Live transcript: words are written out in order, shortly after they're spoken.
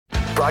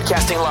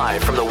Broadcasting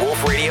live from the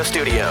Wolf Radio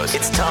Studios,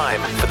 it's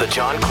time for the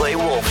John Clay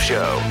Wolf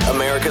Show,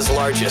 America's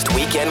largest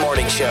weekend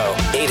morning show,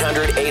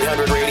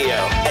 800-800-RADIO.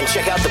 And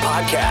check out the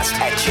podcast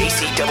at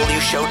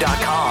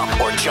jcwshow.com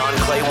or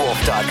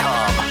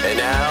johnclaywolf.com. And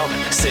now,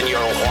 Senor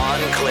Juan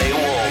Clay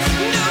Wolf.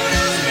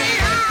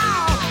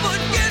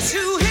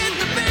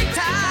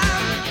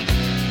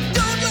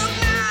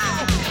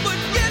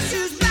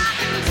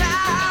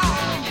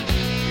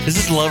 Is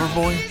this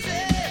Loverboy?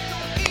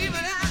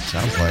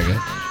 Sounds like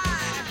it.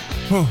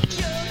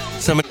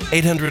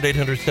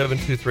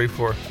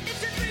 800-800-7234.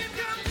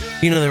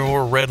 You know they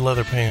wore red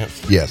leather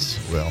pants. Yes,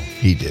 well,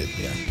 he did,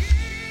 yeah.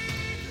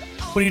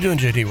 What are you doing,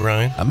 JD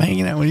Ryan? I'm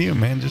hanging out with you,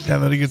 man. Just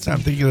having a good time.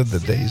 Thinking of the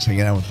days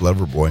hanging out with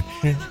Loverboy.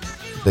 Yeah.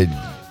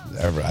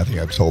 I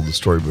think I've told the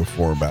story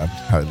before about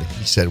how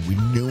he said we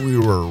knew we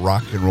were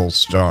rock and roll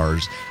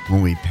stars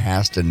when we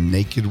passed a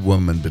naked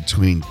woman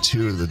between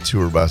two of the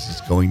tour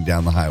buses going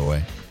down the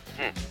highway.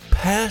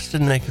 Passed a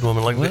naked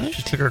woman, like what?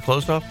 She took her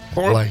clothes off?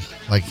 Like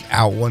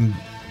out one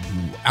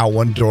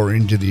door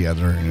into the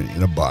other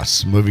in a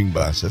bus, moving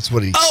bus. That's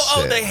what he said.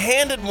 Oh, they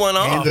handed one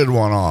off. Handed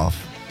one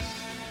off.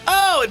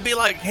 Oh, it'd be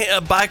like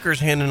bikers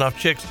handing off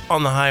chicks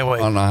on the highway.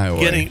 On the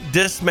highway. Getting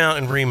dismount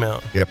and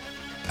remount. Yep.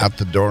 Out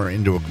the door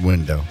into a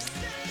window.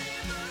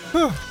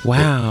 Huh.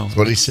 Wow. That's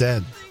what he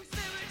said.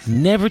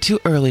 Never too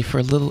early for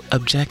a little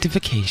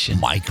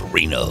objectification. Mike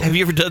Reno. Have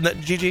you ever done that,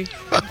 Gigi?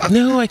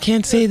 No, I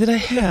can't say that I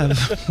have.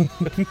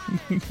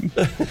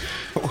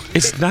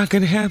 It's not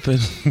going to happen.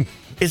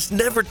 It's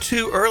never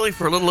too early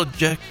for a little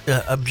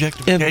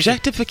objectification.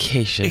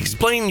 Objectification.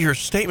 Explain your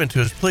statement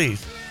to us,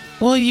 please.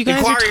 Well, you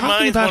guys are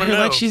talking about her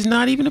like she's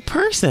not even a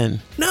person.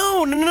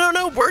 No.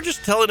 We're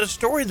just telling a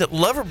story that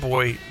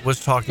Loverboy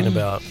was talking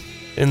about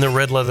in the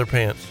red leather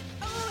pants.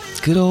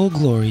 Good old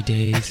glory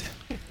days.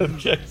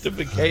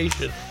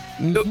 Objectification.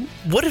 Mm-hmm.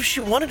 What if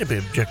she wanted to be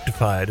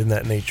objectified in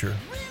that nature?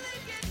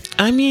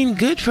 I mean,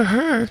 good for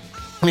her.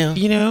 Yeah.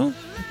 You know?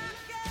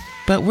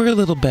 But we're a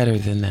little better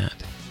than that.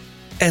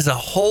 As a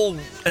whole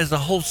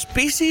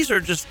species or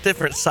just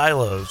different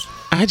silos?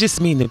 I just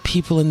mean the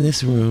people in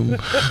this room.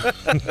 I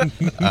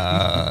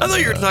thought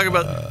you were talking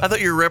about, I thought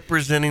you were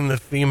representing the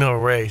female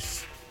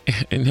race.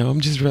 No,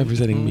 I'm just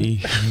representing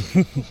me.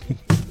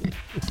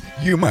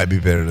 You might be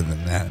better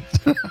than that.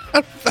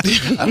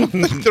 I don't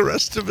think the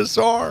rest of us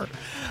are.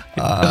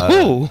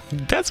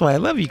 That's why I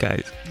love you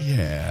guys.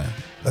 Yeah.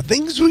 The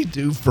things we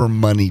do for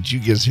money. Did you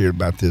guys hear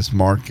about this?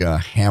 Mark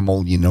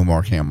Hamill. You know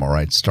Mark Hamill,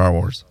 right? Star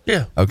Wars?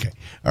 Yeah. Okay.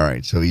 All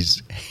right. So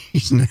he's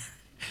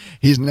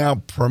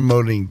now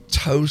promoting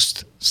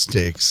toast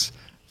sticks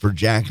for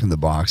Jack in the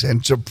Box.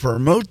 And to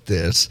promote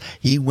this,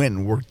 he went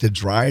and worked the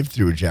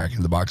drive-thru at Jack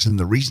in the Box. And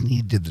the reason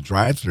he did the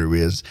drive-thru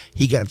is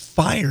he got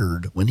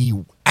fired when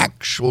he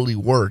actually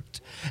worked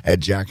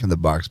at Jack in the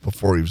Box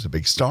before he was a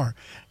big star.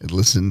 And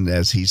listen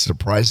as he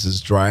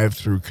surprises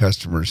drive-thru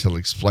customers. He'll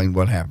explain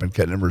what happened.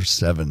 Cut number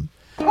 7.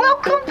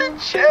 Welcome to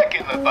Jack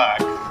in the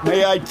Box.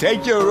 May I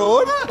take your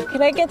order?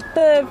 Can I get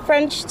the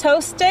French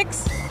toast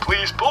sticks?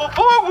 Please pull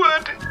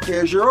forward.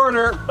 Here's your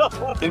order.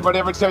 Anybody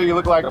ever tell you you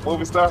look like a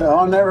movie star? No,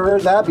 I've never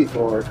heard that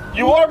before.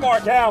 You are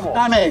Mark Hamill.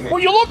 I'm Amy. Well,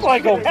 you look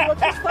like him.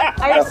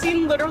 I have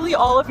seen literally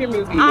all of your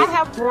movies. I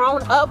have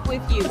grown up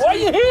with you. Why are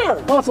you here?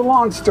 Well, it's a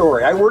long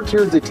story. I worked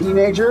here as a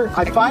teenager.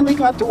 I finally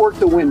got to work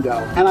the window,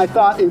 and I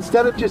thought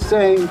instead of just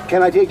saying,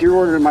 "Can I take your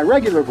order?" in my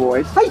regular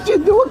voice, I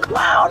should do a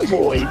clown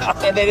voice.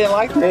 And they didn't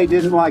like it? They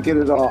didn't like it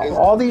at all.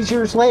 All these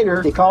years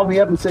later, they called me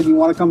up and said, "You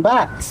want to come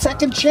back?"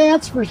 Second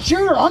chance for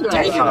sure. I'm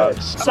taking it.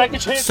 Second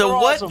chance. So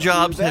what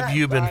jobs have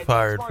you been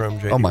fired from,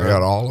 J.D. Oh, my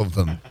God, all of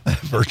them,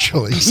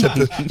 virtually.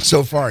 Except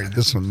so far,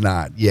 this one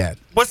not yet.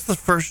 What's the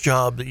first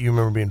job that you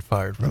remember being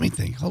fired from? Let me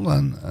think. Hold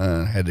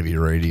on. Had to be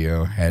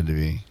radio. Had to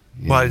be.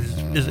 Why,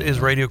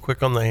 is radio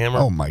quick on the hammer?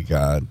 Oh, my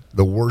God.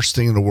 The worst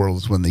thing in the world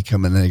is when they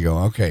come in and they go,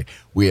 okay,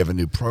 we have a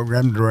new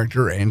program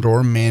director and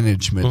or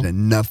management,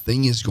 and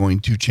nothing is going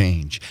to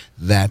change.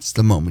 That's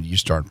the moment you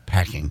start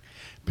packing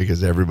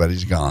because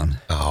everybody's gone.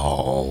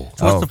 So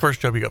what's the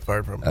first job you got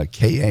fired from?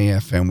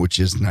 KAFM, which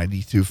is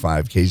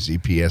 92.5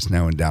 KZPS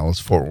now in Dallas,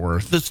 Fort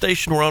Worth. The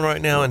station we're on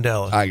right now in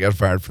Dallas. I got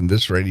fired from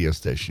this radio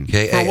station.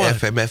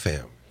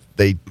 KAFM-FM.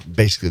 They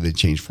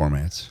change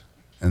formats.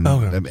 And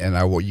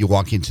you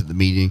walk into the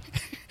meeting,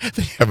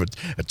 they have a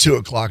 2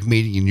 o'clock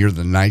meeting, and you're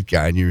the night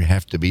guy, and you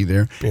have to be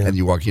there. Yeah. And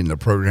you walk in, the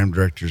program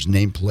director's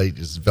nameplate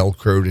is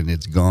Velcroed, and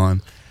it's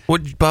gone.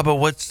 Bubba,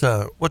 what's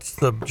the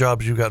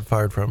jobs you got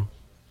fired from?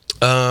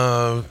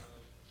 I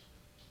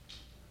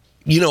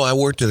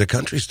worked at a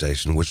country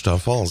station in Wichita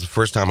Falls. The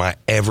first time I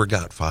ever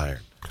got fired.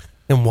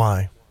 And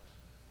why?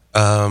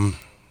 I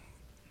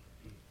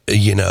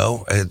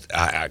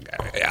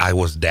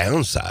was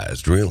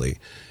downsized, really.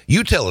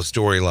 You tell a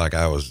story like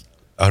I was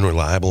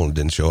unreliable and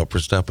didn't show up for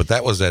stuff, but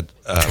that was at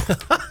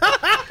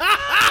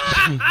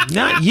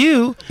not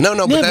you. No,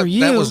 Never but you.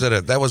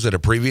 that was at a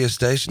previous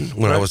station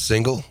when I was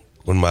single,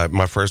 when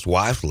my first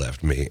wife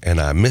left me,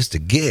 and I missed a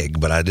gig,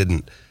 but I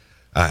didn't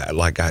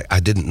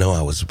know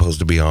I was supposed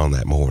to be on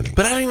that morning.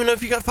 But I don't even know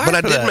if you got fired. But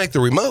I for did that. make the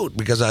remote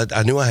because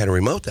I knew I had a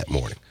remote that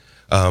morning.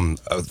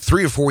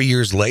 3 or 4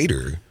 years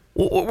later,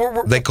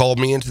 they called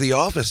me into the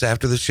office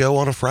after the show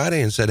on a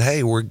Friday and said,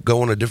 "Hey, we're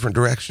going a different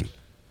direction.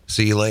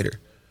 See you later."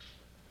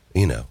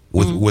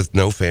 With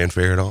no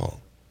fanfare at all.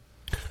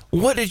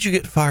 What did you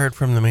get fired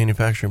from the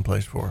manufacturing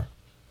place for?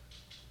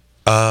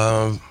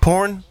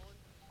 Porn?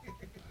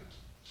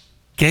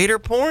 Gator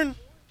porn?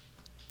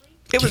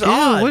 It was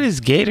odd. What is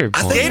gator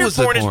porn? Gator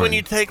porn is when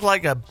you take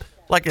like a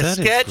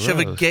sketch of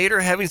a gator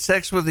having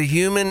sex with a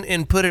human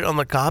and put it on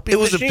the copy machine.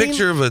 It was a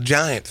picture of a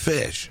giant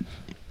fish,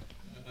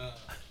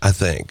 I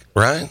think,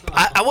 right?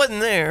 I wasn't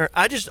there.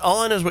 All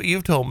I know is what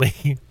you've told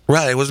me.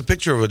 Right, it was a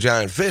picture of a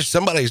giant fish.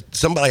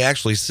 Somebody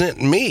actually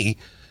sent me,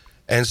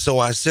 and so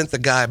I sent the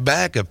guy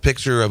back a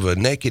picture of a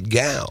naked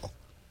gal.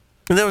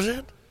 And that was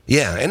it?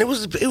 Yeah, and it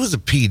was a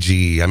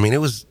PG. I mean,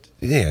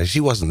 she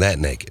wasn't that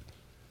naked.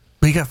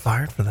 But you got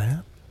fired for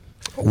that?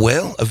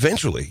 Well,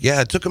 eventually.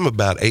 Yeah, it took him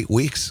about 8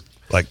 weeks,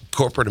 like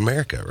corporate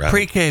America, right?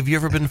 Pre-K, have you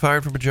ever been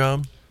fired from a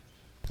job?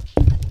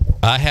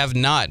 I have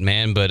not,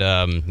 man, but,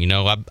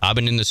 I've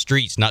been in the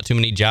streets, not too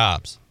many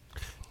jobs.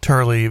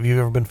 Turley, have you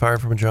ever been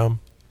fired from a job?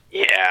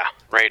 Yeah,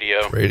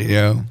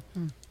 radio.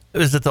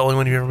 Is that the only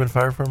one you've ever been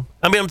fired from?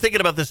 I mean, I'm thinking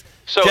about this.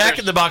 So Jack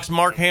in the Box,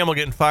 Mark Hamill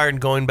getting fired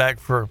and going back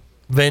for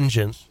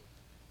vengeance.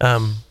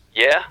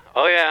 Yeah.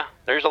 Oh, yeah.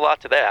 There's a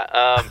lot to that.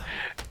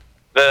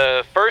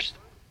 The first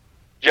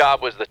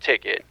job was the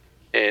ticket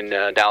in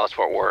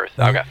Dallas-Fort Worth.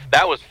 Okay.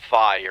 That was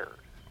fired.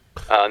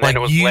 Then it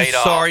was laid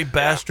off. Sorry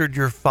bastard,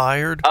 you're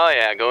fired? Oh,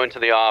 yeah. Go into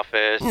the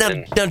office.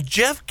 Now,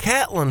 Jeff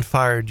Catlin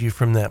fired you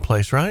from that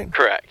place, right?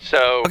 Correct.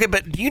 So. Okay,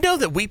 but do you know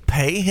that we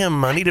pay him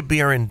money to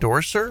be our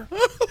endorser?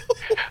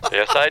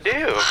 Yes, I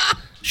do.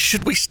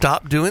 Should we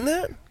stop doing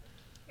that?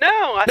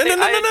 No.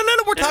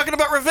 No. We're talking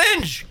about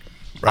revenge.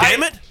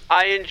 Damn it.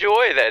 I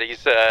enjoy that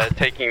he's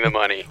taking the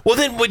money. Well,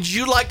 then, would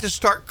you like to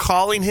start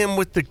calling him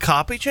with the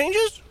copy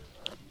changes?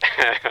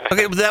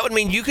 Okay, but that would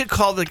mean you could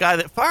call the guy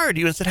that fired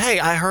you and said, "Hey,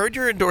 I heard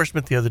your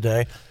endorsement the other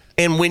day,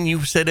 and when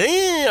you said,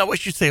 I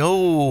wish you'd say,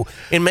 oh,"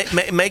 and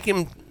make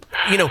him,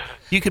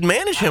 you could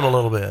manage him a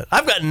little bit.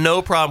 I've got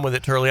no problem with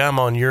it, Turley. I'm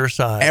on your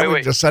side. And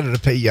we decided to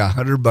pay you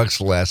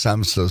 $100 less.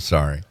 I'm so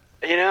sorry.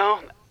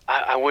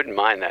 I wouldn't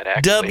mind that,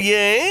 actually.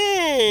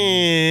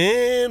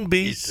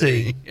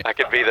 WNBC. I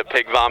could be the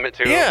pig vomit,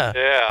 too. Yeah.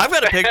 I've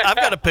got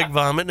a pig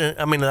vomit, that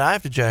I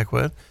have to jack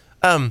with.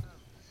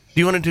 Do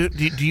you want to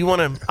do you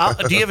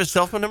have his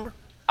cell phone number?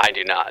 I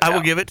do not. I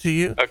will give it to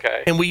you.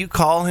 Okay. And will you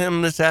call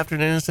him this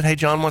afternoon and say, "Hey,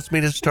 John wants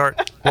me to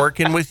start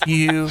working with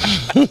you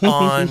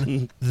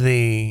on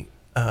the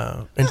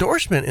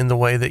endorsement in the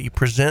way that you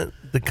present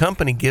the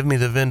company,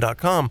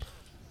 GiveMeTheVin.com,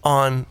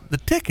 on the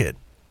ticket."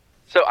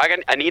 So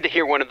I need to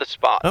hear one of the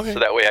spots, so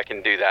that way I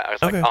can do that. I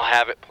was like, I'll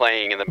have it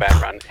playing in the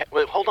background.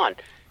 Wait, hold on.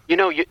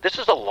 This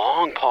is a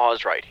long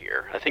pause right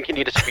here. I think you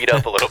need to speed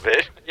up a little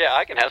bit. Yeah,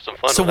 I can have some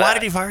fun. So with that. why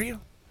did he fire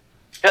you?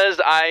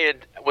 Because I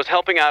was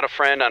helping out a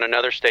friend on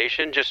another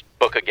station, just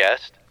book a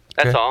guest.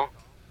 That's all.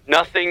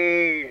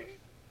 Nothing.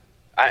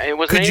 It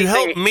was. Could you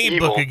help anything me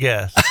evil. book a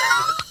guest?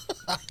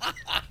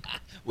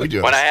 We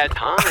do. When I had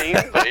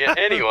time. But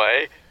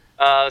anyway,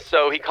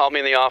 so he called me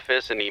in the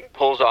office and he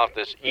pulls off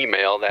this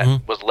email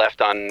that was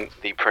left on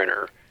the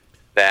printer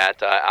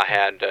that I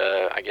had,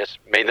 I guess,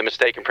 made the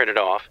mistake and printed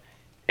off.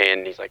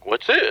 And he's like,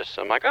 "What's this?"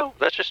 I'm like, "Oh,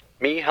 that's just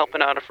me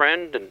helping out a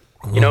friend, and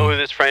you know who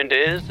this friend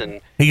is."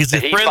 And he's a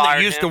friend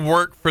that used to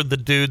work for the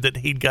dude that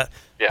he'd got.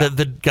 Yeah.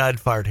 The guy had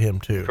fired him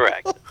too.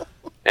 Correct.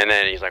 And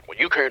then he's like, "Well,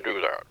 you can't do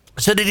that."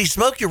 So did he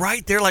smoke you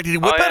right there? Like, did he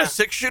whip out a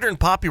 6-shooter and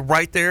pop you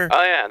right there?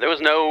 Oh yeah, there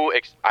was no.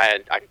 I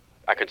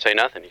could say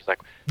nothing. He's like,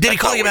 did he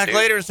call you back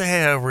later and say,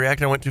 "Hey, I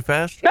overreacted. I went too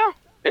fast"? No,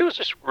 it was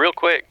just real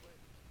quick.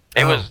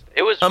 It was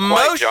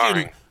quite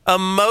jarring.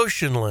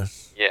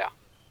 Emotionless. Yeah.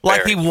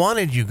 Like he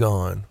wanted you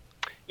gone.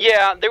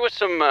 Yeah, there was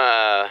some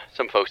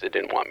folks that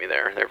didn't want me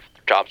there. Their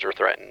jobs were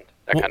threatened.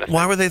 That kind of thing.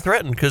 Why were they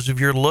threatened? Because of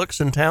your looks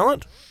and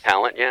talent?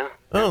 Talent, yeah.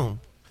 Oh.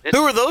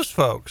 Who are those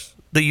folks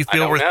that you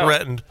feel were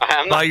threatened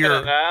by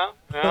your... No,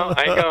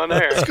 I ain't going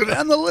there. Let's go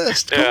down the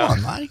list. Come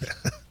on, Mike.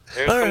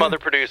 There's some other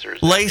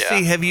producers.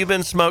 Lacey, have you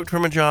been smoked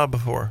from a job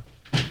before?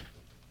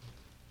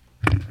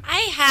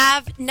 I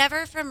have.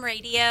 Never from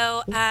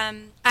radio.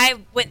 I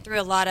went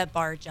through a lot of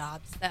bar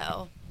jobs,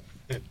 though.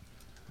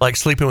 Like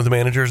sleeping with the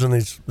managers and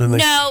these?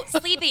 No,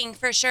 sleeping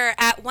for sure.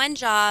 At one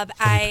job,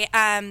 I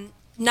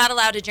not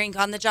allowed to drink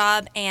on the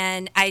job,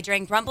 and I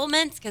drank Rumble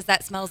Mints because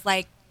that smells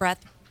like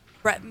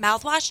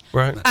mouthwash.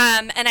 Right.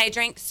 And I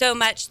drank so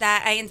much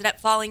that I ended up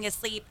falling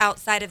asleep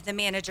outside of the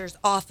manager's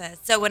office.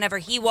 So whenever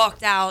he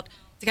walked out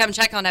to come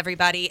check on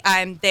everybody,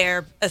 I'm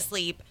there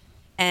asleep.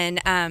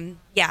 And I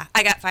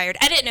got fired.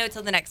 I didn't know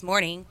until the next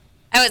morning.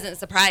 I wasn't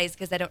surprised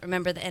because I don't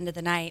remember the end of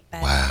the night.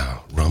 But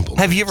wow, Rumble.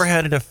 Have you ever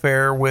had an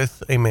affair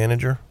with a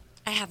manager?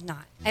 I have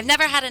not. I've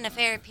never had an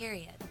affair,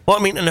 period. Well,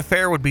 I mean, an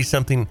affair would be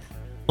something.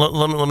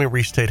 Let me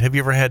restate. Have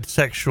you ever had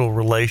sexual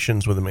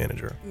relations with a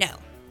manager? No.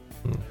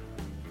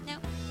 No.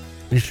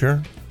 You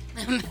sure?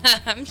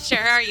 I'm sure.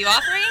 Are you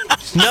offering?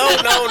 No.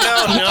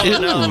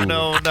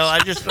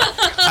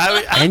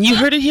 And you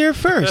heard it here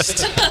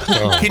first.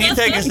 Can you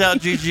take us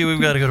out, Gigi?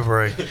 We've got to go to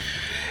break.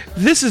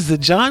 This is the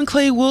John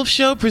Clay Wolf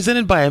Show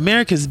presented by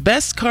America's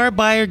best car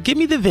buyer,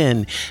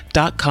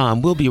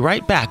 GiveMeTheVin.com. We'll be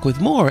right back with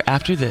more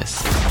after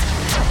this.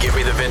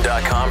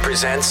 GiveMeTheVin.com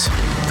presents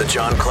the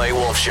John Clay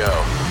Wolf Show.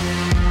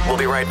 We'll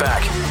be right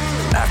back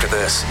after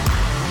this.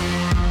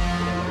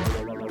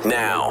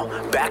 Now,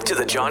 back to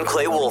the John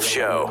Clay Wolf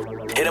Show.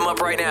 Hit him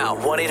up right now,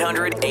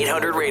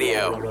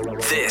 1-800-800-RADIO.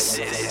 This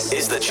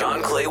is the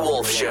John Clay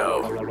Wolf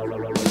Show.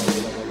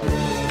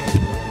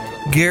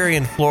 Gary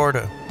in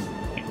Florida.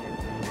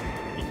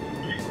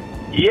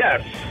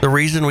 Yes. The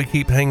reason we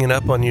keep hanging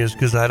up on you is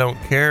because I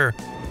don't care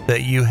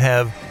that you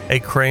have a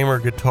Kramer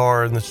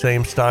guitar in the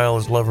same style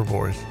as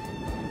Loverboys.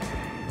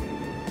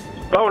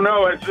 Oh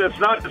no, it's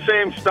not the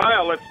same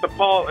style. It's the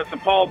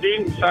Paul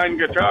Dean signed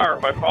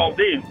guitar by Paul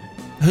Dean.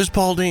 Who's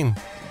Paul Dean?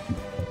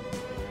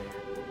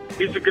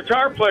 He's a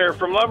guitar player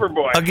from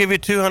Loverboy. I'll give you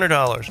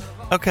 $200.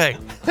 Okay.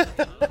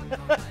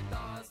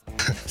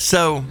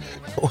 So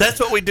that's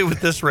what we do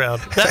with this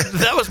round.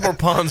 That was more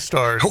Pawn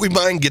Stars. Are we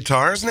buying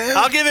guitars now?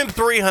 I'll give him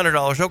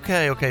 $300.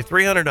 Okay,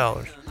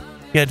 $300.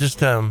 Yeah, just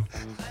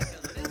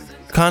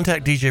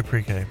contact DJ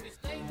Pre-K.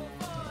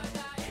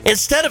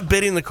 Instead of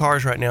bidding the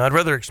cars right now, I'd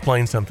rather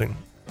explain something.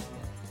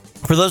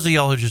 For those of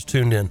y'all who just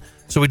tuned in,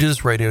 so we do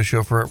this radio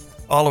show for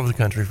all over the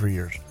country for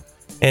years.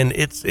 And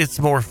it's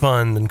more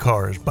fun than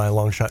cars by a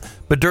long shot.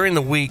 But during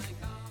the week,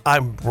 I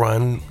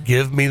run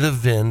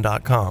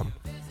GiveMeTheVin.com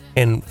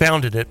and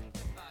founded it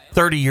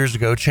 30 years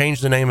ago,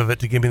 changed the name of it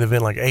to Give Me the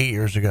VIN like 8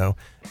 years ago.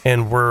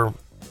 And we're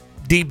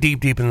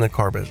deep in the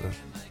car business.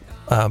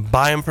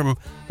 Buy them from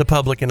the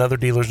public and other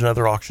dealers and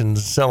other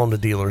auctions, sell them to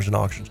dealers and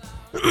auctions.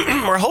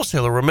 We're a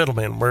wholesaler, we're a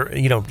middleman, we're,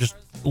 just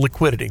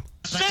liquidity.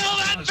 Sell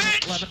that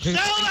bitch! Sell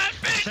that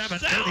bitch! Sell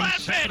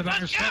that bitch!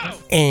 Let's go!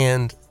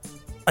 And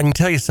I can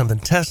tell you something,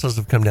 Teslas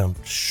have come down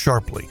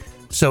sharply.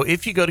 So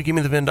if you go to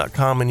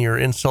GiveMeTheVin.com and you're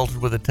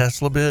insulted with a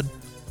Tesla bid,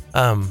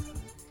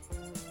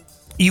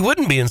 you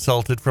wouldn't be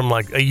insulted from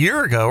like a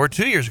year ago or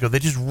 2 years ago. They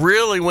just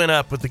really went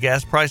up with the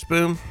gas price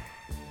boom,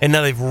 and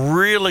now they've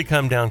really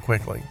come down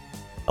quickly.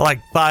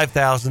 Like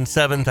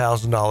 $5,000,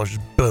 $7,000,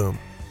 boom.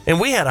 And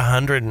we had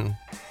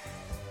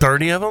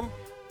 130 of them,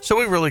 so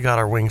we really got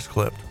our wings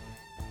clipped.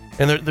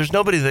 And there's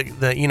nobody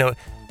that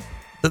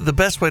the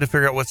best way to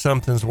figure out what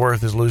something's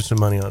worth is lose some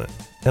money on it.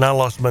 And I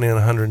lost money on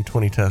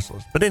 120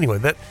 Teslas. But anyway,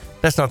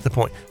 that's not the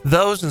point.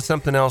 Those and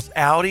something else,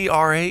 Audi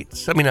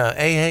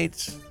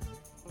A8s,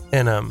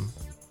 and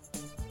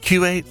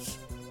Q8s.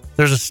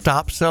 There's a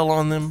stop sell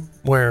on them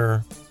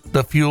where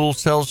the fuel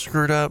cell's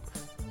screwed up.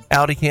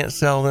 Audi can't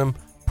sell them.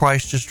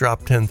 Price just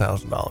dropped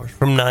 $10,000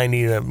 from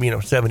 90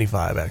 to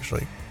 75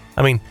 actually.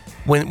 I mean,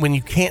 when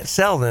you can't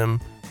sell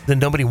them, then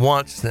nobody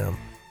wants them.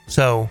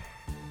 So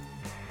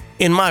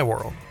in my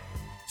world.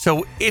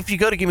 So if you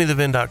go to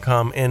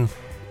GiveMeTheVin.com, and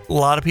a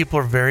lot of people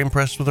are very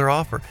impressed with their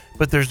offer,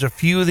 but there's a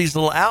few of these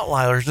little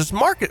outliers. This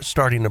market's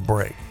starting to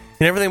break,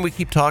 and everything we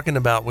keep talking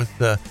about with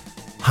the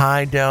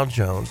high Dow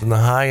Jones and the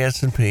high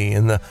S&P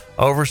and the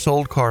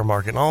oversold car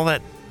market and all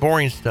that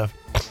boring stuff,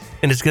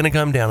 and it's going to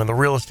come down in the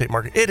real estate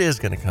market. It is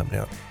going to come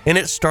down, and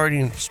it's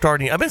starting.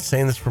 I've been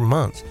saying this for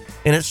months,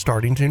 and it's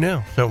starting to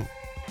now. So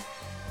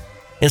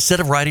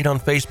instead of writing on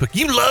Facebook,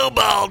 "You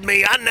lowballed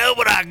me. I know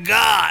what I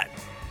got.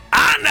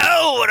 I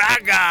know what I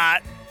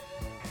got."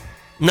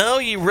 No,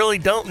 you really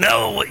don't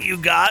know what you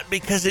got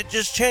because it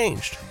just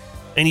changed.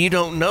 And you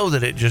don't know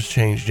that it just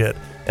changed yet.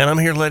 And I'm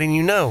here letting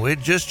you know it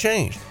just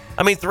changed.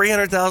 I mean,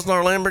 $300,000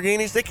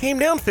 Lamborghinis, they came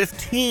down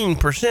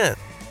 15%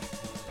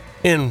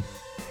 in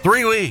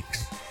 3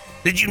 weeks.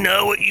 Did you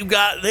know what you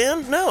got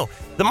then? No.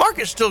 The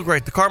market's still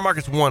great. The car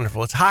market's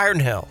wonderful. It's higher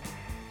than hell.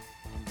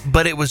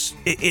 But it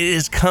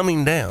is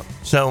coming down.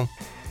 So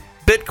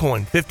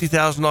Bitcoin,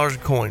 $50,000 a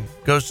coin,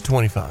 goes to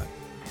 25.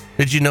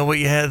 Did you know what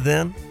you had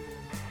then?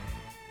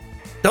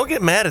 Don't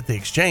get mad at the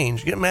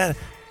exchange. Get mad.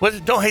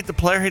 Don't hate the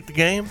player, hate the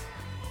game.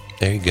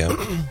 There you go.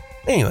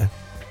 Anyway,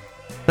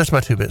 that's my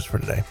 2 bits for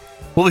today.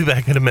 We'll be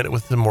back in a minute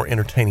with some more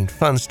entertaining,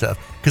 fun stuff,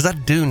 because I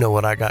do know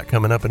what I got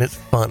coming up, and it's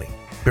funny.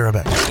 Be right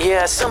back.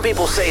 Yeah, some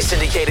people say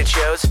syndicated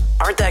shows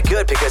aren't that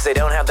good because they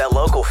don't have that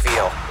local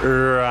feel.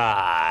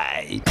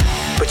 Right.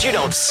 But you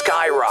don't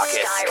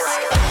skyrocket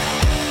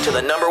to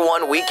the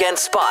 #1 weekend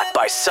spot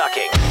by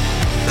sucking.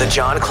 The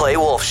John Clay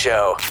Wolf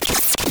Show.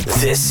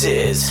 This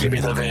is Give Me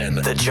the VIN,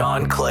 the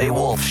John Clay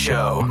Wolf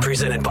Show,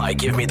 presented by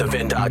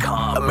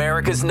GiveMeTheVin.com,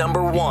 America's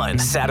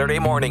 #1 Saturday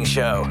morning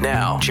show.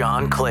 Now,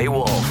 John Clay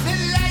Wolf.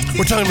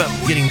 We're talking about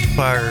getting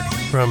fired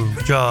from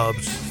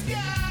jobs.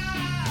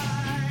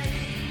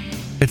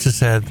 It's a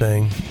sad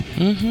thing.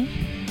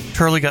 Mm-hmm.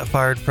 Charlie got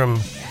fired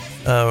from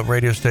a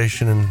radio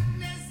station in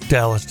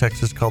Dallas,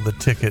 Texas called The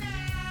Ticket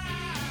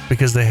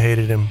because they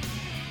hated him.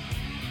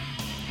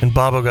 And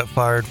Bobo got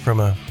fired from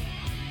a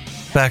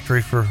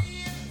factory for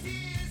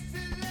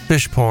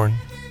fish porn.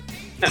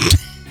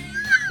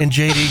 And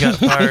JD got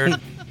fired.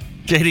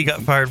 JD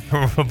got fired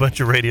from a bunch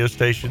of radio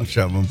stations.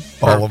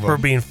 All of them. For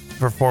being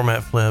for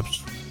format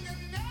flips.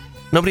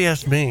 Nobody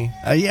asked me.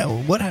 Yeah,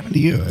 well, what happened to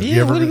you? Have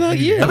Yeah, what about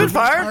have you? ever I've been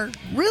fired.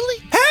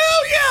 Really?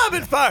 Hell yeah, I've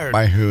been fired.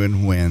 By who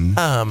and when?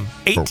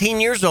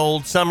 18 years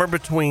old, summer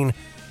between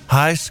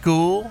high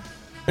school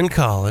and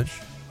college.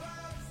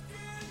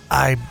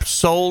 I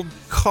sold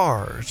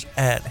cars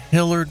at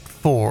Hillard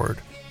Ford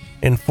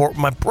in Fort.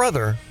 My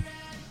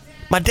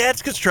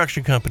dad's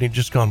construction company had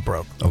just gone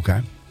broke.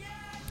 Okay.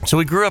 So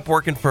we grew up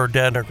working for our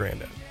dad and our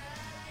granddad.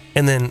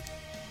 And then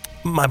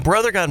my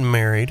brother got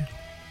married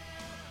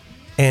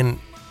and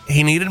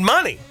he needed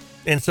money.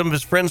 And some of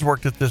his friends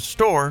worked at this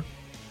store,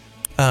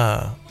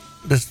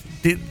 this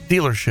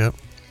dealership,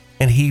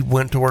 and he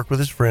went to work with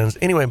his friends.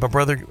 Anyway, my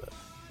brother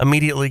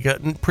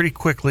pretty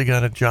quickly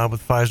got a job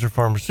with Pfizer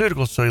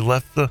Pharmaceuticals, so he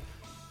left the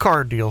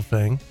car deal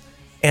thing.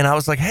 And I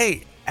was like,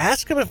 hey,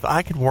 ask him if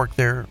I could work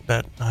there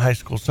that high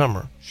school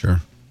summer.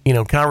 Sure. You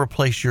know, can I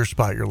replace your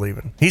spot you're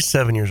leaving? He's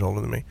 7 years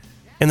older than me.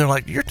 And they're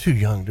like, you're too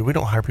young, dude. We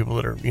don't hire people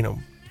that are,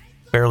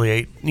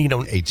 barely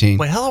 18.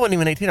 Wait, hell, I wasn't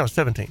even 18. I was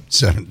 17.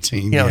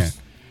 17, Yeah. yeah.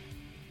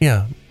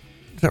 Yeah.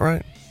 Is that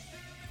right?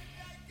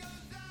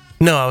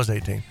 No, I was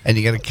 18. And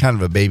you got a kind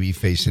of a baby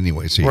face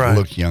anyway, so you Right.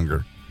 look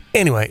younger.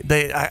 Anyway,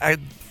 they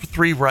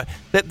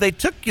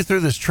took you through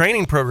this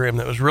training program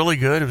that was really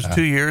good. It was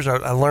 2 years.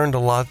 I learned a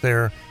lot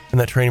there in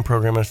that training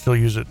program. I still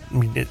use it,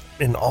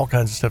 in all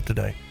kinds of stuff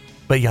today.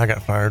 But yeah, I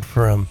got fired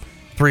for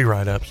 3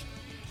 write-ups.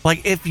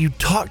 Like if you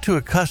talk to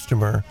a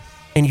customer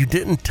and you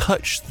didn't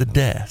touch the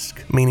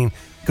desk, meaning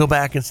go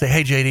back and say,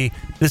 hey, JD,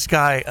 this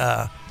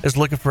guy is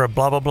looking for a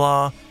blah, blah,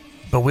 blah,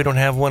 but we don't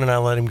have one, and I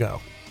let him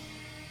go.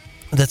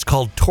 That's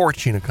called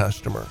torching a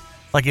customer.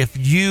 Like if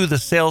you, the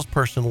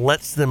salesperson,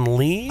 lets them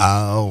leave.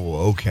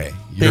 Oh, okay.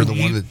 You're the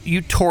one that...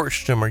 You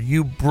torched them or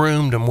you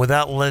broomed them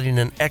without letting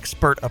an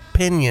expert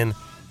opinion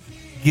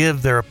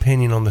give their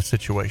opinion on the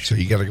situation. So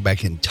you got to go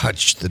back and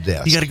touch the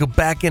desk. You got to go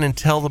back in and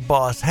tell the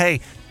boss, hey,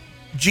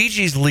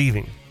 Gigi's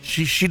leaving.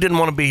 She didn't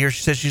want to be here.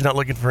 She says she's not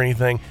looking for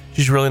anything.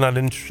 She's really not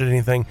interested in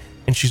anything,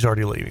 and she's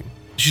already leaving.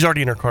 She's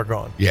already in her car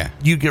gone. Yeah.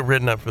 You get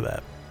written up for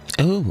that.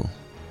 Oh.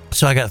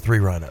 So I got 3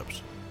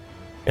 write-ups,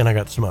 and I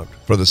got smoked.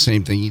 For the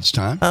same thing each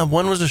time?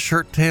 One was a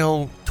shirt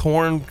tail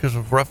torn because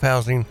of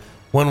roughhousing.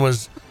 One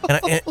was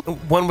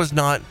one was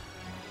not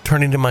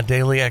turned into my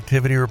daily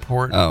activity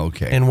report. Oh,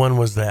 okay. And one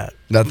was that.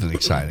 Nothing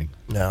exciting.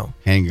 No.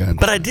 Handgun.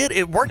 But I did.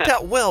 It worked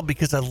out well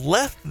because I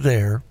left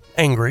there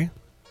angry.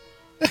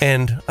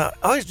 And I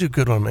always do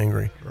good when I'm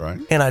angry. Right.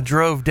 And I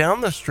drove down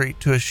the street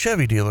to a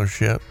Chevy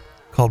dealership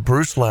called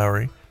Bruce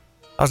Lowry.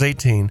 I was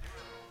 18.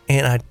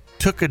 And I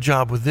took a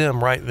job with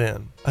them right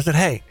then. I said,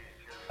 hey,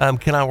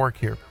 can I work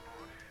here?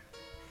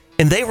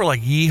 And they were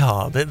like,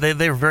 yeehaw.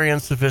 They were very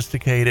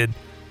unsophisticated.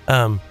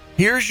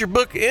 Here's your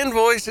book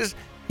invoices.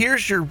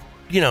 Here's your,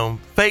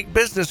 fake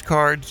business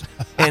cards.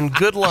 And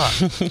good luck.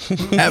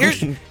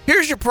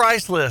 here's your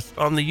price list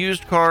on the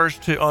used cars.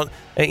 It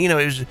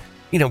was,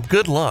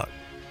 good luck.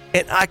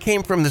 And I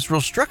came from this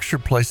real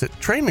structured place that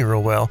trained me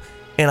real well,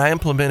 and I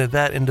implemented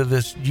that into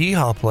this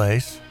yeehaw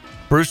place.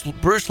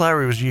 Bruce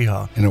Lowry was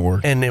yeehaw, and it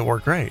worked. And it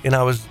worked great. And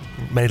I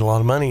made a lot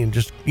of money, and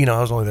just I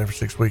was only there for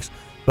 6 weeks.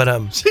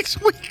 But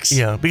 6 weeks,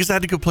 yeah, because I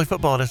had to go play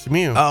football at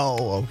SMU.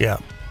 Oh, okay. Yeah.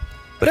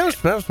 But that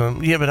was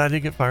fun. Yeah, but I did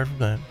get fired from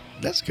that.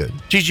 That's good.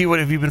 Gigi, what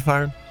have you been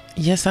fired?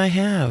 Yes, I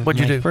have. What'd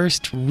you do? My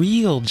first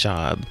real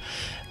job.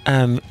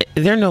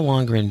 They're no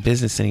longer in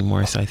business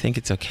anymore, so I think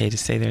it's okay to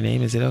say their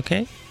name. Is it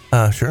okay?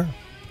 Sure.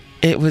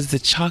 It was the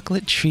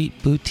Chocolate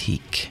Treat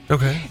Boutique.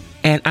 Okay.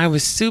 And I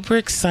was super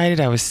excited.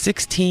 I was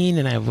 16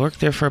 and I worked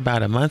there for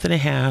about a month and a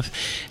half.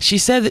 She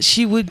said that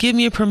she would give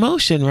me a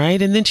promotion,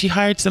 right? And then she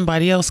hired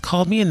somebody else,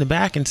 called me in the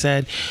back and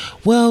said,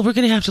 well, we're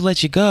going to have to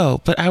let you go.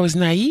 But I was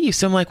naive.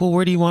 So I'm like, well,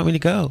 where do you want me to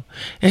go?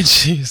 And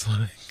she's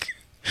like,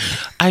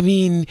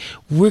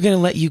 we're going to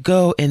let you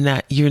go and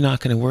that you're not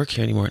going to work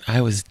here anymore. And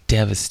I was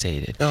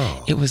devastated.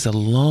 Oh. It was a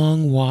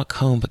long walk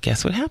home, but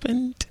guess what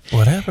happened?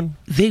 What happened?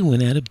 They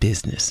went out of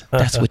business.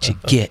 That's what you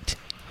get.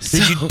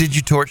 Did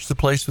you torch the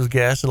place with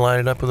gas and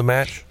light it up with a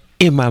match?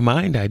 In my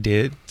mind, I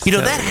did.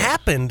 That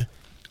happened.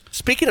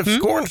 Speaking of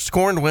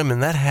scorned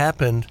women, that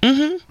happened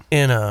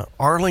in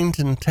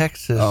Arlington,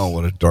 Texas. Oh,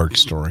 what a dark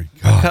story.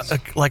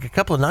 Like a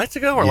couple of nights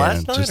ago or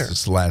last night? Just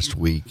this last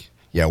week.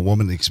 Yeah, a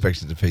woman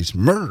expected to face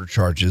murder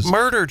charges.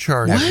 After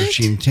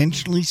she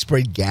intentionally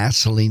sprayed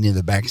gasoline in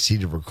the back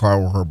seat of her car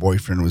where her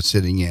boyfriend was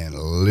sitting in,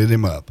 lit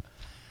him up.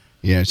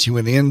 Yeah, she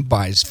went in,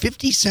 buys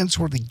 50 cents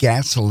worth of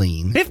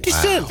gasoline. 50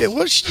 cents?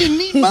 Well, she didn't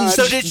need much.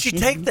 So did she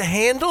take the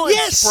handle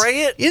and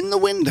spray it? In the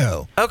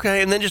window.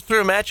 Okay, and then just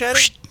threw a match at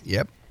it?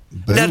 Yep.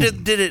 Now,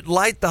 did it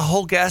light the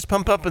whole gas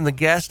pump up and the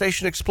gas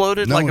station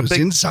exploded? No, like it was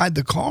inside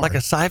the car. Like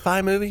a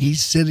sci-fi movie?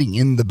 He's sitting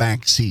in the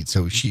back seat,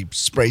 so she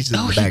sprays it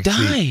in the back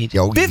seat.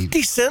 Oh, he died.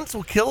 50 cents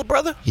will kill a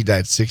brother? He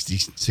died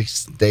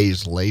 66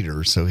 days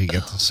later, so he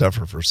got to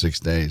suffer for 6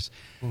 days.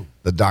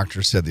 The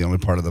doctor said the only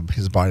part of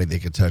his body they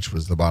could touch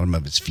was the bottom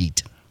of his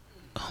feet.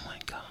 Oh, my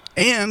God.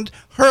 And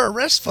her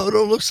arrest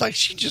photo looks like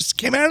she just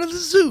came out of the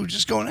zoo,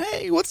 just going,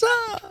 hey, what's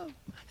up?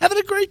 Having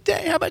a great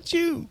day. How about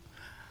you?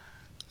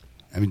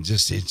 I mean,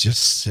 it's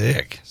just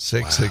sick.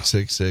 Sick.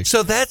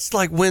 So that's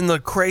like when the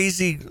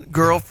crazy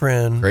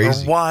girlfriend or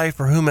wife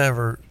or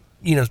whomever,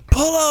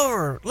 pull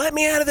over, let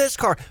me out of this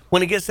car.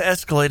 When it gets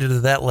escalated to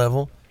that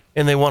level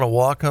and they want to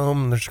walk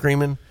home and they're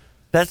screaming,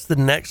 that's the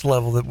next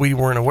level that we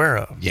weren't aware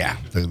of. Yeah.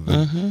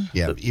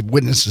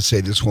 Witnesses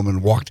say this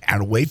woman walked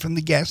out away from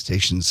the gas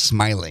station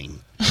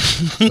smiling.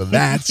 So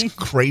that's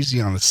crazy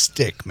on a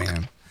stick,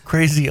 man.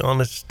 Crazy on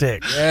a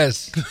stick.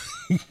 Yes.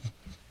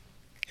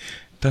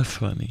 That's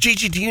funny.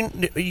 Gigi, do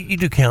you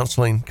do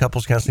counseling,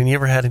 couples counseling? You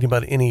ever had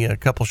any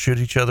couple shoot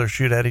at each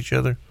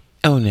other?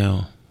 Oh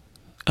no.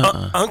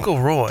 Uncle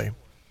Roy.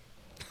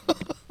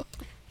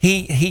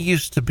 He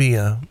used to be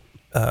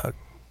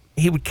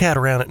he would cat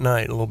around at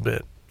night a little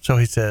bit, so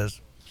he says.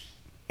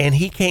 And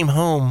he came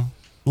home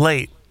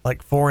late,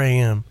 like 4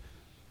 a.m.,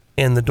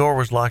 and the door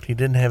was locked. He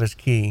didn't have his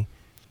key,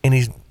 and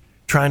he's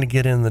trying to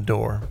get in the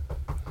door.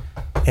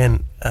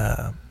 And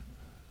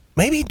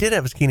maybe he did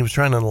have his key, and he was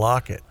trying to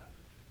unlock it.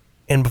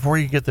 And before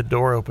you get the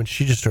door open,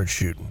 she just started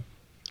shooting.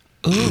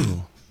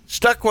 Ooh.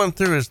 Stuck one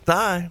through his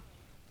thigh.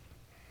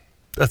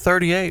 A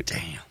 38.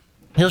 Damn.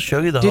 He'll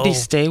show you the Did hole. he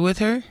stay with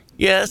her?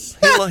 Yes.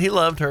 He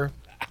loved her.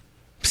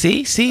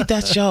 See,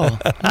 that's y'all.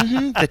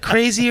 The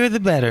crazier, the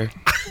better.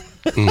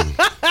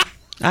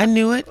 I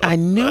knew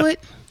it.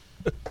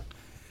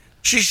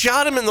 She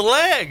shot him in the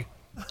leg.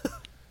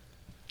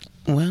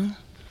 Well,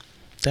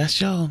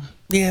 that's y'all.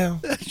 Yeah.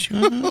 But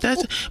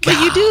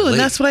you do, and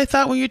that's what I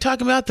thought when you were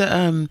talking about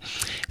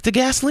the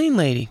gasoline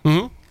lady.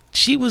 Mm-hmm.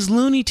 She was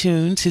Looney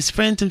Tunes. His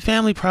friends and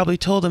family probably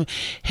told him,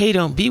 hey,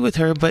 don't be with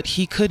her, but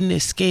he couldn't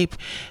escape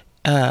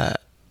the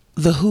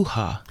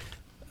hoo-ha.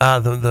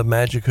 The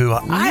magic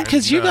hoo-ha.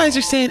 Because you guys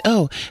are saying,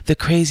 the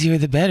crazier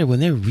the better. When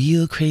they're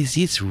real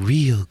crazy, it's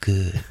real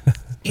good.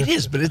 It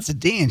is, but it's a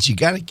dance. You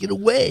got to get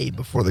away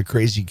before the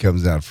crazy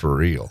comes out for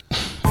real.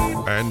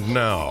 And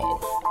now,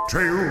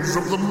 Tales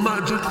of the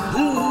Magic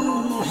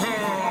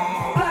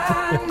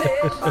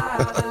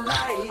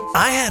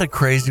I had a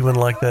crazy one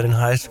like that in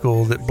high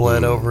school that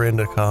bled over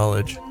into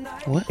college.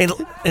 What?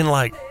 In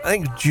like, I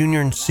think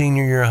junior and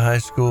senior year of high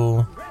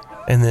school,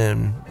 and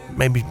then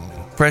maybe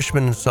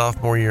freshman and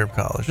sophomore year of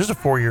college. Just a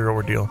 4-year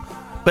ordeal.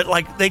 But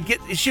like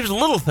she was a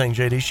little thing,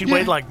 JD. She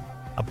weighed like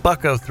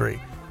 $103.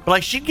 But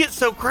like she'd get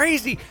so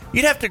crazy,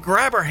 you'd have to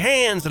grab her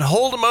hands and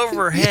hold them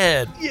over her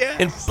head. Yes.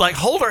 And like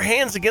hold her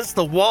hands against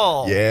the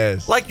wall.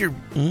 Yes. Like you're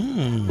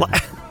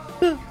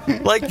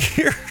like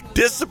you're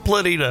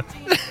disciplining a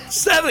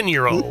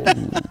 7-year-old.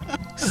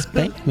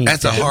 Spank me.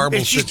 That's a horrible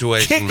And she's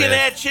situation, kicking man.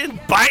 at you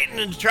and biting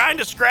and trying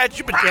to scratch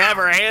you, but you have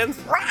her hands.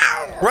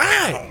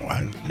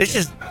 Right. It's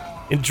just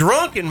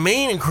drunk and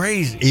mean and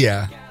crazy.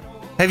 Yeah.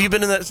 Have you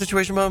been in that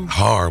situation, Bob?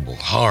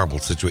 Horrible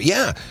situation.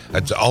 Yeah,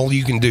 that's all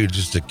you can do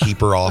just to keep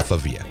her off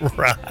of you.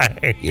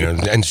 Right.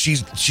 And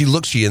she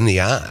looks you in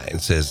the eye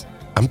and says,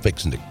 "I'm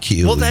fixing to kill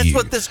you." Well, that's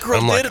what this girl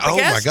did at the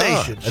gas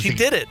God. station. She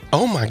did it.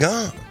 Oh my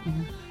God.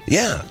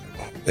 Yeah,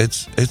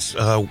 it's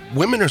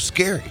women are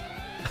scary.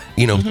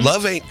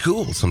 Love ain't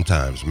cool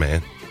sometimes,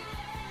 man.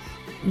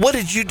 What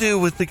did you do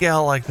with the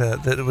gal like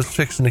that was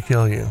fixing to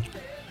kill you?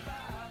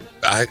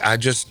 I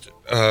just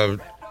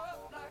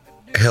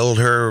held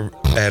her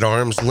at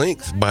arm's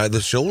length by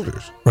the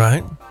shoulders.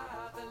 Right.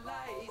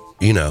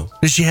 Did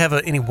she have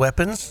any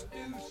weapons?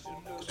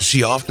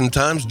 She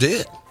oftentimes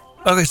did.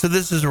 Okay, so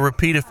this is a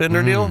repeat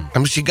offender deal? I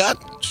mean, she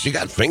got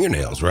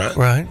fingernails, right?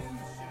 Right.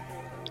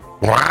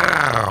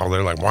 Wow.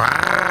 They're like,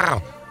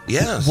 wow.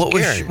 Yeah. What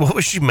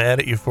was she mad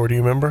at you for? Do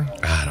you remember?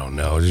 I don't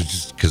know. It's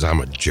just because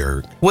I'm a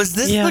jerk. Was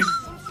this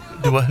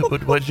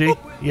what G?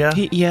 Yeah.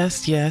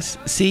 Yes.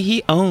 See,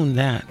 he owned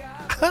that.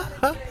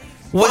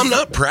 I'm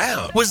not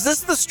proud. Was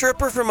this the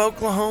stripper from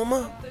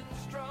Oklahoma?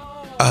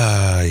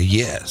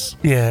 Yes.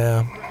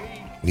 Yeah.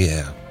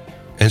 Yeah.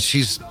 And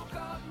she's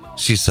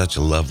such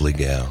a lovely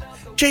gal.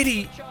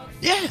 JD.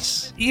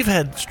 Yes. You've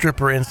had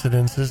stripper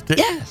incidences.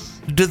 Yes.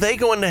 Do they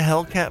go into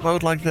Hellcat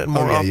mode like that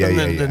more often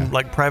than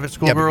like private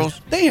school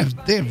girls? They have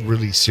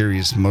really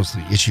serious,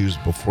 mostly issues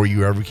before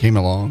you ever came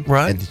along,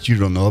 right? And that you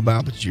don't know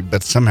about,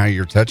 but somehow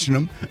you're touching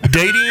them.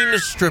 Dating a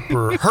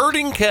stripper,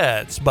 herding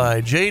cats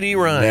by J.D.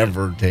 Ryan.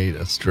 Never date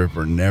a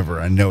stripper.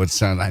 Never. I know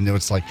it's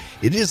like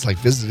it is like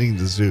visiting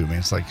the zoo, man.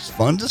 It's like it's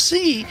fun to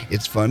see,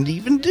 it's fun to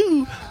even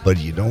do, but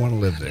you don't want to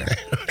live there.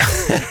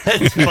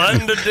 It's fun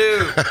to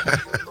do.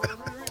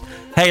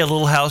 Hey, a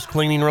little house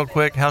cleaning real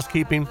quick,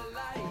 housekeeping.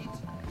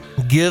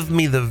 Give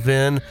Me the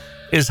VIN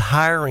is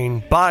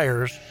hiring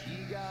buyers,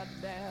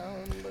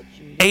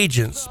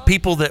 agents,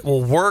 people that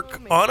will work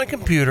on a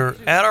computer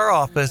at our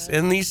office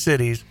in these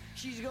cities,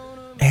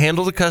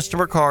 handle the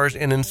customer cars,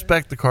 and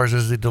inspect the cars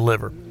as they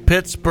deliver.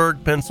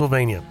 Pittsburgh,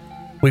 Pennsylvania.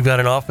 We've got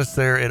an office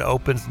there. It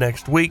opens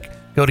next week.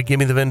 Go to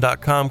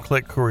GimmeTheVIN.com,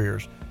 click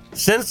careers.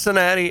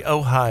 Cincinnati,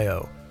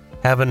 Ohio.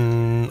 Have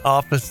an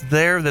office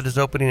there that is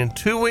opening in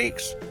 2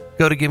 weeks.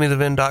 Go to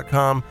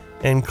GimmeTheVIN.com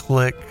and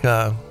click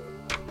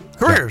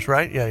careers,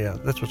 right? Yeah.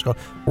 That's what's called.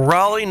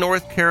 Raleigh,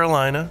 North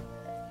Carolina.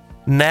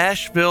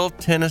 Nashville,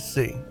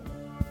 Tennessee.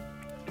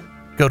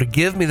 Go to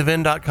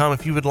GiveMeTheVin.com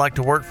if you would like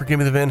to work for Give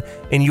Me the Vin,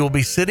 and you'll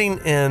be sitting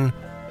in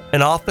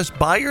an office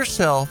by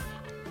yourself,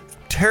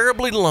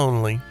 terribly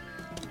lonely.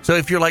 So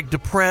if you're like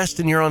depressed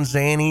and you're on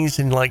Xannies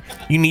and like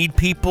you need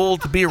people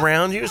to be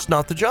around you, it's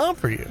not the job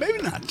for you.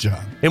 Maybe not,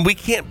 John. And we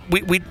can't.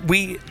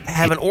 We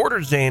haven't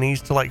ordered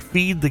Xannies to like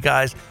feed the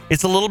guys.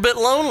 It's a little bit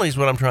lonely, is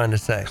what I'm trying to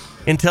say.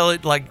 Until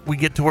it like we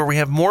get to where we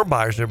have more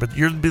buyers there, but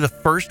you'll be the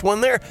first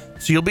one there.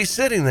 So you'll be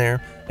sitting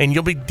there and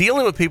you'll be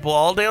dealing with people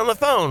all day on the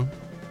phone.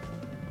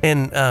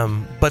 And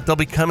but they'll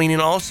be coming in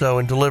also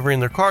and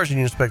delivering their cars, and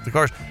you inspect the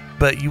cars.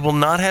 But you will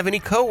not have any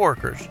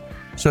coworkers.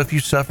 So if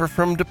you suffer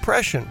from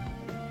depression,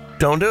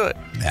 don't do it.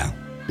 Yeah.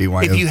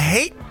 If you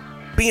hate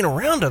being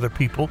around other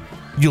people,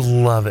 you'll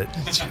love it.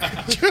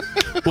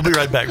 We'll be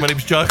right back. My name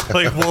is John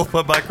Clay Wolf.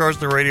 I buy cars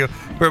to the radio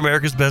for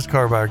America's best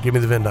car buyer.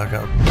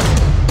 GiveMeTheVin.com.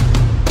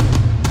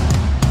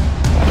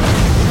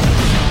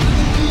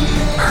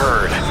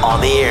 Heard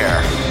on the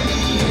air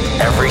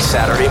every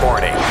Saturday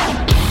morning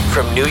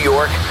from New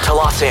York to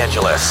Los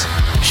Angeles,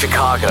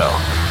 Chicago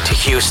to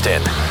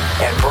Houston,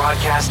 and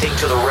broadcasting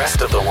to the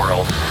rest of the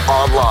world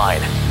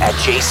online at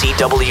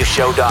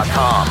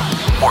jcwshow.com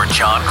or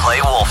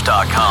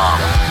johnclaywolf.com.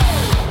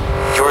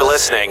 You're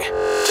listening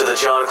to The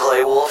John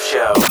Clay Wolf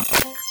Show.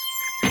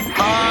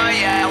 Oh,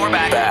 yeah, we're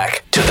back.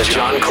 Back to The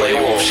John Clay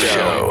Wolf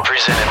Show.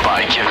 Presented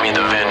by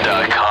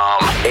GiveMeTheVin.com.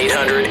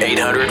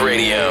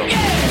 800-800-RADIO.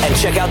 And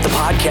check out the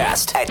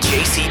podcast at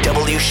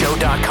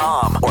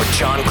jcwshow.com or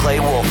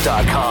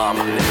johnclaywolf.com.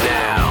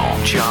 Now,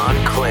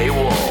 John Clay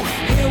Wolf.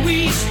 Here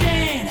we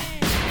stand,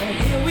 and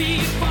here we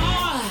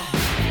fall.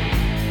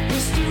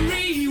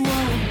 History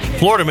won't.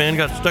 Florida man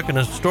got stuck in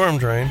a storm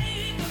drain.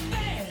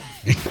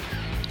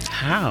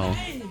 How?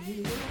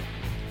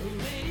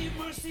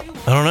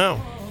 I don't know.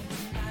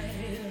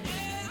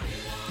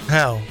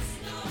 How?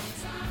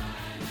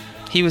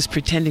 He was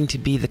pretending to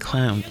be the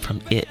clown from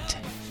It.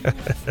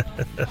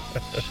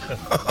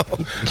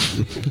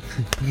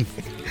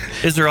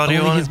 Is there audio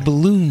Only on his it?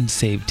 balloon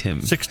saved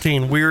him.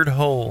 16, weird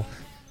hole.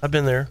 I've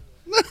been there.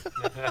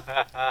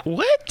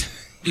 What?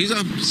 He's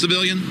a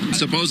civilian.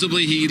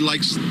 Supposedly he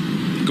likes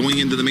going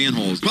into the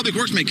manholes. Public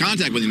Works made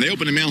contact with him. They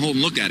opened the manhole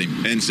and looked at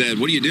him and said,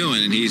 "What are you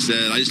doing?" And he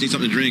said, "I just need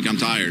something to drink. I'm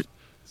tired."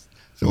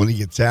 So when he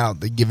gets out,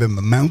 they give him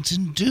a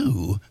Mountain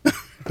Dew.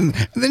 And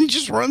then he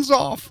just runs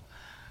off.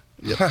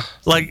 Yep.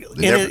 Like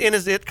in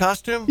his It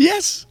costume?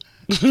 Yes.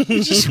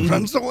 He just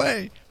runs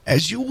away,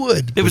 as you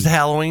would. It was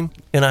Halloween,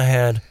 and I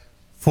had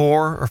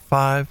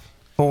 6th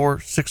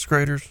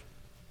graders.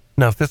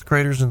 No, 5th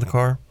graders in the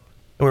car.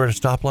 And we were at a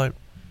stoplight.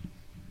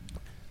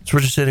 So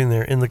we're just sitting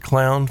there, and the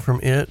clown from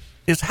It.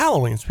 It's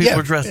Halloween, so people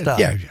are dressed up.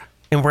 Yeah.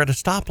 And we're at a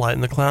stoplight,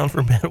 and the clown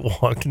from It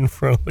walked in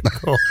front of the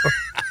car.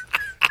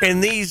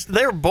 And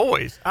they're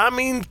boys. I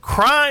mean,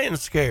 crying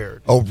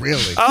scared. Oh,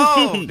 really?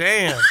 Oh,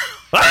 damn.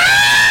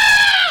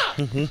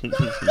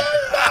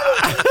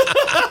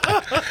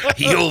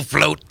 You'll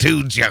float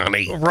too,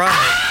 Johnny.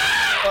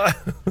 Right.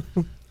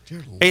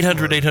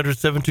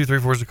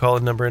 800-800-7234 is the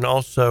call-in number. And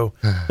also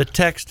the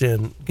text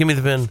in.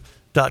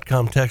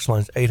 GiveMeTheVin.com text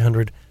lines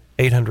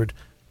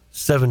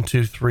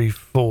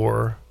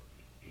 800-800-7234.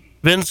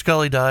 Vin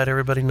Scully died.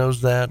 Everybody knows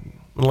that.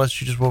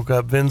 Unless you just woke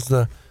up. Vin's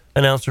the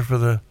announcer for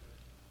the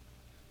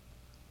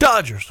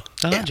Dodgers.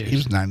 Yeah, he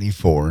was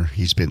 94.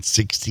 He spent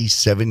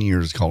 67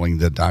 years calling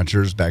the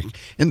Dodgers back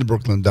in the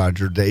Brooklyn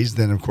Dodger days.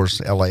 Then, of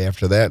course, L.A.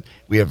 after that.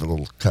 We have a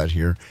little cut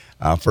here.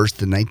 First,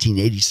 the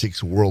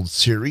 1986 World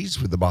Series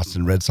with the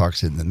Boston Red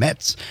Sox and the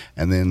Mets.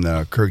 And then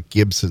Kirk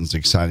Gibson's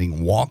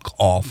exciting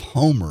walk-off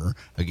homer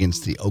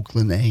against the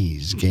Oakland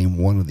A's, Game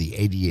 1 of the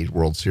 88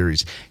 World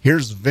Series.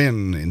 Here's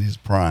Vin in his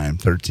prime,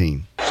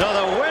 13. So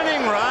the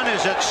winning run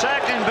is at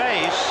second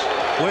base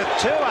with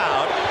 2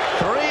 out,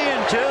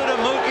 3-2 to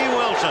Mookie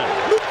Wilson.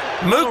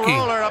 Mookie.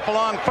 Roller up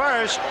along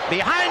first,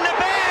 behind the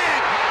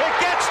bag. It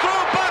gets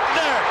through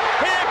Buckner.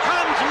 Here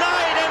comes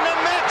Knight, and the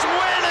Mets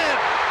win it.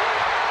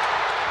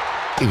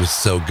 He was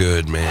so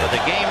good, man. The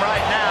game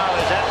right now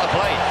is at the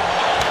plate.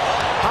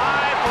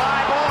 High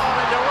fly ball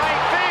into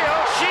right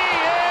field. She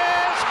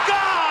is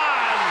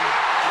gone.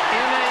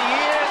 In a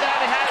year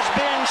that has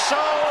been so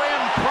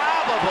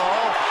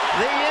improbable,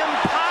 the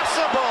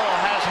impossible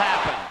has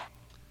happened.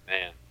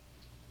 Man,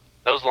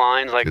 those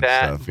lines like Good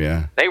that, stuff,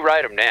 yeah. they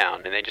write them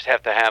down, and they just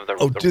have to have the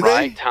do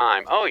right they?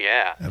 time. Oh,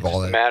 yeah. Have It's all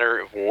just a that- matter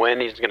of when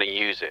he's going to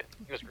use it.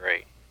 He was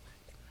great.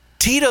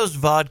 Tito's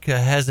Vodka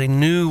has a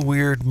new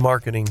weird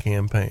marketing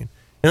campaign.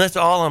 And that's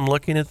all I'm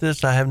looking at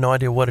this. I have no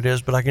idea what it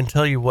is, but I can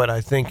tell you what I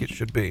think it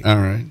should be. All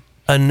right.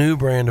 A new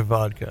brand of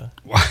vodka.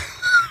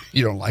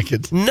 You don't like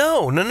it?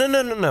 No.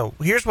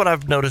 Here's what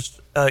I've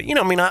noticed.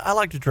 I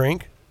like to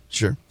drink.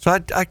 Sure. So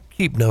I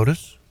keep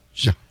notice.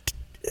 Sure.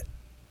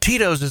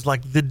 Tito's is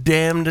like the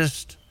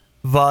damnedest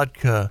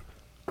vodka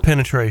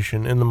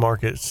penetration in the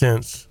market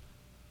since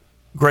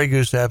Grey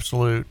Goose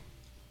Absolute.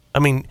 I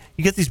mean,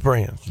 you get these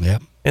brands.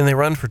 Yep. And they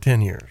run for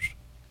 10 years.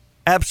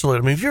 Absolute. I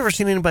mean, have you ever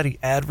seen anybody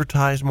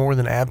advertise more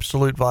than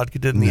Absolute Vodka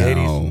did in the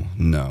 80s?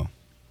 No.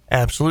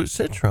 Absolute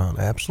Citron,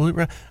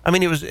 Absolute. I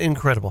mean, it was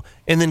incredible.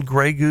 And then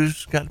Grey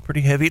Goose got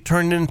pretty heavy. It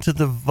turned into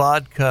the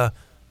vodka,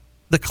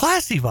 the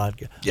classy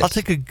vodka. Yes. I'll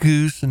take a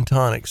Goose and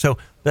tonic. So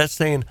that's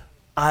saying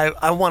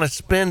I want to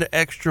spend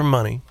extra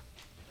money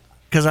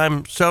because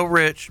I'm so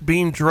rich.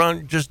 Being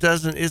drunk just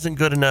isn't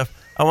good enough.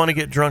 I want to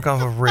get drunk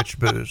off of rich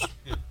booze.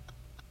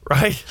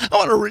 Right? I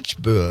want a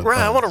rich buzz. Right,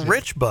 I want a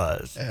rich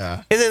buzz.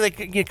 Yeah. And then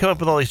they come up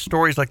with all these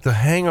stories like the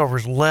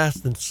Hangover's less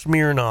than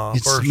Smirnoff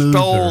It's or smoother.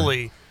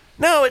 Stoli.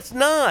 No, it's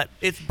not.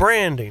 It's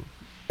branding.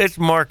 It's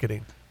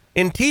marketing.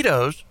 And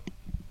Tito's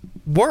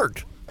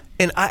worked.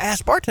 And I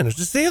asked bartenders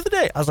just the other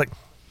day, I was like,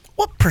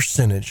 what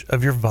percentage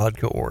of your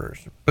vodka orders,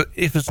 but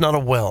if it's not a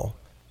well,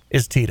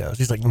 is Tito's?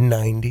 He's like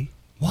 90.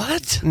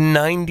 What?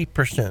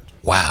 90%.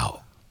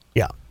 Wow.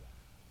 Yeah.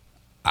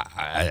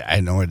 I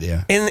had no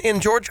idea.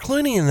 And George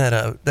Clooney in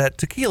that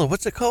tequila,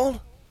 what's it called?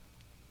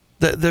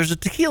 There's a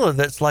tequila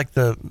that's like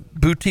the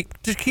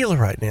boutique tequila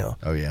right now.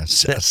 Oh yeah,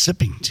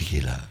 sipping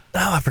tequila.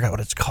 Oh, I forgot what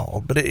it's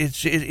called, but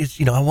it's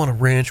I want a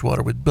ranch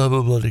water with blah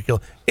blah blah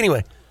tequila.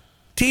 Anyway,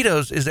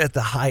 Tito's is at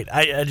the height.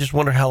 I just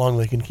wonder how long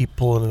they can keep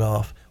pulling it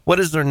off. What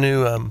is their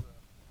new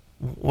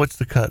what's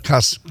the cut?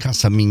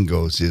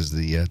 Casamigos is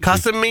the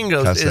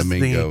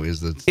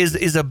Casamigos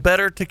is a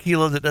better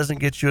tequila that doesn't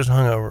get you as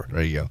hungover.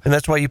 There you go. And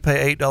that's why you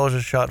pay $8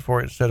 a shot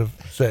for it instead of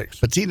 $6.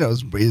 But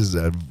Tito's is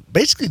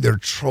basically they're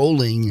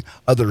trolling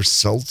other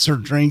seltzer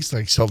drinks.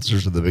 Like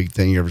seltzers are the big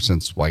thing ever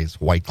since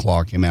White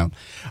Claw came out.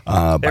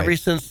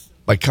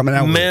 By coming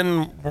out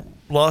men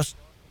lost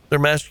their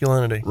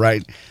masculinity.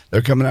 Right.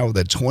 They're coming out with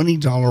a $20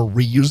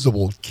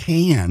 reusable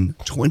can,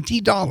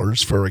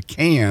 $20 for a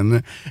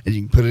can, and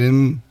you can put it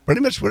in pretty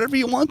much whatever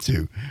you want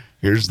to.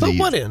 Here's Put the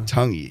what in?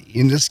 tongue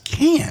in this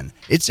can.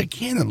 It's a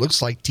can that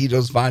looks like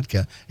Tito's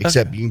vodka,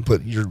 except you can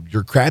put your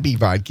Krabby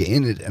vodka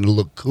in it and it'll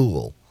look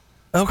cool.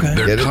 Okay.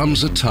 There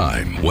comes a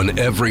time when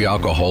every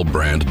alcohol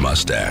brand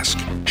must ask,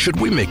 should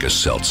we make a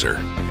seltzer?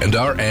 And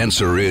our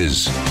answer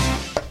is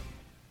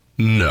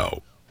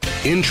no.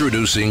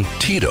 Introducing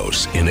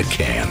Tito's in a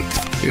can.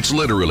 It's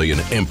literally an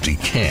empty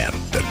can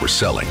that we're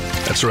selling.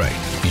 That's right.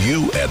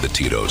 You add the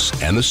Tito's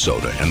and the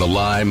soda and the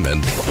lime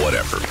and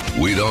whatever.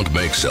 We don't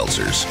make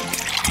seltzers.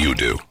 You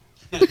do.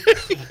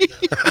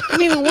 I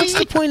mean, what's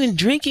the point in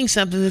drinking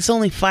something that's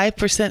only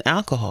 5%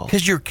 alcohol?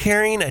 Because you're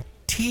carrying a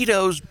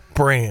Tito's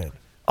brand.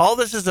 All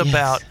this is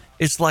about,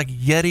 it's like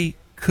Yeti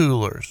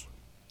coolers.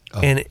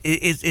 And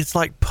it's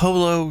like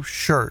polo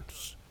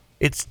shirts.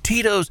 It's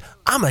Tito's.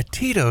 I'm a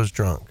Tito's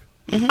drunk.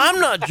 I'm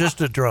not just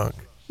a drunk.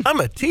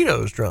 I'm a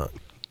Tito's drunk.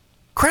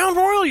 Crown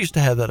Royal used to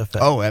have that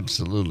effect. Oh,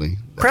 absolutely.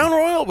 Crown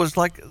Royal was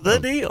like the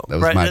deal.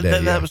 That was my day, yeah.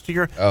 That was to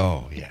your...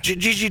 Oh, yeah.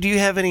 Gigi, do you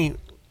have any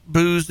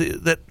booze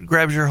that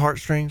grabs your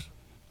heartstrings?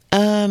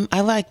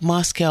 I like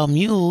Moscow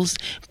Mules,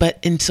 but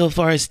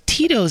insofar as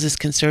Tito's is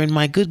concerned,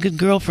 my good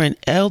girlfriend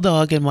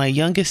L-Dog and my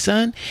youngest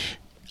son,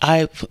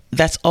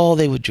 that's all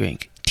they would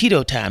drink.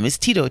 Tito time. It's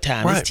Tito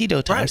time. Right, It's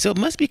Tito time. right. So it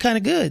must be kind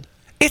of good.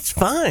 It's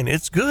fine.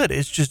 It's good.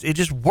 It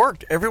just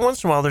worked. Every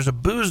once in a while, there's a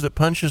booze that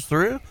punches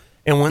through,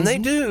 and when they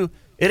do,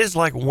 it is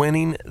like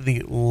winning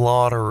the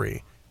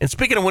lottery. And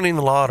speaking of winning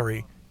the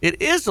lottery,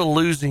 it is a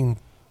losing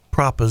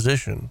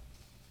proposition.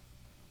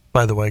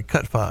 By the way,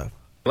 cut 5.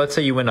 Let's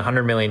say you win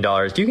 $100 million.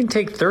 You can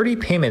take 30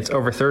 payments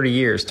over 30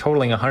 years,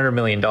 totaling $100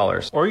 million.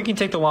 Or you can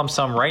take the lump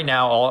sum right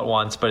now all at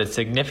once, but it's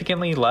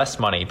significantly less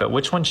money. But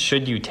which one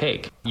should you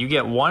take? You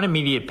get one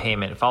immediate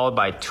payment followed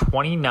by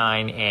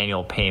 29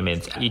 annual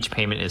payments. Each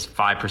payment is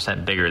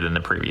 5% bigger than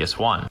the previous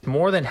one.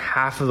 More than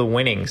half of the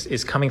winnings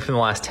is coming from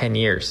the last 10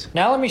 years.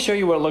 Now let me show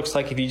you what it looks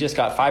like if you just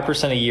got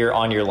 5% a year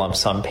on your lump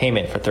sum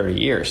payment for 30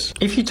 years.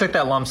 If you took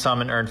that lump sum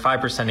and earned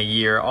 5% a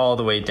year all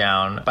the way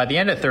down, by the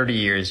end of 30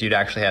 years, you'd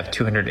actually have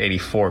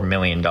 $284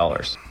 million.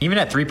 Even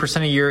at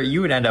 3% a year,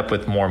 you would end up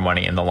with more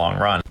money in the long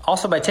run.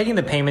 Also, by taking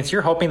the payments,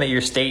 you're hoping that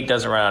your state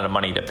doesn't run out of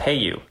money to pay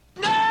you.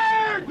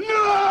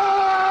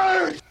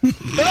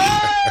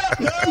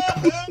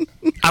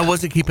 I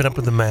wasn't keeping up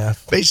with the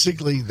math.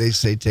 Basically, they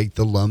say take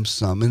the lump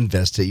sum,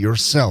 invest it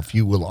yourself.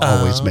 You will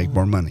always make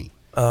more money.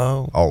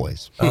 Oh.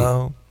 Always. Oh.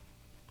 All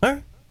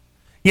right.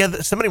 Yeah,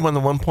 somebody won the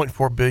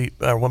 1.4 billion,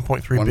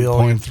 1.3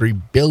 billion.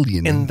 1.3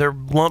 billion. And their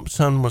lump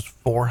sum was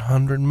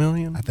 400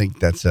 million. I think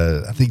that's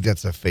a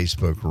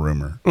Facebook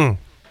rumor.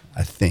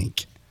 I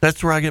think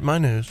that's where I get my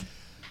news.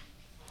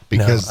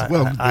 Because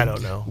I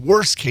don't know.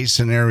 Worst case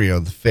scenario,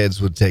 the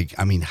feds would take.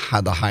 I mean,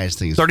 the highest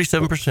thing is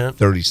 37%.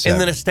 37,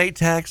 and then a state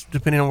tax,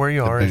 depending on where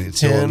you are.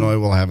 Illinois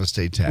will have a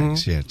state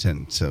tax. Yeah,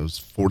 10. So it's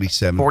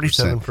 47%.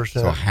 47%.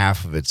 So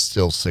half of it's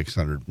still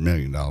 $600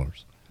 million.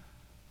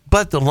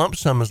 But the lump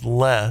sum is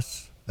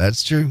less.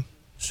 That's true.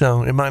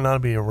 So it might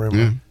not be a rumor.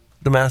 Yeah.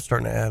 The math's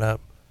starting to add up.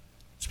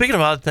 Speaking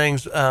of odd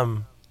things,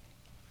 who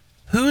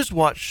has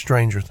watched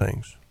Stranger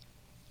Things?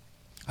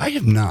 I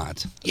have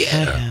not.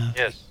 Yeah.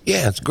 Yes.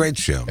 Yeah, it's a great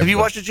show. Have you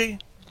watched it, G?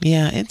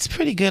 Yeah, it's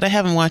pretty good. I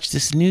haven't watched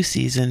this new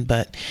season,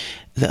 but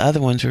the other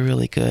ones were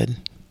really good.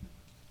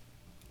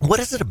 What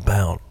is it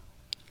about?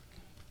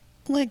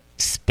 Like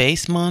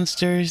space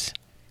monsters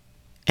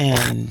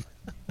and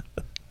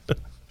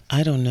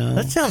I don't know.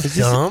 That sounds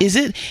dumb. Is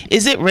it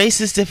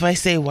racist if I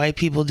say white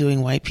people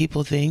doing white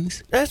people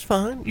things? That's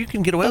fine. You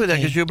can get away with that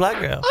because you're a black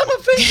girl. I'm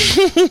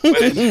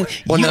offended.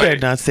 You better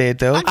not say it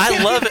though.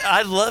 I love it.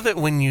 I love it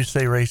when you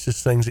say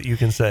racist things that you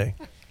can say.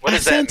 What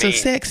does that sounds so mean?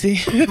 sexy.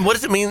 What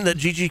does it mean that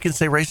Gigi can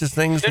say racist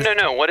things?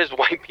 No. What is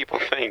white people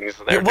things?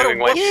 They're what- doing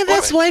white Yeah, people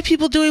that's things. white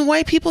people doing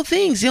white people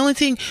things. The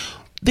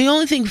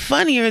only thing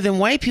funnier than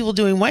white people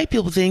doing white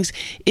people things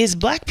is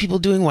black people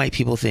doing white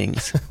people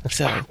things.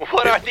 So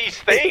What are these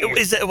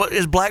things?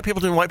 Is black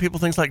people doing white people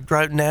things like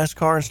drive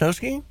NASCAR and snow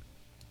skiing?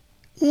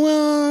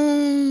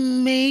 well,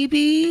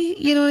 maybe,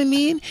 you know what I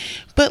mean?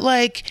 But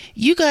like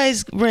you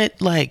guys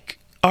rent like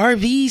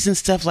RVs and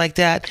stuff like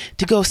that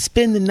to go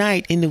spend the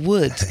night in the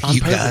woods on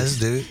You purpose. guys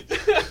do.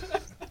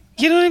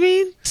 You know what I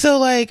mean? So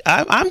like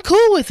I'm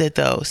cool with it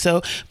though.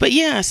 So but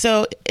yeah,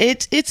 so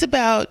it's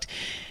about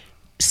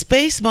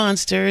space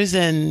monsters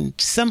and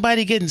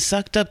somebody getting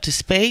sucked up to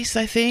space,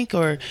 I think,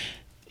 or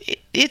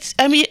it's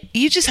I mean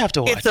you just have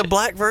to watch It's a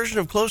black version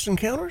of Close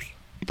Encounters?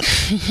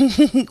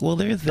 it. Well,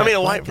 there's that a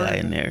white white guy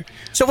version. in there.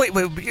 So wait,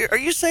 are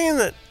you saying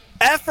that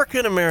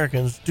African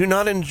Americans do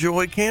not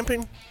enjoy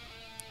camping?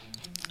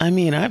 I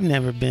mean, I've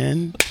never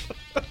been.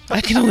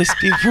 I can only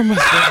speak for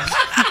myself.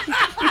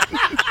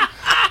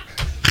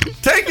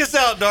 Take us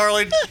out,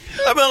 darling.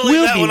 I'm gonna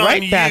leave that one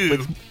on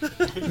you.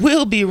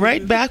 We'll be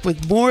right back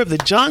with more of the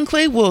John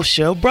Clay Wolf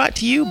Show, brought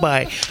to you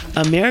by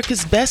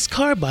America's Best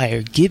Car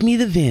Buyer,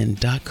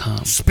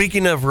 GiveMeTheVin.com.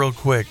 Speaking of, real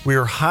quick, we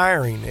are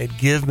hiring at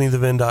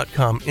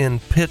GiveMeTheVin.com in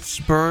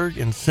Pittsburgh,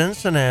 in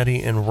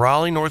Cincinnati, in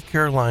Raleigh, North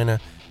Carolina,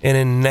 and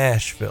in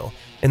Nashville.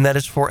 And that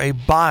is for a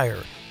buyer.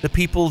 The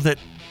people that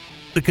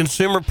the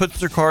consumer puts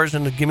their cars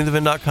into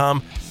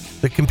GiveMeTheVin.com,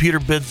 the computer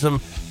bids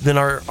them, then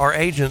our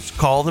agents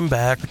call them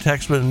back or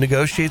text with them,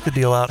 negotiate the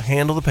deal out,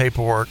 handle the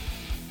paperwork,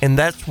 and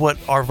that's what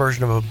our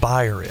version of a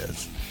buyer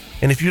is.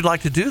 And if you'd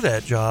like to do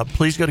that job,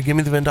 please go to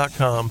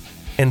GiveMeTheVin.com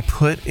and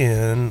put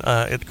in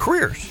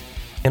careers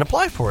and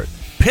apply for it.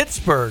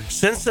 Pittsburgh,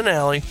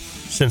 Cincinnati,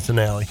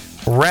 Raleigh,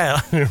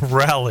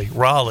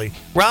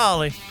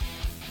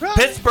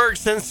 Pittsburgh,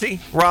 Cincy,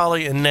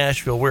 Raleigh, and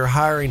Nashville. We're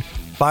hiring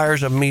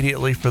buyers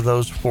immediately for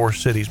those 4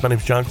 cities. My name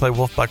is John Clay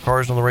Wolf. Buy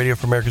cars on the radio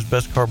for America's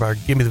Best Car Buyer.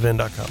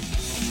 GiveMeTheVin.com.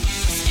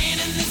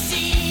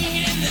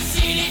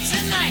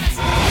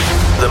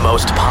 The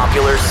most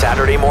popular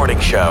Saturday morning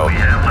show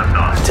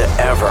to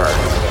ever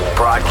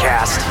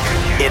broadcast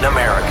in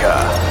America.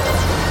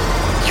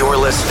 You're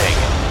listening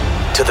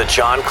to The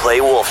John Clay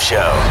Wolf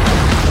Show.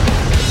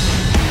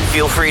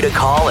 Feel free to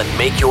call and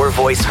make your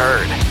voice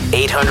heard.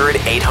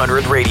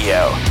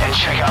 800-800-RADIO. And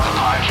check out the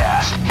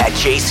podcast at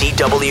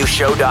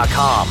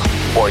jcwshow.com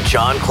or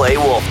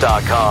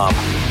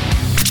johnclaywolf.com.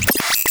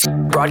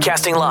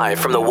 Broadcasting live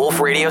from the Wolf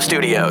Radio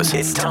Studios,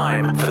 it's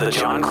time for the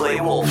John Clay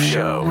Wolf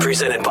Show.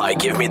 Presented by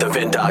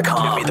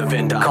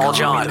GiveMeTheVin.com. Call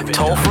John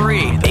toll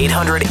free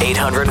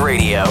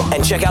 800-800-RADIO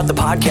and check out the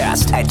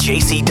podcast at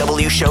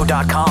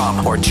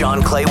jcwshow.com or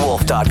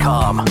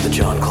johnclaywolf.com. The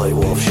John Clay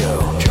Wolf Show.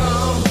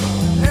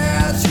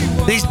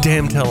 These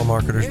damn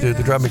telemarketers, dude,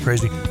 they drive me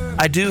crazy.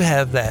 I do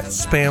have that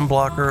spam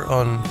blocker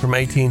from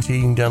AT&T. You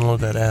can download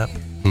that app.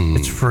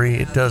 It's free.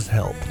 It does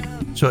help.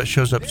 So it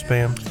shows up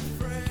spam.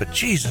 But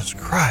Jesus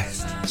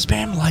Christ.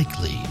 Spam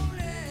likely.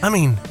 I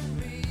mean,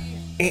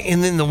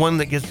 and then the one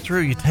that gets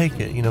through, you take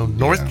it. You know,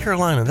 North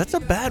Carolina, that's a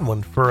bad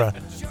one for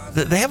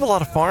they have a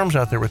lot of farms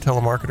out there with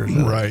telemarketers.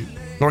 Right.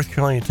 North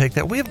Carolina, you take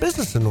that. We have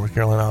business in North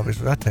Carolina,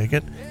 obviously. I take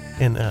it.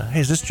 And, hey,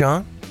 is this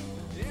John?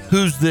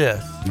 Who's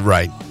this?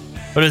 Right.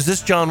 But is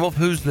this John Wolf?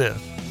 Who's this?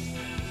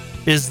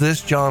 Is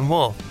this John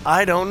Wolf?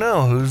 I don't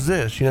know. Who's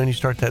this? You know, and you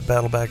start that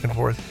battle back and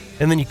forth.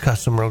 And then you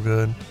cuss them real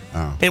good.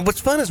 Oh. And what's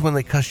fun is when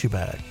they cuss you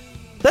back.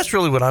 That's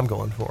really what I'm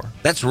going for.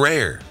 That's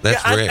rare.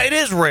 That's rare. It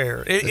is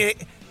rare.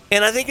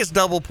 And I think it's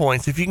double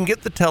points. If you can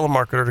get the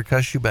telemarketer to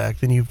cuss you back,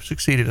 then you've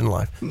succeeded in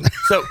life.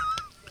 So,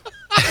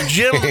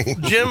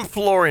 Jim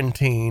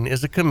Florentine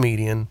is a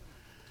comedian,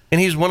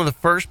 and he's one of the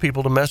first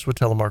people to mess with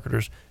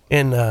telemarketers,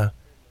 and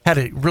had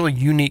a really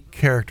unique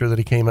character that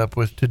he came up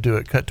with to do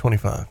it. Cut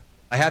 25.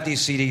 I have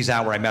these CDs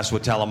out where I mess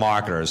with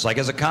telemarketers. Like,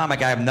 as a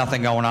comic, I have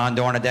nothing going on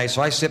during the day,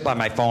 so I sit by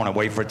my phone and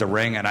wait for it to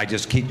ring, and I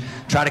just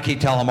try to keep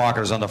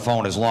telemarketers on the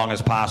phone as long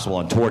as possible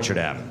and torture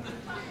them.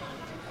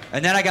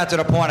 And then I got to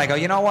the point, I go,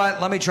 you know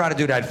what? Let me try to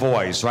do that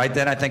voice, right?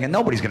 Then I'm thinking,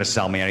 nobody's going to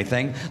sell me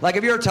anything. Like,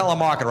 if you're a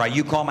telemarketer, right,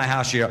 you call my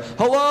house, you go,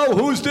 hello,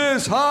 who's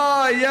this?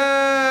 Hi,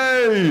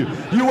 yay!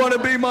 You want to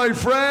be my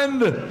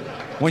friend?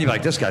 When you're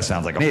like, this guy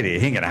sounds like an idiot.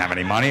 He ain't going to have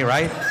any money,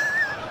 right?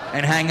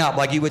 And hang up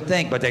like you would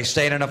think, but they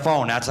stayed on the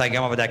phone. That's how I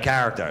came up with that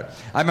character.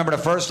 I remember the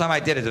first time I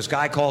did it, this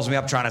guy calls me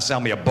up trying to sell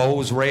me a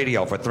Bose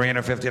radio for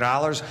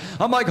 $350.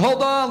 I'm like,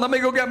 hold on, let me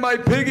go get my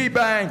piggy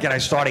bank. And I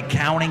started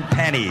counting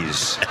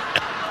pennies.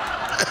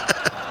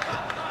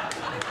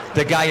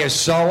 The guy is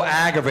so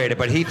aggravated,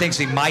 but he thinks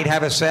he might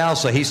have a sale,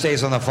 so he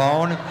stays on the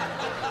phone.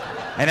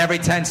 And every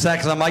 10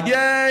 seconds, I'm like,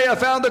 yay, I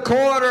found the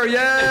quarter,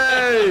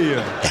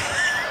 yay.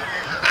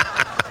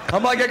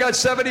 I'm like, I got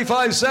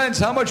 75 cents.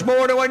 How much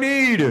more do I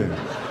need?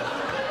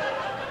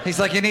 He's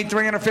like, you need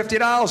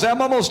 $350.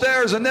 I'm almost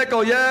there. It's a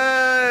nickel.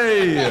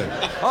 Yay!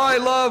 I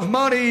love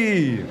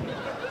money.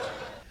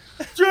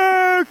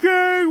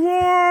 Drinking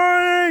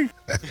warning.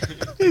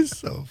 It's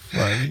so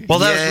funny. Well,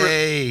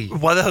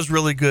 that was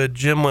really good.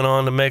 Jim went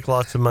on to make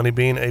lots of money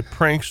being a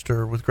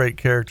prankster with great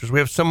characters. We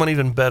have someone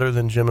even better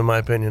than Jim, in my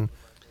opinion,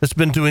 that's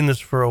been doing this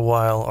for a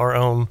while. Our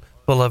own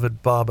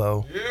beloved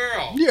Bobo.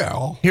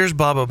 Yeah. Here's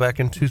Bobo back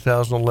in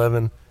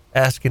 2011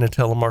 asking a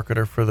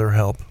telemarketer for their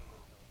help.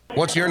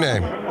 What's your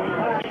name?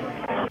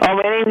 My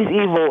name is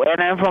Evo,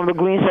 and I'm from the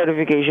Green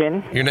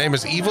Certification. Your name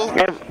is Evil?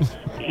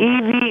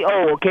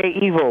 EVO, okay?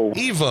 Evo.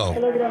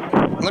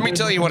 Evo. Let me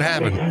tell you what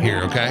happened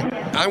here, okay?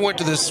 I went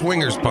to this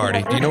swingers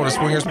party. Do you know what a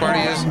swingers party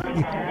is?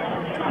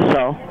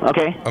 So,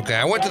 okay. Okay,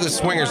 I went to this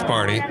swingers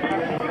party,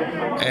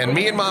 and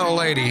me and my old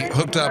lady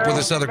hooked up with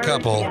this other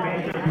couple,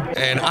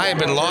 and I have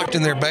been locked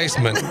in their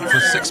basement for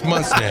 6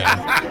 months now,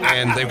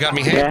 and they've got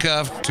me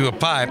handcuffed to a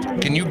pipe.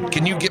 Can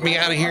you get me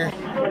out of here?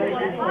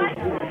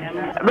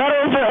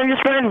 I'm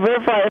just trying to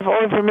verify if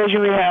all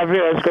information we have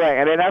here is correct,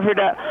 and then after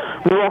that,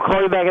 we won't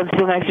call you back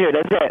until next year.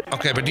 That's it.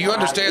 Okay, but do you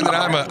understand that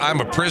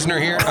I'm a prisoner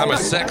here? I'm a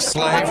sex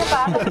slave. So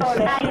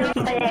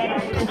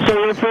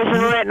you're in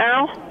prison right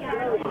now?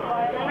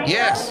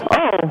 Yes.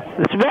 Oh,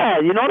 it's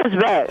bad. You know it's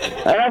bad.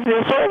 I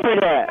feel sorry for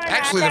that.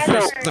 Actually,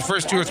 the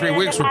first 2 or 3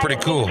 weeks were pretty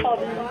cool.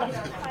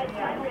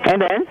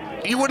 And then?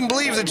 You wouldn't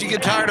believe that you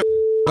get tired of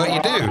but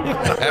you do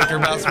after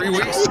about 3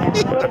 weeks.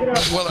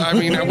 Well, I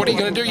mean, what are you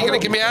going to do? You going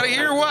to get me out of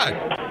here or what?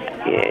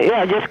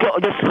 Yeah, just hold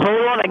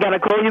on. I gotta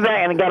call you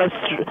back, and I gotta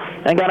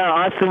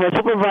ask my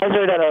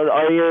supervisor that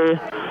are you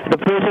the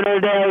prisoner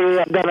there?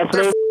 You gotta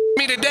slave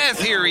me to death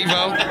here,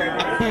 Evo.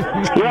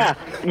 Yeah,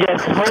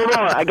 just hold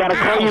on. I gotta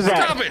call you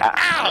back. Stop it!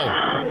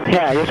 Ow!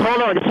 Yeah, just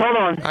hold on.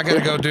 I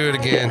gotta go do it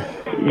again.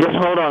 Just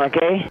hold on,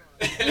 okay?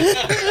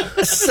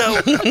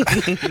 So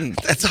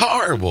that's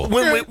horrible.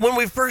 When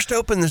we first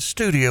opened the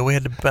studio, we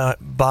had to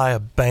buy a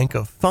bank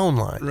of phone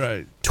lines.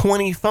 Right.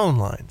 20 phone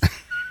lines,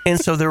 and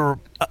so there were.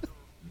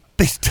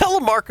 These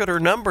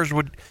telemarketers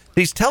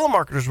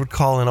would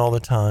call in all the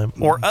time,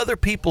 or other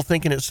people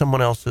thinking it's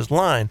someone else's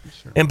line.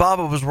 Sure. And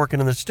Baba was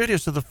working in the studio,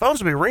 so the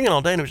phones would be ringing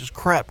all day, and it was just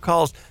crap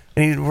calls.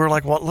 And we're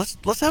like, "Well,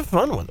 let's have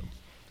fun with them."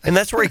 And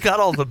that's where he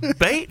got all the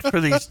bait for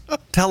these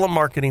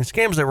telemarketing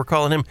scams. They were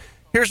calling him.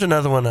 Here's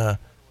another one.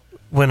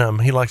 When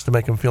he likes to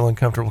make him feel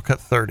uncomfortable, cut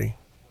 30.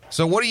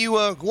 So what are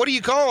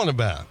you calling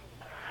about?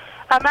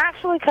 I'm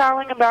actually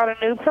calling about a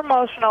new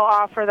promotional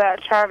offer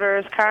that Charter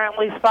is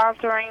currently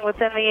sponsoring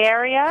within the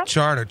area.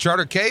 Charter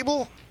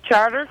Cable?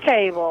 Charter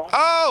Cable.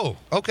 Oh,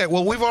 okay.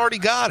 Well, we've already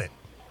got it.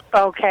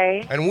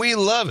 Okay. And we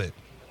love it.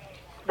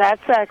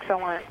 That's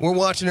excellent. We're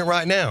watching it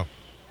right now.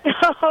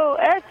 Oh,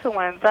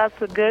 excellent. That's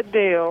a good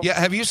deal. Yeah,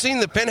 have you seen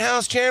the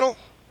Penthouse channel?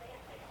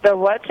 The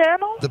what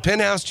channel? The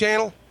Penthouse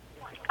channel?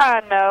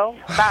 No,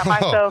 not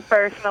myself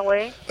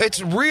personally.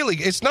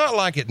 It's not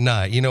like at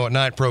night. You know, at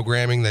night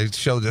programming, they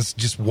show this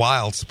just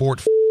wild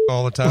sport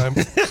all the time.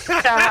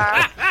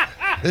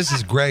 This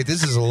is great.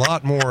 This is a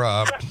lot more,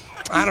 I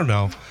don't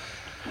know.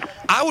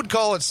 I would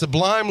call it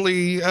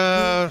sublimely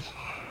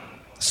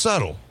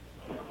subtle.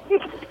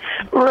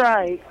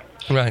 Right.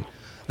 Right.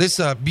 This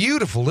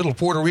beautiful little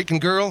Puerto Rican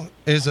girl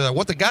is,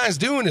 what the guy's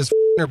doing is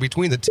her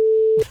between the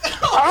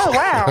Oh,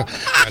 wow.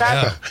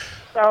 That's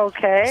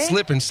okay.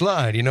 Slip and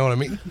slide, you know what I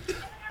mean?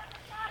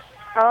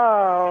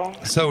 Oh.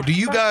 So do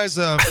you guys,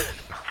 down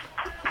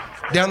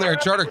there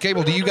at Charter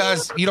Cable, you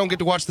don't get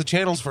to watch the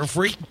channels for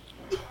free?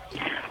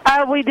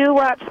 We do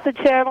watch the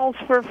channels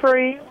for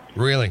free.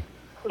 Really?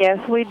 Yes,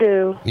 we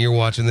do. You're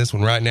watching this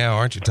one right now,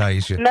 aren't you,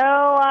 Taisha? No,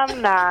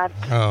 I'm not.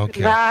 Oh,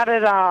 okay. Not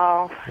at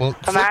all. Well,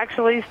 I'm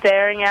actually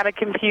staring at a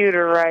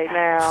computer right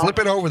now. Flip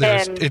it over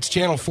there. It's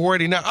channel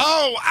 489.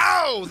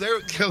 Oh, there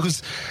it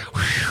goes.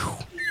 Whew.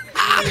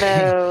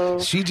 No.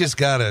 She just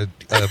got a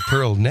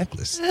pearl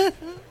necklace.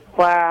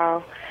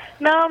 Wow.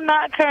 No, I'm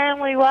not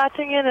currently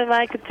watching it, and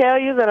I could tell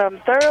you that I'm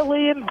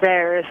thoroughly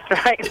embarrassed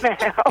right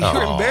now.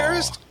 You're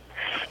embarrassed?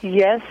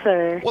 Yes,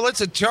 sir. Well,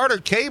 it's a Charter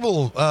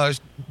Cable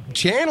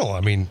channel.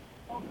 I mean,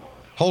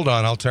 hold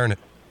on, I'll turn it.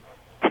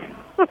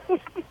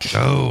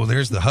 Oh,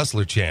 there's the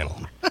Hustler channel.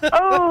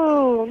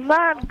 Oh,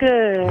 not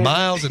good.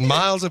 Miles and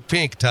miles of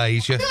pink,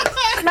 Taisha.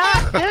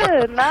 Not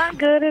good. Not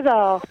good at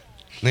all.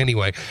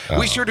 Anyway,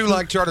 we sure do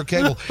like Charter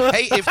Cable.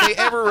 Hey, if they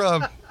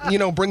ever,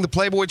 bring the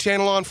Playboy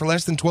channel on for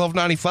less than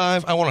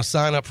 $12.95, I want to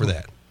sign up for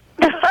that.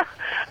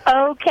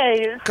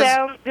 Okay, it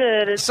sounds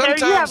good.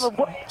 Sometimes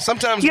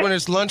when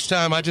it's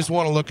lunchtime, I just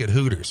want to look at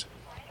Hooters.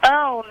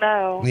 Oh,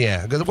 no.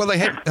 Yeah, well, they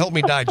help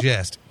me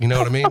digest. You know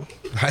what I mean?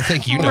 I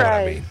think you know what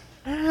I mean.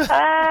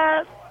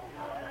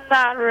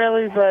 Not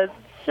really, but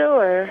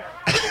sure.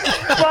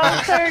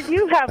 Well, sir,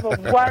 you have a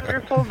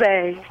wonderful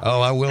day.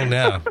 Oh, I will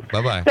now.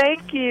 Bye-bye.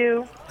 Thank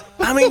you.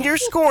 I mean, you're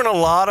scoring a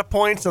lot of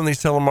points on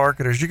these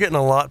telemarketers. You're getting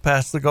a lot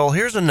past the goal.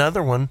 Here's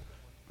another one.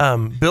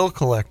 Bill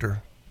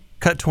collector.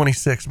 Cut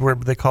 26, where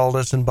they called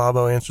us, and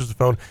Bobo answers the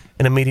phone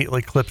and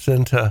immediately clips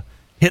into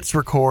hits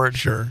record.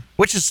 Sure.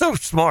 Which is so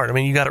smart. I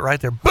mean, you got it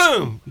right there.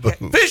 Boom!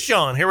 Fish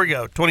on. Here we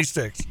go.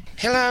 26.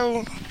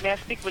 Hello. May I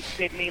speak with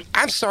Sydney?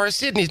 I'm sorry,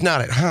 Sydney's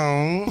not at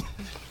home.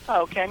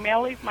 Okay, may I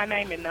leave my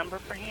name and number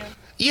for him?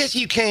 Yes,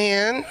 you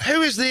can.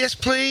 Who is this,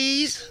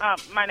 please?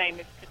 My name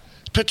is...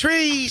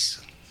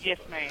 Patrice. Yes,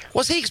 ma'am.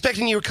 Was he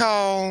expecting your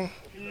call?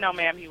 No,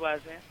 ma'am, he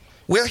wasn't.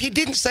 Well, he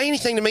didn't say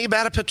anything to me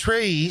about a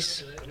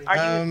Patrice. Are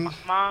you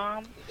his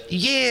mom?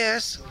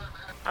 Yes.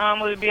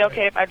 Would it be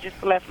okay if I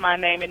just left my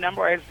name and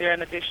number, or is there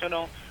an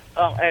additional...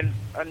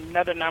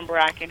 another number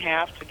I can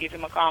have to give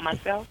him a call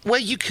myself? Well,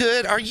 you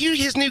could. Are you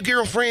his new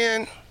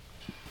girlfriend?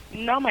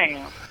 No,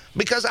 ma'am.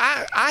 Because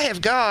I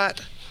have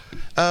got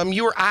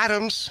your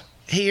items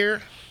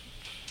here.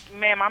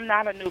 Ma'am, I'm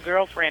not a new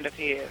girlfriend of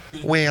his.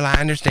 Well, I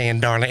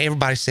understand, darling.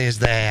 Everybody says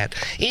that.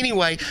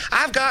 Anyway,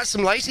 I've got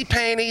some lacy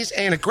panties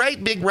and a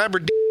great big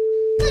rubber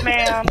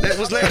ma'am. That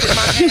was left in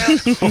my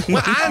house.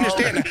 Well, I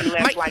understand.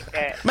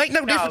 Make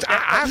no difference.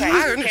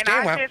 I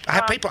understand why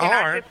people can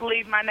are. I just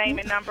leave my name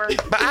and number?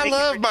 But I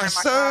love my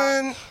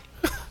son.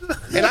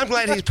 And I'm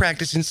glad he's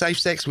practicing safe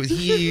sex with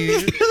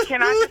you.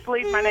 Can I just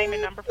leave my name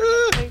and number for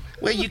him, please?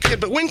 Well, you could,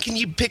 but when can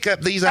you pick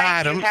up these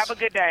items? You. Have a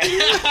good day.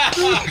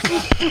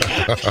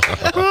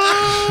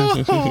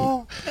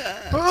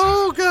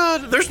 Oh,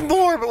 God. There's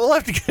more, but we'll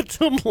have to get to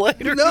them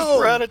later. No.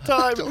 We're out of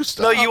time. Don't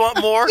stop. No, you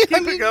want more? Yeah,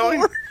 Keep it going.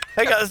 more.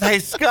 Hey, guys. Hey,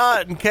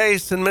 Scott and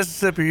Case in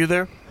Mississippi, are you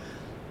there?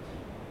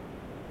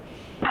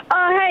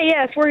 Hey,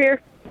 yes, we're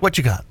here. What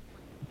you got?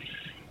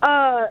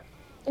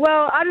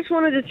 Well, I just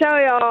wanted to tell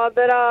y'all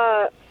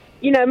that,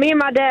 me and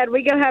my dad,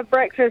 we go have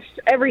breakfast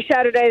every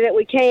Saturday that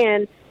we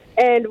can,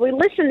 and we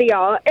listen to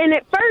y'all. And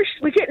at first,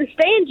 we couldn't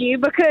stand you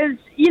because,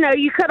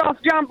 you cut off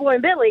John Boy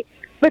and Billy.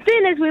 But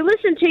then as we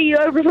listen to you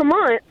over the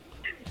month,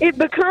 it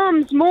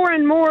becomes more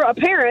and more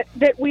apparent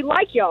that we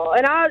like y'all.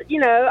 And I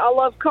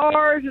love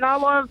cars, and I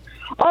love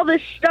all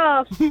this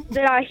stuff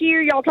that I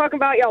hear y'all talking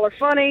about. Y'all are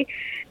funny.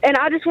 And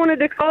I just wanted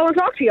to call and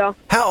talk to y'all.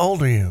 How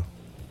old are you?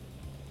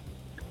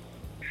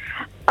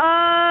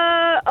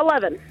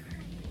 11.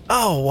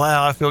 Oh,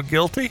 wow. I feel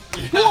guilty.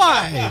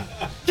 Why?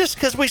 Just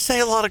because we say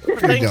a lot of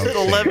things at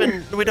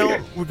 11. We're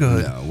good.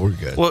 No, we're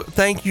good. Well,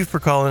 thank you for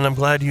calling. I'm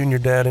glad you and your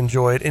dad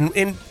enjoy it.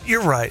 And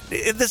you're right.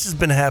 This has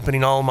been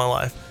happening all my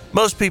life.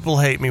 Most people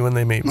hate me when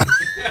they meet me.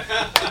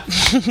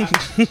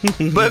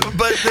 but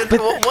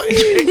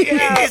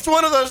it's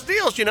one of those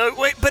deals,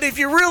 But if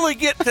you really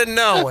get to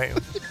know him,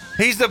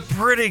 he's a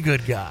pretty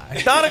good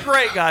guy. Not a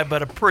great guy,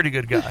 but a pretty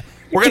good guy.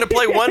 We're going to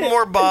play one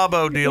more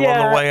Bobo deal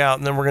on the way out,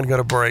 and then we're going to go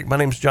to break. My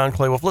name's John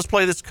Clay Wolf. Let's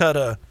play this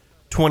cut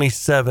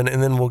 27,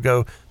 and then we'll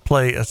go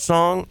play a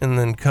song and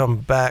then come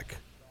back.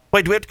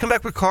 Wait, do we have to come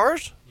back with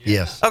cars?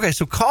 Yes. Okay,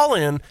 so call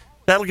in.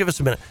 That'll give us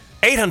a minute.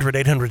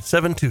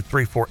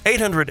 800-800-7234.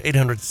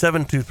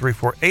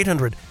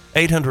 800-800-7234.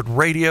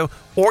 800-800-RADIO.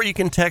 Or you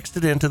can text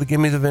it into the Give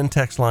Me the VIN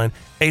text line,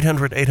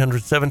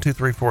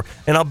 800-800-7234.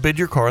 And I'll bid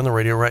your car on the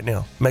radio right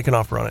now. Make an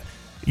offer on it.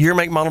 Year,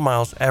 make, model,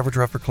 miles, average,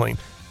 rough, or clean.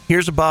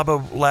 Here's a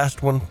Bobo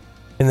last one,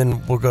 and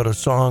then we'll go to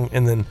song,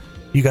 and then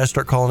you guys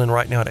start calling in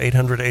right now at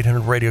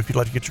 800-800-RADIO if you'd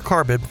like to get your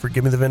car bid for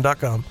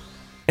GiveMeTheVIN.com.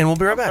 And we'll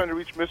be right back. I'm trying to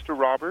reach Mr.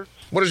 Roberts.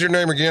 What is your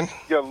name again?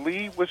 Yeah,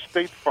 Lee with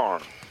State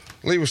Farm.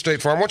 Lee with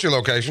State Farm. What's your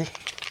location?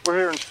 We're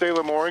here in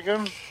Salem,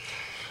 Oregon.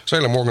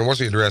 Salem, Oregon. What's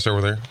the address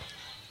over there?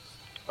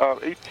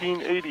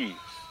 1880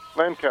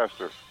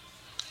 Lancaster.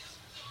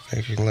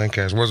 18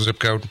 Lancaster. What's the zip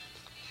code?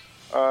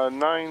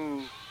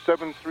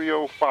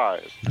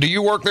 97305. Do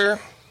you work there?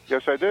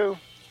 Yes, I do.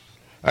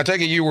 I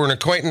take it you were an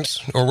acquaintance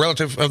or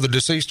relative of the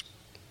deceased?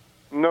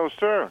 No,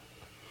 sir.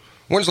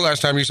 When's the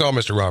last time you saw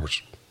Mr.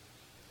 Roberts?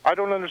 I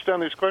don't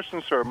understand these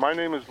questions, sir. My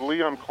name is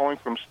Lee. I'm calling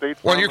from State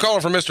Farm. Well, you're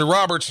calling from Mr.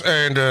 Roberts,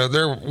 and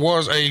there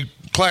was a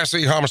Class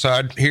C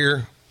homicide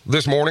here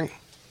this morning.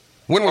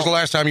 When was the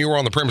last time you were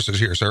on the premises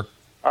here, sir?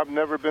 I've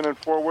never been in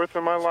Fort Worth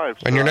in my life,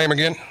 sir. And your name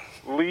again?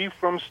 Lee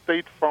from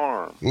State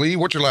Farm. Lee,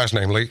 what's your last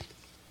name, Lee?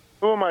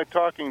 Who am I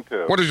talking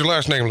to? What is your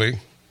last name, Lee?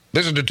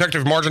 This is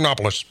Detective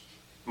Marginopoulos.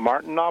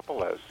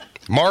 Martinopoulos.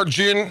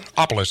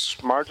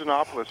 Marginopoulos.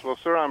 Well,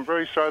 sir, I'm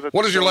very sorry that...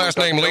 What is your last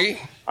name, Lee?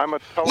 I'm a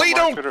telemarketer. Lee,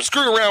 don't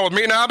screw around with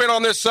me. Now, I've been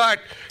on this site.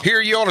 Here,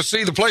 you ought to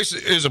see the place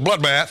is a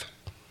bloodbath.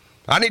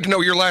 I need to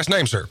know your last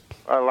name, sir.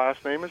 My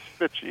last name is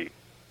Fitchie.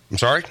 I'm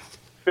sorry?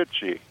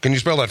 Fitchie. Can you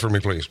spell that for me,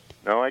 please?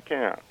 No, I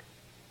can't.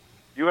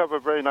 You have a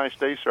very nice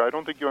day, sir. I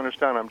don't think you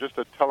understand. I'm just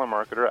a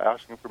telemarketer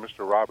asking for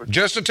Mr. Roberts.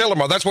 Just a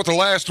telemarketer. That's what the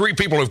last three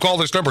people who've called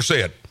this number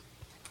said.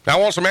 I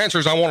want some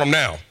answers. I want them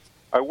now.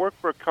 I work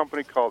for a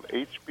company called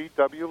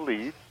HBW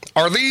Leeds.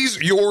 Are these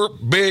your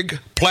big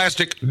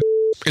plastic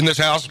in this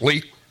house,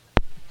 Lee?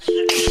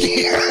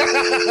 The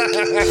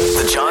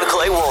John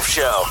Clay Wolf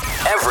Show,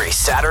 every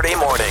Saturday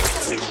morning.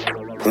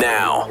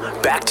 Now,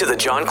 back to the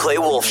John Clay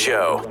Wolf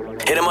Show.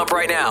 Hit him up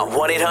right now,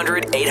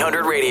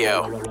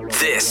 1-800-800-RADIO.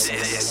 This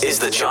is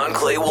the John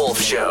Clay Wolf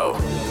Show.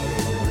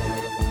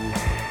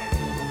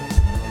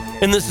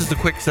 And this is the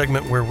quick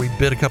segment where we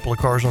bid a couple of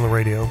cars on the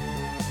radio.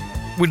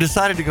 We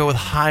decided to go with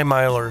high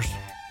milers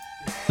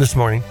this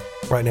morning,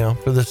 right now,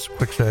 for this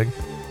quick seg.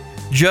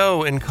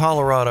 Joe in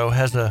Colorado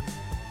has a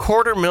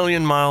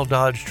 250,000-mile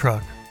Dodge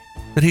truck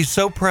that he's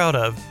so proud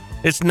of.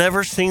 It's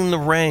never seen the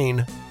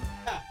rain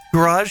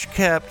garage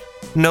kept,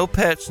 no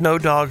pets, no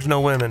dogs,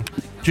 no women.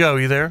 Joe,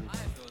 you there?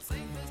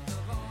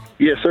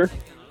 Yes, sir.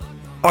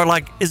 Or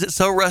like, is it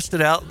so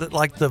rusted out that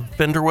like the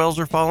fender wells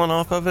are falling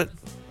off of it?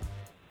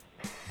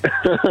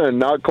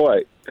 Not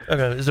quite.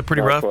 Okay, is it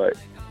pretty Not rough? Quite.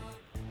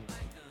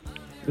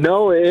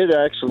 No, it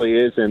actually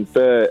isn't.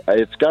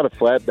 It's got a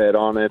flatbed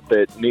on it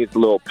that needs a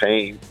little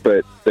paint,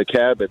 but the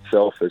cab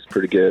itself is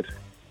pretty good.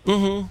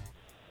 Mm-hmm.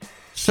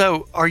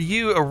 So, are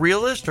you a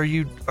realist? Or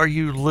are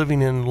you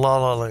living in La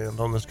La Land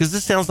on this? Because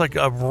this sounds like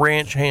a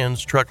ranch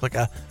hands truck, like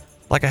a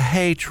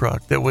hay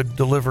truck that would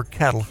deliver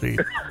cattle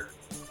feed.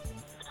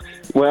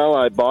 Well,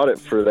 I bought it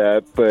for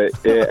that, but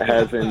it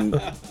hasn't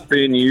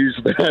been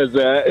used as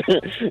that.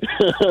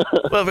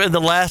 Well, in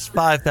the last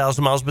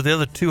 5,000 miles, but the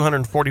other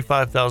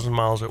 245,000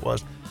 miles it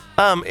was.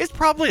 It's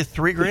probably a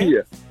 $3,000.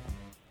 Yeah.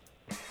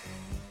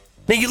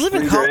 Now you live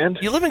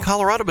 $3,000? you live in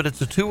Colorado, but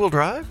it's a 2-wheel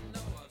drive.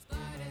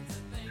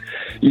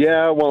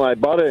 Yeah, well, I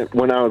bought it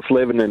when I was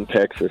living in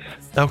Texas.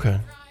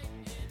 Okay.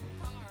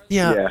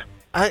 Yeah.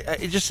 Yeah.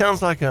 It just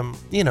sounds like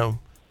the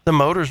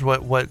motor's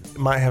what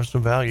might have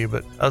some value,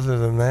 but other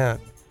than that,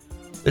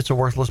 it's a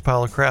worthless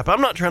pile of crap. I'm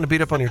not trying to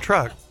beat up on your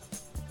truck.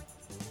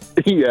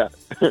 Yeah.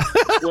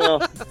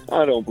 Well,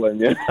 I don't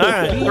blame you. All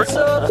right.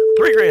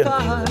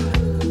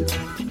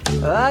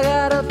 $3,000. I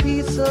got a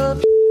piece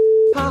of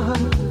pie.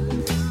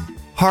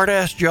 Hard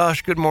ass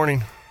Josh, good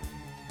morning.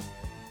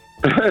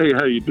 Hey,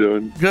 how you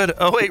doing? Good.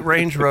 08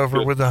 Range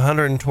Rover with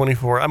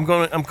 124. I'm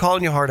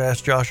calling you hard ass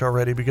Josh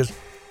already because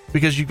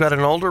you've got an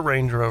older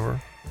Range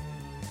Rover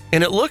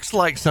and it looks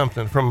like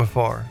something from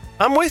afar.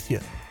 I'm with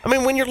you. I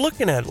mean, when you're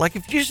looking at it, like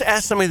if you just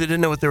ask somebody that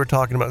didn't know what they were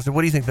talking about, say,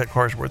 what do you think that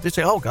car's worth? They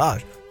say, oh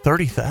gosh,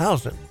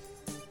 $30,000.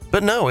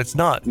 But no, it's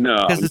not.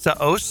 No. Because it's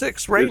a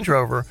 06 Range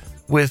Rover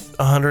with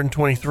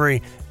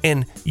 123.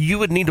 And you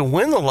would need to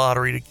win the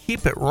lottery to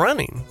keep it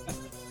running.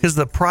 Because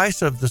the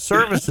price of the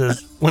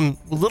services, when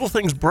little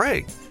things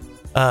break.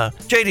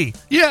 JD.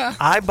 Yeah.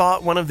 I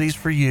bought one of these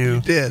for you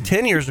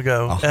 10 years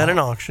ago at an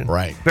auction.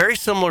 Right. Very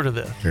similar to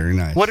this. Very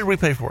nice. What did we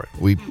pay for it?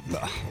 We,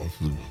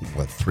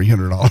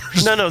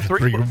 $300? No,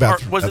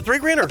 was it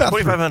 $3,000 or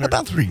 $2,500?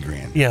 About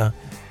 $3,000. Yeah.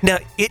 Now,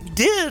 it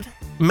did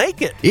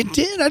make it. It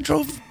did. I had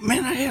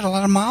a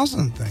lot of miles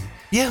on the thing.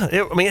 Yeah.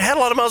 It had a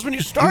lot of miles when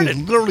you started.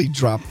 You literally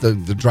dropped the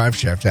drive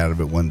shaft out of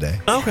it one day.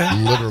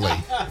 Okay. Literally.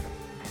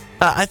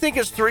 I think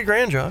it's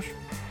 $3,000, Josh.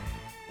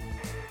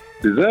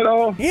 Is that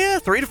all? Yeah,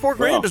 $3,000 to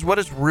 $4,000 is what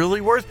it's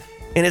really worth.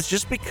 And it's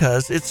just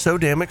because it's so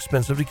damn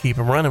expensive to keep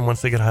them running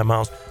once they get high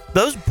miles.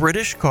 Those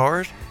British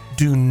cars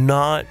do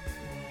not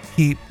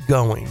keep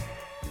going.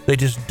 They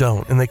just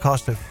don't. And they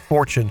cost a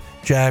fortune.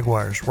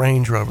 Jaguars,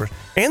 Range Rovers,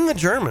 and the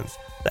Germans.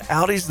 The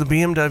Audis, the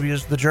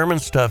BMWs, the German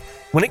stuff.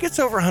 When it gets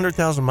over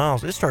 100,000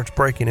 miles, it starts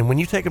breaking. And when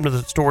you take them to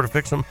the store to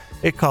fix them,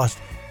 it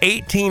costs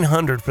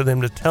 $1,800 for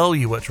them to tell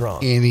you what's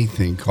wrong.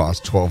 Anything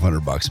costs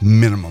 $1,200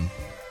 minimum.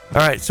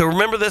 All right, so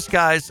remember this,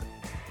 guys.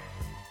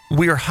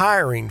 We are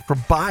hiring for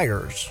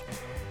buyers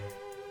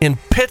in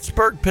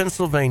Pittsburgh,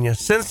 Pennsylvania,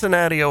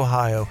 Cincinnati,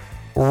 Ohio,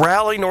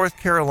 Raleigh, North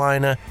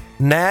Carolina,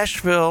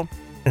 Nashville,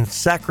 and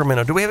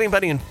Sacramento. Do we have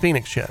anybody in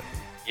Phoenix yet?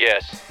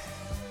 Yes.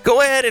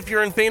 Go ahead if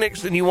you're in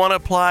Phoenix and you want to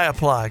apply,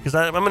 because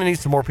I'm going to need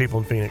some more people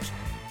in Phoenix.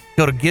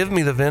 Go to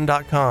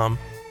givemethevin.com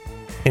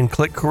and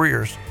click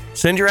careers.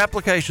 Send your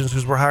applications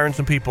because we're hiring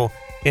some people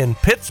in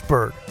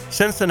Pittsburgh,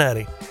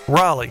 Cincinnati,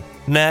 Raleigh,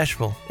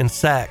 Nashville, and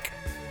Sac.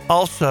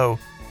 Also,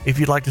 if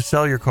you'd like to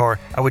sell your car,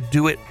 I would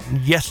do it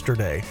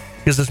yesterday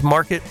because this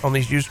market on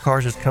these used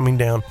cars is coming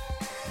down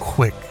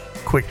quick.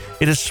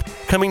 It is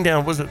coming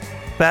down, was it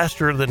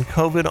faster than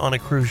COVID on a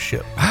cruise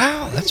ship?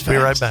 Wow, that's fast. Be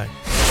right back.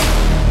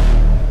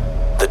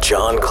 The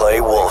John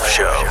Clay Wolf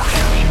Show.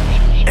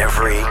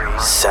 Every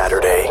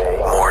Saturday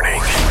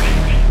morning.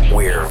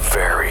 We're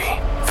very,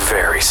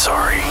 very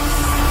sorry.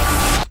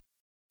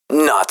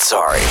 Not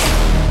sorry.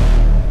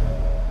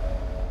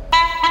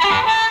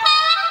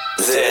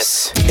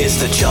 This is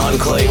the John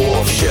Clay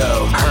Wolf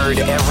Show. Heard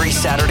every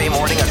Saturday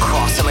morning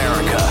across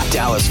America.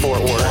 Dallas,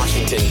 Fort Worth,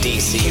 Washington,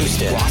 D.C.,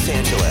 Houston, Los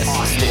Angeles,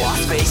 Austin,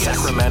 Las Vegas,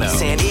 Sacramento,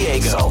 San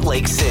Diego, Salt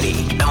Lake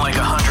City, and like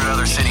 100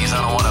 other cities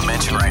I don't want to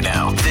mention right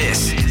now.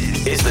 This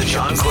is the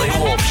John Clay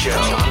Wolf Show.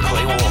 John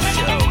Clay Wolf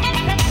Show.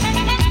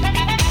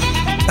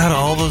 Out of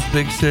all those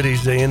big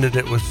cities, they ended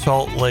it with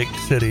Salt Lake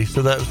City.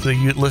 So that was the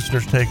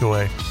listener's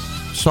takeaway.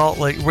 Salt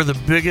Lake, we're the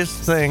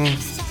biggest thing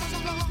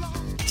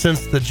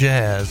since the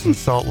Jazz in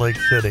Salt Lake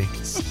City.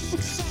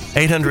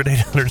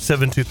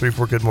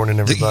 800-800-7234. Good morning,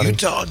 everybody. The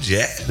Utah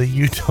Jazz. The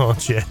Utah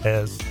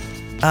Jazz.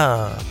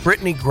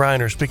 Brittany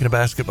Griner, speaking of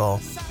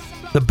basketball,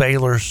 the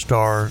Baylor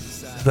star,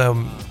 the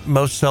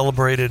most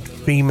celebrated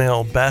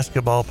female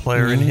basketball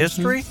player in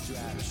history.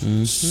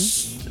 I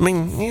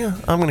mean, yeah,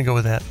 I'm going to go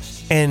with that.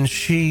 And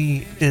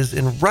she is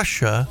in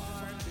Russia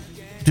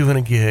doing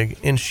a gig,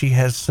 and she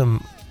has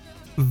some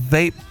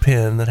vape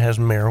pen that has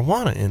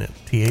marijuana in it,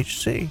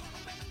 THC.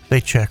 They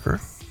check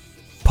her,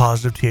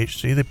 positive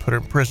THC. They put her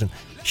in prison.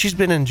 She's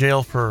been in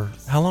jail for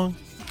how long?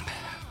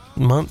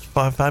 Months?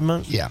 5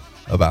 months? Yeah,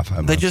 about 5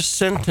 months. They just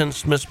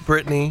sentenced Miss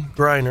Brittany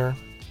Griner,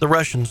 the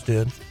Russians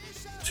did,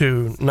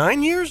 to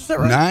 9 years. Is that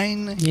right?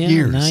 9 Yeah,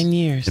 years. 9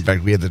 years. In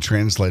fact, we had the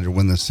translator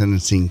when the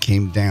sentencing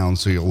came down,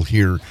 so you'll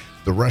hear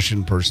the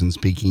Russian person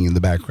speaking in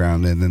the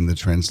background, and then the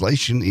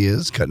translation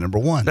is cut number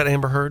 1. Is that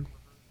Amber Heard?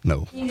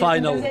 No.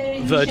 Final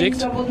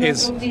verdict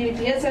is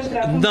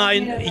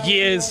 9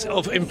 years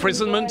of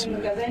imprisonment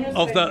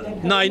of the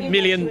 9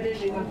 million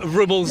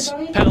rubles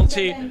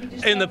penalty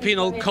in the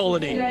penal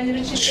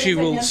colony. She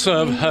will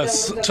serve her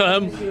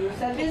term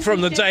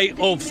from the day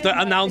of the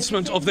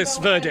announcement of this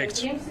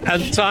verdict,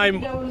 and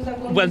time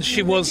when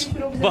she was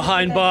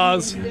behind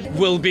bars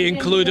will be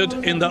included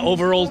in the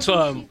overall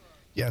term.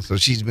 Yeah, so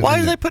she's been. Why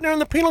are they putting her in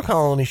the penal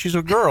colony? She's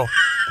a girl.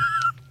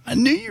 I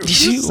knew you were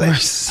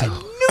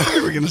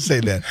going to say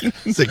that.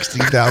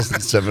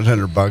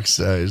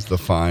 $16,700 is the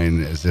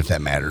fine, as if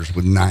that matters,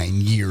 with 9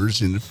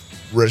 years in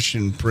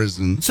Russian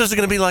prison. So is it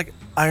going to be like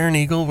Iron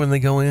Eagle when they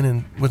go in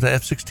and with the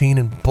F-16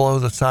 and blow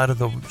the side of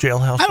the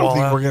jailhouse I don't wall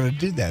think out? we're going to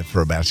do that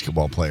for a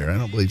basketball player. I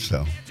don't believe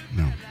so.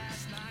 No.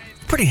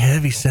 Pretty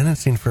heavy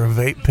sentencing for a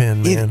vape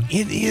pen, man.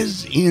 It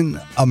is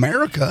in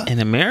America. In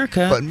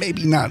America. But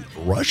maybe not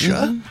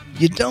Russia. Mm-hmm.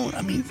 You don't,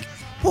 I mean,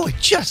 boy,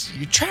 you're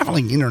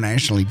traveling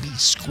internationally, be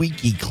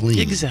squeaky clean.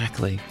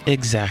 Exactly.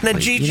 Now,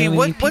 Gigi, You know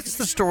what I mean? what's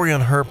the story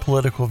on her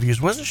political views?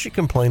 Wasn't she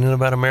complaining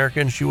about America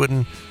and she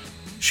wouldn't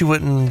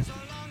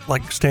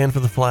like stand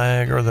for the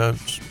flag or the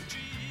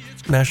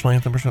national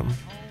anthem or something?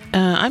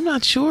 I'm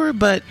not sure,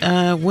 but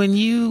when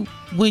you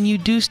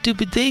do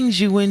stupid things,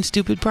 you win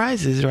stupid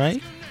prizes,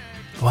 right?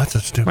 Well, that's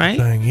a stupid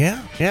thing. Yeah.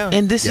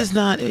 And this is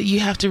not, you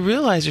have to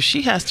realize, or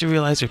she has to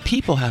realize, or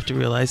people have to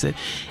realize that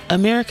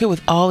America,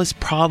 with all its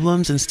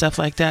problems and stuff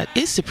like that,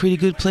 it's a pretty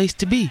good place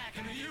to be.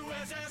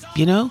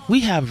 You know,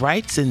 we have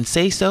rights and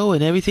say so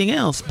and everything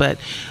else, but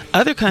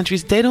other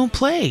countries, they don't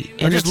play.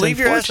 Or And just it's leave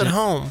your ass at unfortunate.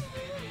 home.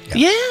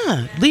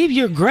 Yeah, leave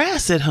your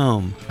grass at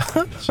home.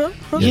 She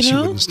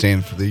wouldn't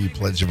stand for the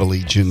Pledge of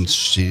Allegiance.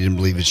 She didn't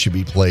believe it should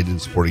be played in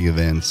sporting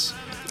events.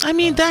 I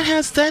mean,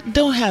 that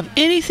don't have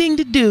anything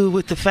to do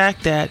with the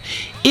fact that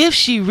if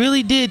she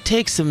really did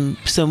take some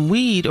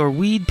weed or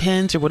weed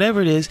pens or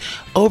whatever it is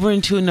over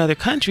into another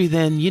country,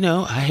 then, you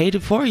know, I hate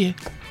it for you.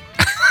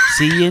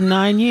 See you in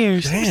 9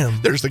 years.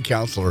 Damn. There's the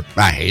counselor.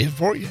 I hate it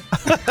for you.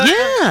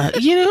 Yeah,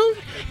 you know,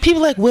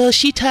 people like, well,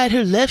 she tied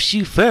her left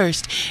shoe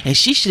first, and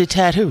she should have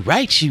tied her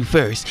right shoe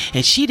first,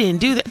 and she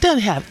didn't do that.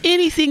 Doesn't have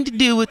anything to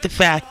do with the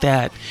fact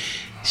that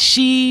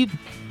she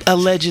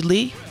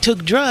allegedly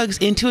took drugs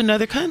into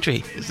another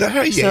country. Is that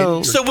how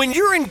you? So when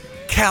you're in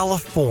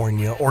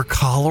California or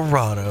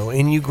Colorado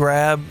and you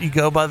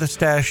go by the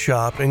stash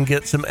shop and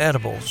get some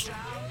edibles,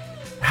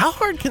 how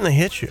hard can they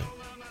hit you?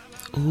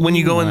 When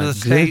you go into the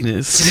state?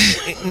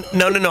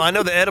 No. I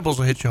know the edibles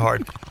will hit you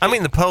hard. I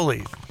mean the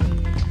police.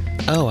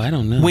 Oh, I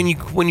don't know. When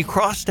you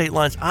cross state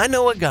lines, I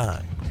know a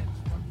guy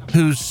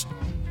whose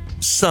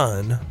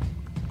son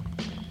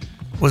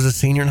was a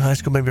senior in high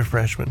school, maybe a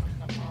freshman,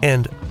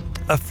 and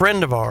a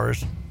friend of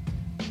ours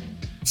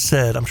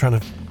said, I'm trying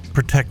to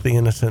protect the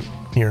innocent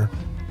here.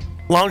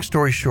 Long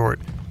story short,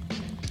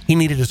 he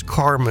needed his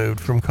car moved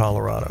from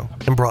Colorado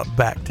and brought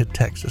back to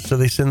Texas. So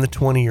they send the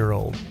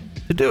 20-year-old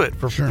to do it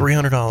for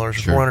 $300 or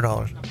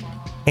 $400.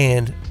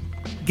 And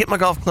get my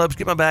golf clubs,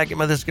 get my bag, get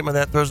my this, get my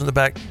that, throws in the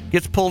back,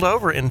 gets pulled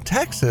over in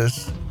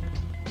Texas,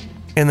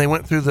 and they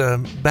went through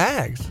the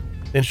bags.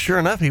 And sure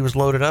enough, he was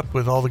loaded up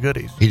with all the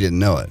goodies. He didn't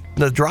know it.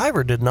 The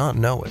driver did not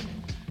know it.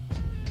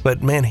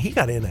 But man, he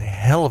got in a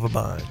hell of a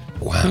bind.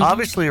 Wow.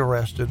 Obviously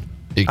arrested.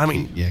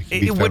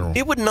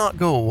 It would not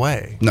go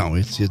away. No,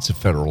 it's a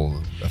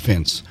federal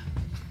offense.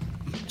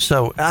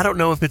 So I don't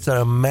know if it's an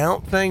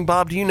amount thing.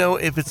 Bob, do you know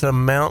if it's an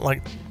amount,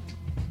 like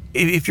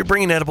if you're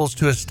bringing edibles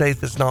to a state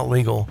that's not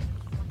legal,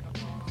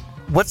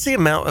 what's the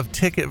amount of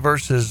ticket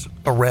versus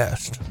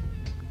arrest?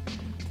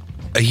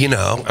 You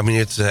know, I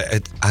mean,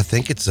 I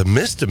think it's a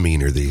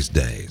misdemeanor these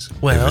days.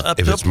 Well,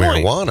 if it's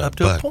marijuana, up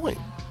to a point.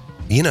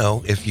 You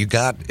know, if you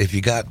got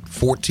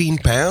 14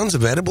 pounds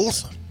of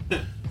edibles,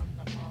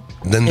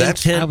 then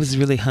that's. I was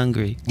really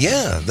hungry.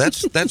 Yeah,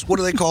 that's what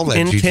do they call that?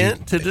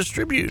 Intent to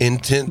distribute.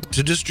 Intent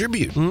to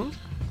distribute. Mm-hmm.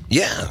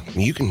 Yeah,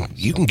 you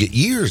can get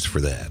years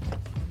for that.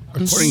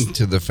 According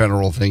to the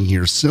federal thing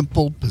here,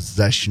 simple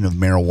possession of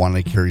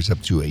marijuana carries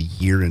up to a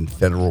year in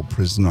federal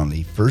prison on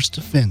a first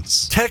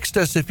offense. Text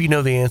us if you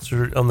know the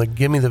answer on the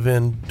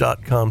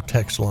GimmeTheVin.com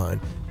text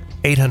line.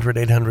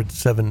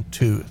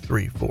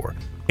 800-800-7234.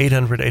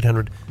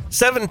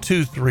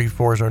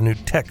 800-800-7234 is our new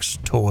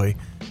text toy.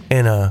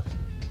 And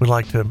we'd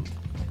like to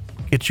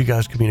get you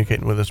guys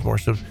communicating with us more.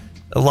 So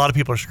a lot of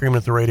people are screaming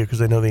at the radio because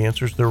they know the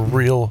answers. They're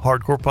real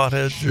hardcore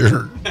potheads.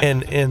 Sure.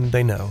 And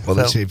they know. Well,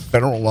 they say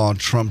federal law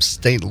trumps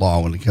state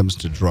law when it comes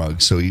to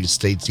drugs. So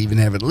states even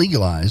have it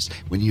legalized.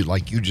 When you,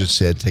 like you just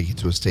said, take it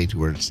to a state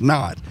where it's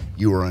not,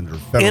 you are under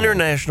federal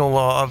international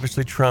law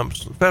obviously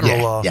trumps federal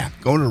law. Yeah,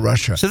 going to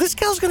Russia. So this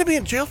gal's going to be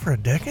in jail for a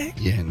decade?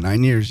 Yeah,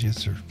 9 years, yes,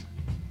 sir.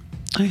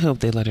 I hope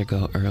they let her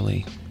go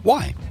early.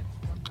 Why?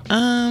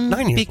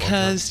 9 years.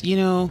 Because, you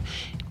know,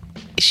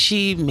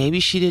 maybe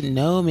she didn't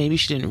know, maybe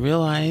she didn't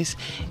realize,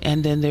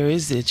 and then there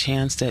is a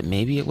chance that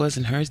maybe it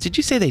wasn't hers. Did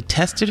you say they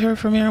tested her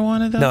for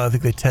marijuana, though? No, I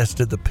think they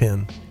tested the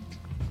pen.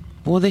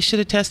 Well, they should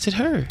have tested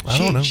her. I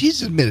don't know.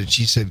 She's admitted.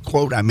 She said,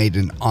 quote, I made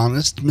an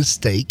honest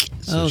mistake.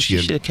 So she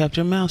should have kept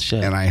her mouth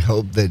shut. And I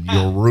hope that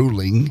your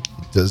ruling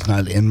does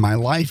not end my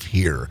life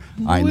here.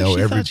 I know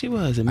she thought she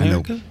was,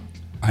 America?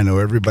 I know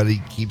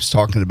everybody keeps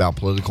talking about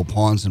political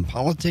pawns in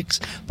politics,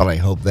 but I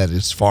hope that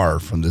is far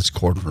from this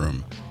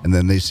courtroom. And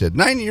then they said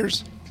 9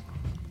 years.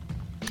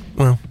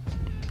 Well,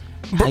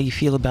 how you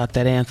feel about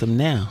that anthem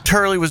now?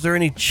 Turley, was there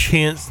any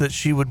chance that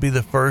she would be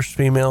the first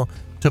female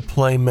to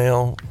play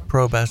male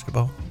pro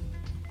basketball?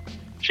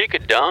 She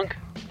could dunk,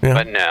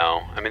 but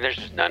no. I mean, there's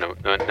just none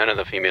of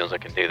the females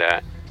that can do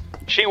that.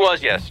 She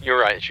was, yes, you're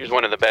right. She was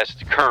one of the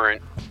best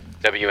current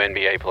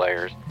WNBA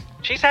players.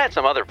 She's had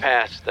some other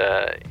past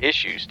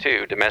issues,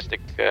 too.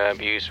 Domestic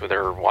abuse with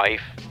her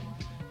wife.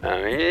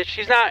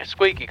 She's not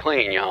squeaky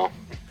clean, y'all.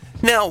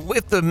 Now,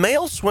 if the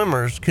male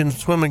swimmers can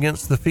swim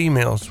against the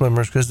female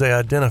swimmers because they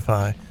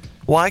identify,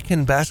 why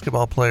can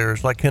basketball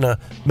players, like can a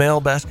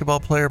male basketball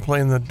player play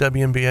in the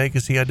WNBA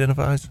because he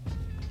identifies?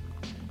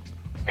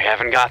 We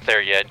haven't got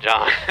there yet,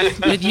 John.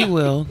 But you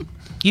will.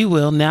 You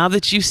will. Now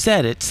that you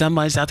said it,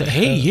 somebody's out there,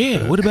 hey,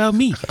 yeah, what about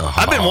me?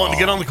 I've been wanting to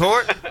get on the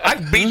court. I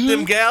can beat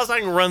them gals. I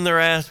can run their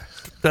ass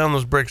down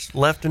those bricks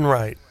left and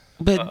right.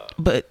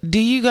 But do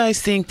you guys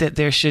think that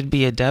there should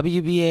be a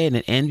WBA and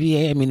an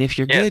NBA? I mean, if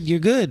you're good, you're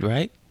good,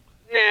 right?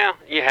 Yeah,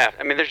 you have.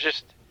 I mean, there's a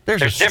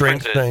strength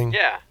differences. thing.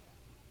 Yeah.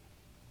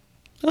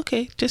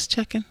 Okay, just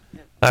checking.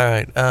 All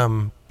right.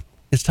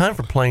 It's time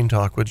for Plain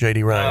Talk with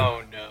JD Ryan.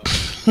 Oh, no.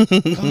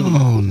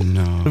 Oh,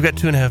 no. We've got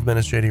 2.5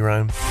 minutes, JD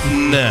Ryan.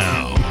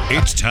 Now,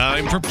 it's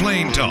time for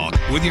Plain Talk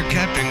with your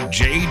captain,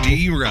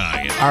 JD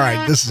Ryan. All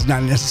right, this is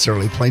not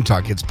necessarily Plain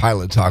Talk. It's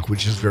Pilot Talk,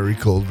 which is very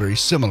cool, very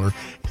similar.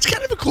 It's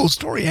kind of a cool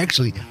story,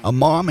 actually. A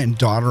mom and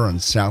daughter on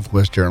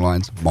Southwest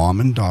Airlines. Mom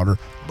and daughter,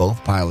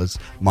 both pilots.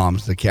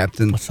 Mom's the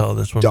captain. I saw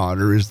this one.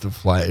 Daughter is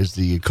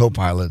the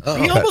co-pilot.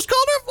 You almost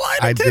called her a flight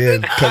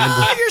attendant.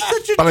 You're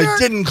such a but jerk. I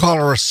didn't call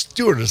her a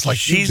stewardess like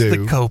She's you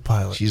do. the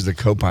co-pilot. She's the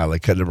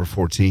co-pilot, cut number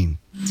 14.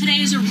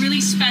 Today is a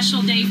really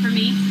special day for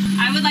me.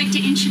 I would like to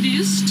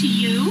introduce to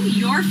you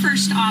your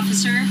first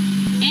officer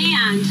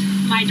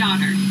and my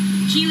daughter,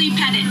 Keely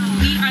Pettit.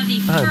 We are the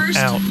first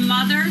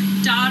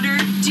mother-daughter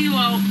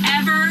duo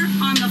ever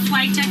on the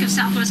flight deck of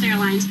Southwest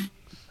Airlines.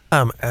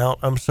 I'm out.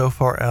 I'm so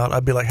far out.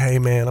 I'd be like, hey,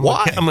 man,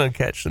 I'm going to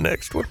catch the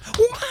next one.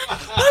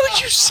 Why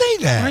would you say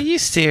that? Are you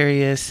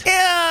serious?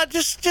 Yeah,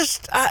 just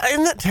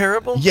isn't that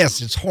terrible?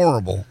 Yes, it's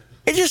horrible.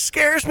 It just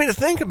scares me to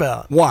think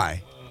about.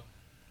 Why?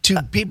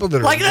 To people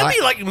that are that'd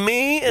be like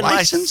me and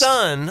licensed? my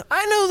son.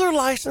 I know they're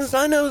licensed.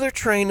 I know they're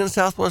trained in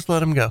Southwest. Let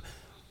them go.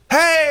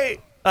 Hey,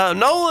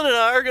 Nolan and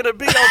I are going to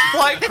be on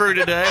flight crew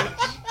today.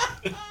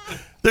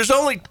 There's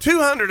only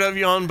 200 of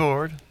you on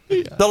board.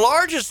 Yeah. The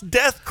largest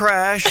death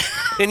crash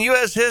in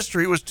U.S.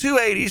 history was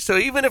 280, so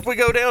even if we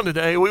go down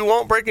today, we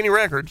won't break any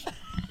records.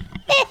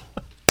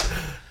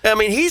 I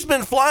mean, he's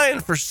been flying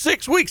for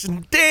 6 weeks,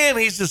 and damn,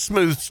 he's a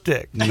smooth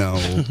stick. No.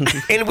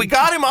 And we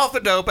got him off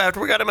of dope after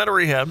we got him out of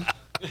rehab.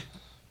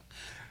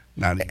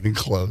 Not even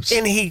close.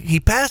 And he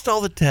passed all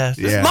the tests.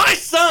 Yeah. My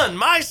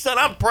son.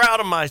 I'm proud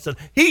of my son.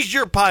 He's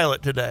your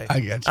pilot today. I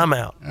got you. I'm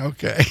out.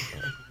 Okay.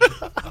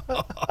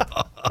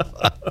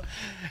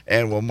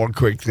 And one more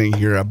quick thing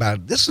here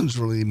this one's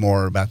really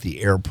more about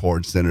the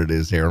airports than it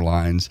is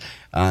airlines.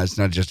 It's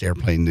not just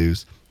airplane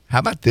news. How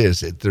about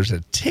this? There's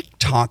a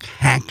TikTok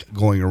hack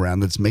going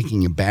around that's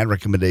making a bad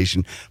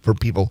recommendation for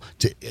people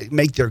to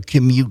make their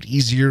commute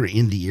easier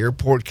in the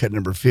airport. Cut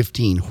number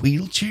 15,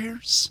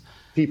 wheelchairs.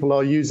 People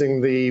are using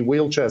the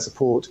wheelchair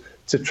support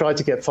to try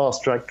to get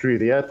fast-tracked through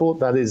the airport.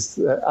 That is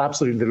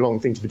absolutely the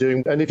wrong thing to be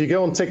doing. And if you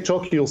go on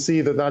TikTok, you'll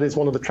see that is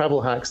one of the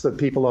travel hacks that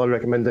people are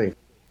recommending.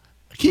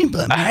 Can you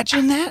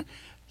imagine that?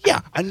 Yeah,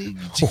 I need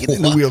to get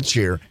in the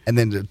wheelchair, and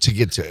then to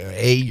get to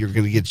A, you're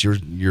going to get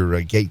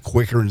your gate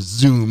quicker and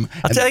zoom.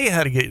 I'll tell you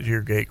how to get to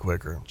your gate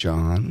quicker.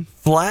 John?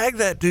 Flag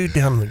that dude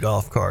down in the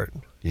golf cart.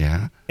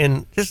 Yeah.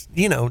 And just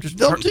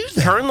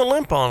turn the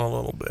limp on a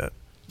little bit.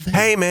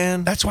 Hey,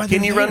 man. That's why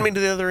can you there. run me to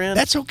the other end?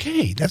 That's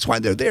okay. That's why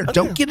they're there. Okay.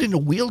 Don't get in a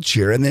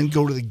wheelchair and then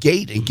go to the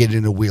gate and get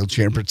in a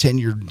wheelchair and pretend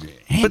you're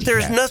handicapped. But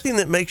there's nothing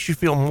that makes you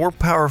feel more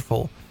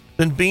powerful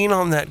than being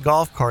on that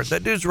golf cart.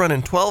 That dude's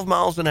running 12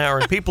 miles an hour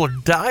and people are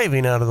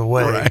diving out of the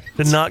way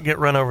to not get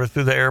run over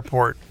through the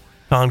airport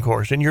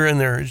concourse. And you're in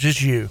there. It's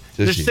just you.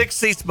 There's 6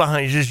 seats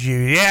behind you. Just you.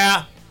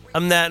 Yeah.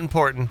 I'm that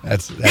important.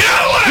 That's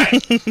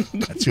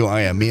who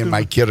I am. Me and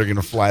my kid are going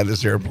to fly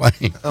this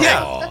airplane.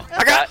 Yeah.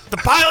 I got the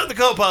pilot and the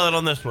co-pilot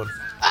on this one.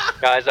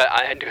 Guys,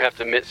 I do have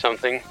to admit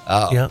something.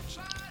 Yeah.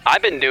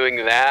 I've been doing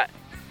that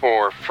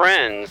for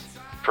friends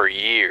for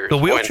years. The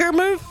wheelchair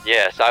move?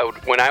 Yes.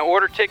 When I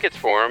order tickets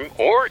for them,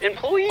 or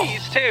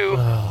employees too.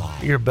 Oh,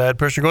 you're a bad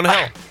person. You're going to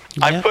hell.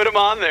 I put them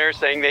on there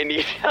saying they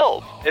need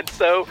help. And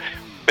so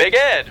Big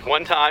Ed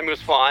one time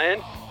was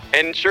flying,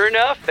 And sure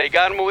enough, they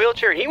got him a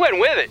wheelchair. He went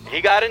with it. He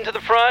got into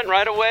the front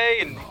right away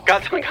and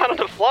got on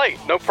the flight.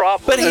 No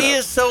problem. But he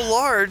is so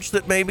large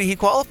that maybe he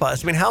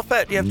qualifies. I mean, how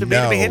fat do you have to be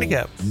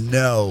handicapped?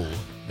 No,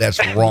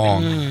 that's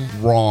wrong.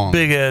 Wrong.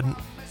 Big Ed,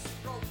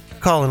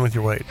 call in with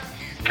your weight.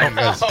 Oh,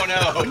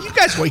 no. When you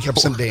guys wake up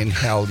someday in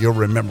hell, you'll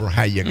remember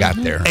how you got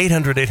there.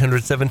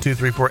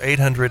 800-800-7234,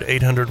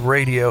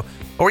 800-800-RADIO.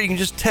 Or you can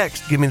just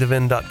text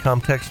GiveMeTheVin.com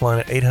text line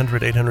at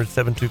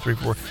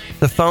 800-800-7234.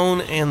 The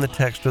phone and the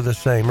text are the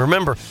same.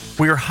 Remember,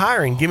 we are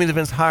hiring. Give Me the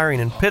Vin's hiring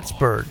in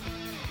Pittsburgh,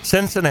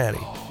 Cincinnati,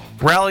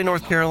 Raleigh,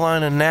 North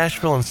Carolina,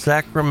 Nashville, and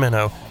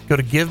Sacramento. Go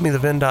to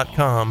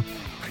GiveMeTheVin.com.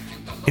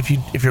 If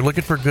you're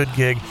looking for a good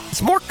gig,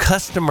 it's more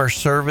customer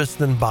service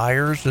than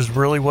buyers is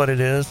really what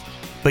it is.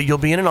 But you'll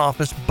be in an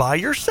office by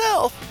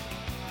yourself.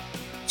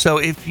 So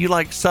if you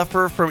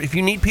if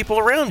you need people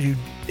around you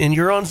and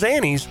you're on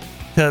Xannies,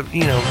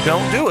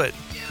 don't do it.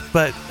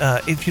 But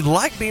if you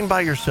like being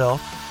by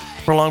yourself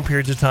for long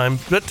periods of time,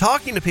 but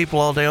talking to people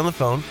all day on the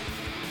phone,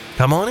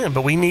 come on in.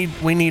 But we need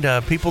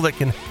people that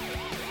can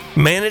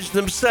manage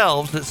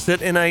themselves, that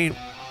sit in a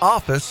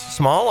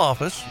small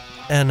office,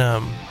 and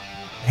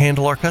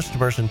handle our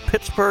customers in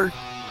Pittsburgh,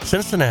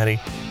 Cincinnati,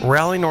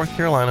 Raleigh, North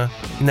Carolina,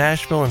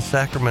 Nashville, and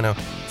Sacramento.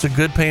 It's a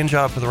good paying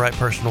job for the right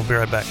person. We'll be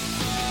right back.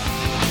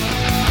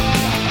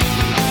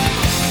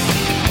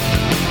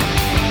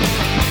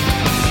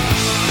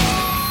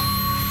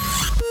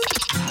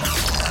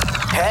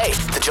 Hey,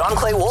 the John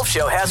Clay Wolf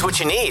Show has what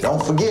you need.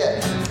 Don't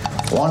forget,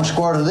 1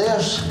 squirt of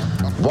this,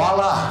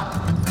 voila,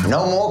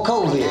 no more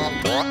COVID.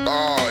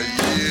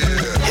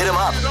 Hit him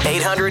up,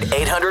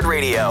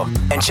 800-800-RADIO.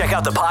 And check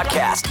out the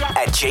podcast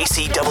at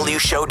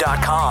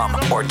jcwshow.com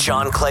or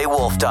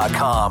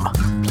johnclaywolf.com.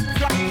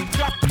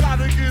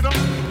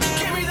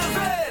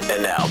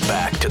 And now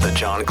back to the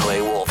John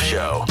Clay Wolf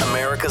Show,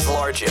 America's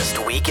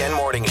largest weekend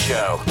morning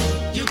show.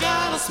 You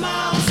gotta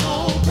smile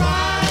so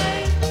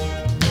bright.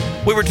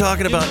 We were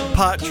talking about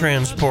pot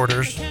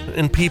transporters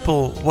and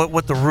people,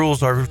 what the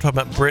rules are. We were talking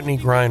about Brittany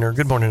Griner.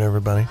 Good morning,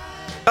 everybody.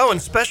 Oh,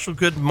 and special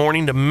good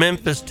morning to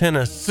Memphis,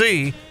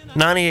 Tennessee,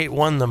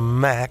 98.1 The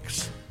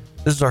Max.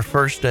 This is our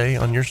first day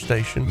on your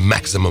station.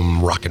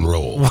 Maximum rock and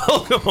roll.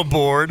 Welcome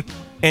aboard.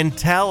 And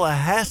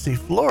Tallahassee,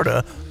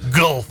 Florida,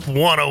 Gulf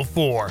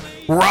 104.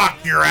 Rock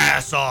your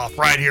ass off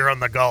right here on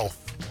the Gulf.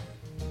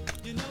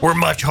 We're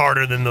much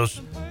harder than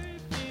those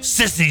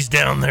sissies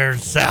down there in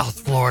South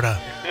Florida.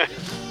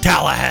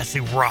 Tallahassee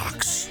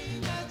rocks.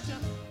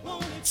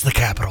 It's the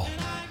capital.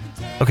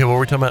 Okay, what were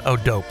we talking about? Oh,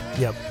 dope.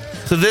 Yep.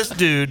 So this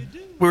dude,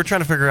 we were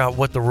trying to figure out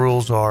what the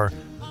rules are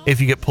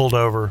if you get pulled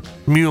over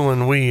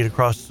mulling weed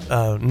across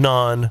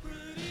non-legal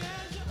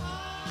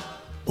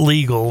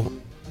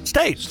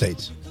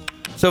states.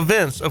 So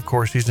Vince, of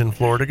course, he's in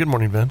Florida. Good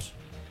morning, Vince.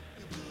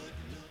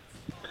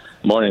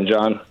 Morning,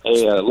 John.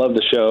 Hey, I love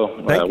the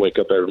show. I wake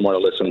up every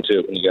morning listening to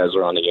it when you guys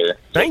are on the air.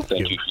 Thank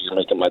you for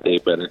making my day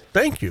better.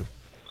 Thank you.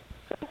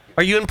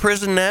 Are you in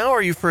prison now, or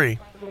are you free?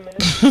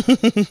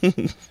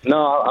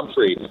 No, I'm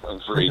free.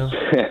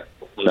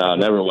 No, I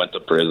never went to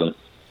prison.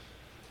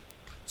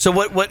 So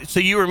So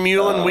you were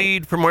mulling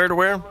weed from where to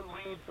where?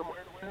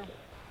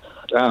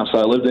 So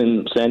I lived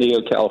in San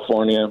Diego,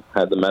 California,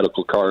 had the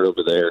medical card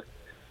over there,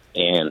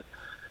 and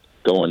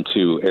going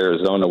to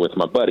Arizona with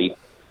my buddy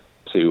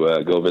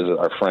to go visit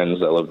our friends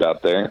that lived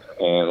out there,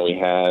 and we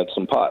had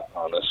some pot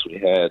on us. We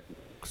had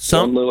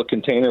one little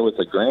container with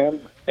a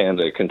gram and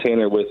a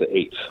container with an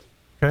eighth.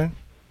 Okay.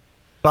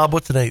 Bob,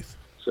 what's an eighth?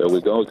 So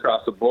we go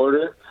across the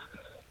border,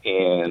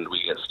 and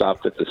we get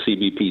stopped at the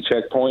CBP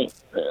checkpoint,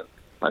 and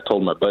I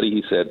told my buddy,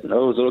 he said,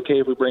 "No, is it okay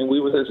if we bring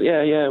weed with us?"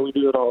 Yeah, we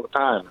do it all the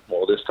time.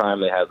 Well, this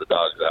time they had the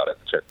dogs out at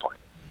the checkpoint.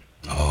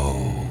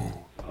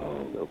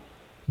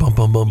 Bum,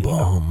 bum, bum,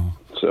 bum.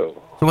 So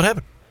what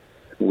happened?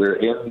 We're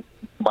in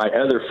my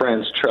other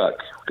friend's truck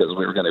because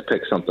we were going to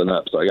pick something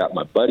up. So I got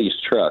my buddy's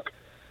truck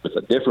with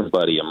a different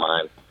buddy of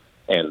mine,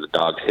 and the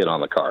dogs hit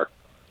on the car.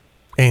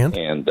 And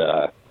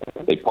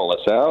they pull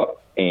us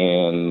out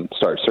and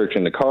start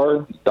searching the car.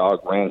 The dog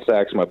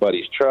ransacks my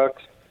buddy's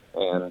truck,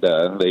 and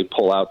they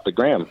pull out the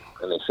gram.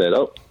 And they said,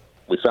 "Oh,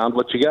 we found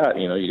what you got.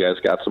 You guys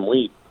got some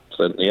weed." I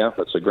said, "Yeah,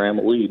 that's a gram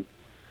of weed."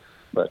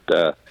 But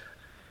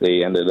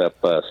they ended up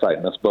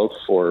citing us both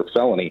for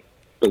felony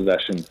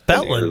possession.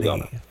 Felony?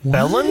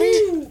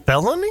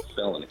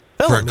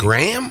 For a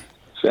gram?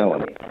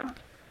 Felony.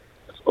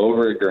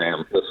 Over a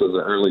gram. This was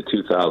the early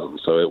 2000s,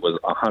 so it was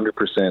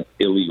 100%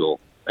 illegal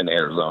in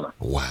Arizona.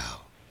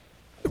 Wow.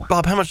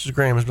 Bob, how much is a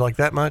gram? Is it like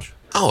that much?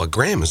 Oh, a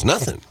gram is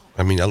nothing.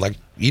 I mean,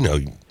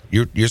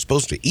 you're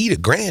supposed to eat a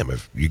gram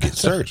if you get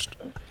searched.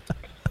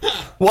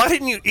 Why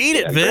didn't you eat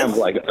it, Vince?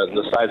 Like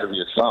the size of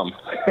your thumb.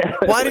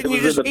 Why didn't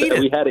you just eat it?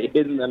 We had it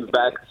hidden in the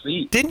back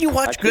seat. Didn't you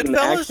watch Goodfellas? I couldn't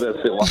access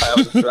it while I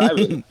was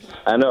driving.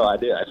 I know, I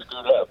did. I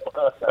screwed up.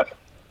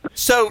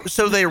 So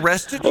they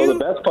arrested you? Well,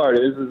 the best part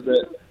is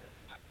that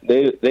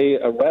they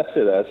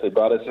arrested us. They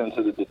brought us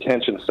into the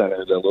detention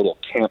center, the little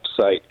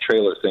campsite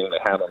trailer thing they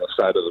had on the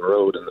side of the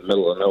road in the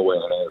middle of nowhere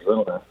in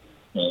Arizona,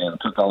 and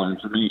took all our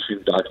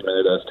information,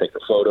 documented us, take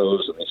our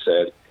photos, and they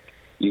said,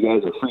 "You you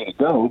guys are free to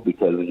go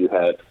because you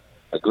had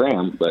a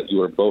gram, but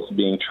you are both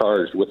being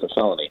charged with a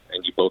felony,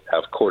 and you both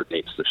have court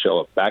dates to show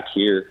up back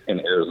here in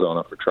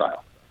Arizona for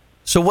trial.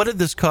 So what did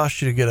this cost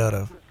you to get out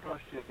of?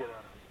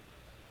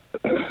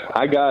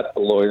 I got a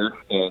lawyer,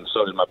 and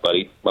so did my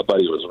buddy. My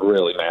buddy was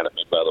really mad at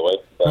me, by the way,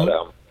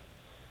 but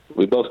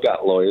we both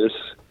got lawyers.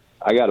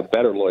 I got a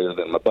better lawyer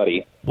than my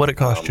buddy. What it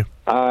cost you?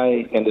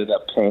 I ended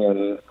up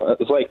paying, it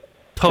was like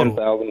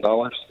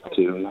 $10,000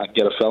 to not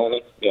get a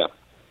felony. Yeah.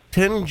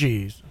 10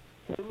 G's.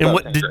 And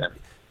what did?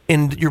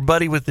 And your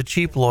buddy with the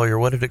cheap lawyer,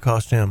 what did it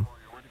cost him?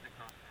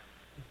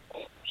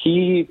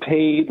 He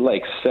paid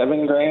like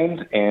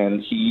 $7,000,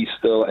 and he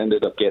still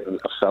ended up getting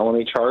a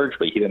felony charge,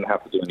 but he didn't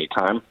have to do any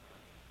time.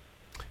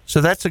 So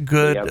that's a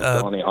good. He has a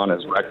felony on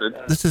his record.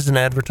 This is an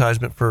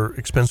advertisement for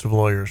expensive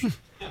lawyers.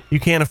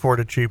 You can't afford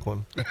a cheap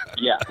one.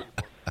 Yeah.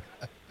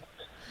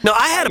 No,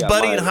 I had a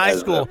buddy in high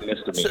school.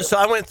 So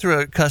I went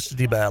through a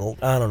custody battle,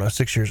 I don't know,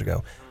 6 years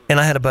ago. And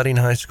I had a buddy in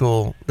high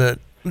school that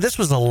this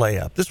was a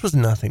layup. This was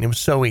nothing. It was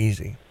so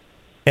easy.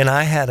 And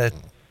I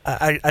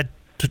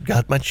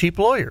got my cheap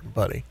lawyer,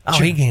 buddy. Oh,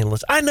 he can handle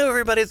this. I know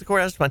everybody at the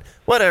courthouse is fine.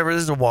 Whatever,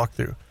 this is a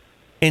walkthrough.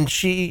 And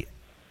she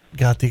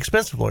got the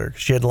expensive lawyer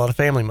because she had a lot of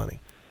family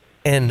money.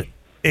 And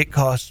it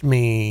cost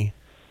me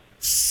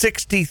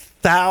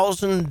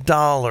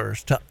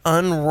 $60,000 to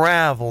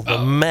unravel the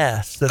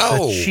mess that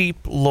the cheap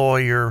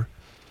lawyer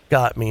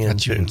got me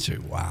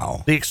into.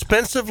 Wow. The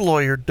expensive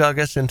lawyer dug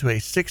us into a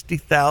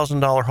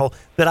 $60,000 hole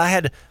that I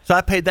had. So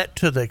I paid that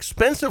to the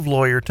expensive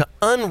lawyer to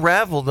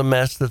unravel the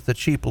mess that the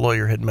cheap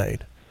lawyer had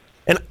made.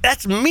 And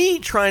that's me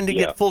trying to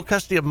get full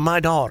custody of my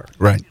daughter.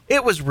 Right.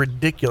 It was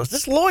ridiculous.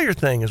 This lawyer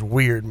thing is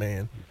weird,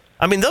 man.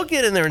 I mean, they'll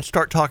get in there and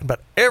start talking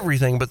about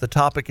everything but the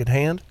topic at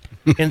hand.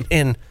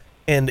 And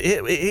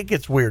it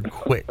gets weird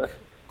quick.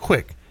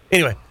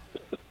 Anyway,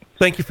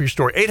 thank you for your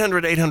story.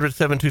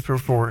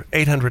 800-800-7234,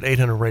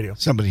 800-800-RADIO.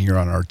 Somebody here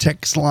on our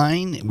text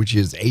line, which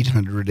is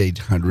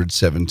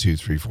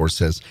 800-800-7234,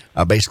 says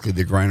basically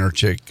the Griner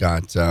chick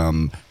got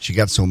she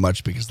got so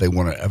much because they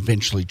want to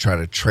eventually try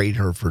to trade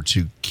her for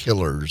two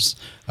killers,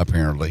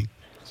 apparently.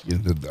 You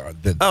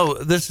know,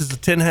 this is the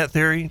tin hat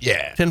theory?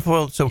 Yeah.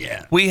 Tinfoil. So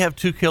we have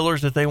two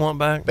killers that they want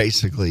back?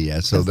 Basically,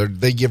 yeah. So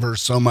they give her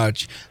so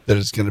much that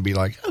it's going to be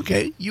like,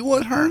 okay, you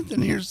want her?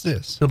 Then here's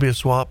this. There'll be a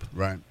swap.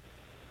 Right.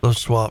 Those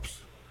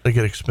swaps, they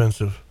get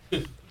expensive.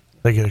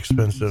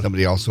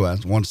 Somebody also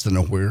wants to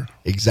know where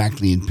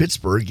exactly in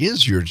Pittsburgh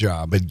is your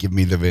job, and give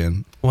me the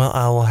VIN. Well,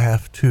 I will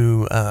have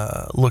to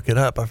look it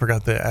up. I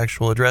forgot the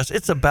actual address.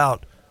 It's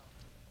about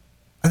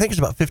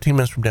 15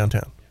 minutes from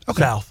downtown.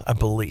 Okay. South, I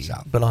believe,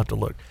 but I'll have to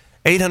look.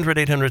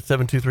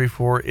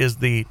 800-800-7234 is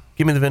the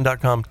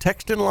GiveMeTheVin.com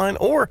text in line,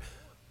 or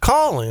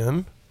call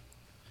in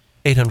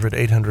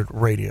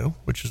 800-800-RADIO,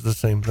 which is the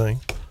same thing.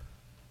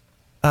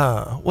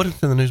 What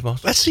is in the news,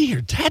 boss? Let's see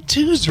here.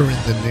 Tattoos are in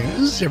the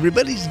news.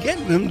 Everybody's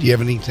getting them. Do you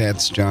have any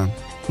tats, John?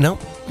 No.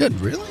 Good,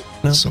 really?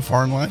 No. So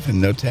far in life,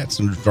 and no tats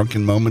and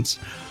drunken moments.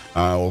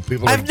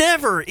 I've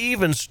never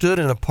even stood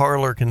in a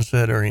parlor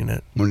considering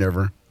it.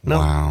 Never. No.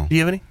 Wow. Do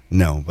you have any?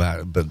 No,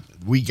 but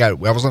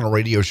I was on a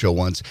radio show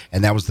once,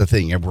 and that was the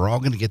thing. And we're all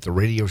going to get the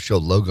radio show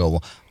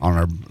logo on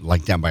our,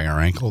 like, down by our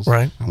ankles.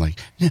 Right. I'm like,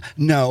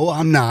 no,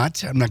 I'm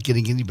not. I'm not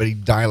getting anybody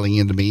dialing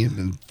into me.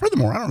 And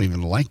furthermore, I don't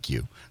even like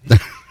you. Oh,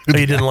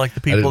 you didn't like the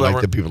people? I didn't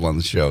like the people on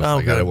the show. So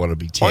I don't want to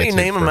be tattooed. Why don't you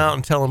name them out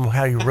and tell them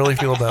how you really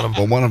feel about them?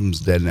 Well, one of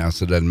them's dead now,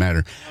 so it doesn't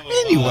matter.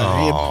 Anyway,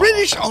 a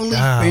British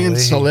OnlyFans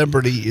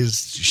celebrity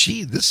is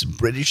she. This is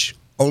British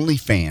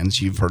OnlyFans.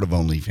 You've heard of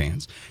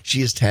OnlyFans.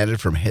 She is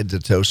tatted from head to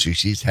toe, so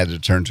she's had to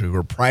turn to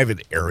her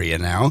private area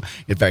now.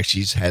 In fact,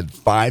 she's had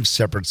 5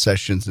 separate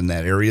sessions in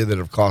that area that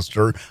have cost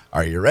her,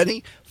 are you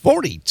ready?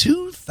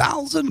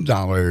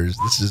 $42,000.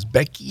 This is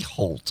Becky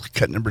Holt,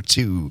 cut number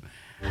 2.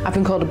 I've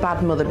been called a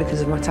bad mother because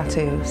of my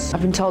tattoos.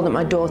 I've been told that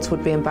my daughter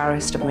would be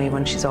embarrassed of me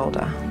when she's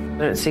older. I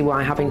don't see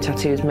why having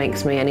tattoos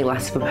makes me any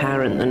less of a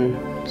parent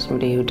than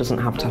somebody who doesn't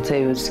have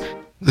tattoos.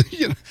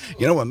 You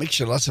know what makes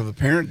you less of a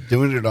parent?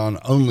 Doing it on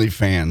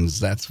OnlyFans.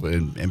 That's what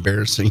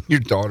embarrassing your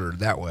daughter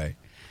that way.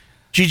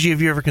 Gigi, have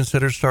you ever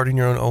considered starting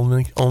your own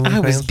OnlyFans? I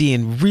was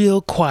being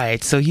real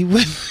quiet, so you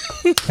wouldn't.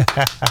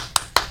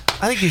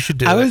 I think you should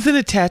do it. I was in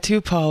a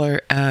tattoo parlor.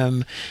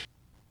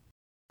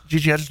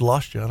 Gigi, I just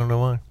lost you. I don't know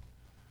why.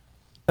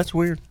 That's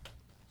weird.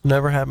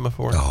 Never happened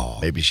before. Oh,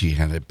 maybe she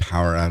had a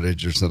power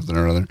outage or something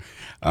or other.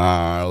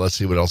 Let's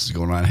see what else is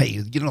going on.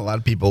 Hey, you know, a lot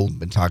of people have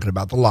been talking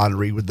about the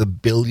lottery with the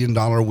 $1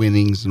 billion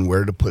winnings and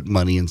where to put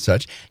money and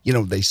such. You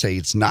know, they say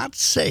it's not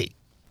safe.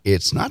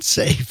 It's not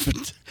safe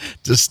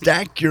to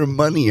stack your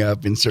money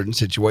up in certain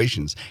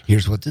situations.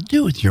 Here's what to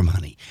do with your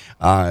money.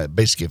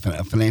 Basically,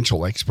 a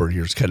financial expert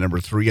here is cut number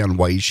 3 on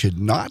why you should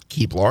not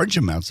keep large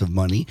amounts of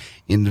money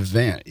in is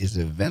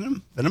it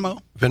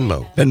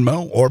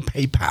Venmo or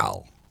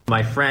PayPal?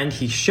 My friend,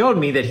 he showed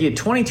me that he had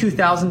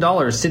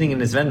 $22,000 sitting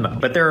in his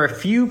Venmo. But there are a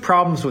few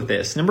problems with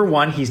this. Number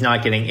one, he's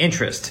not getting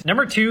interest.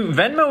 Number two,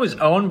 Venmo is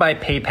owned by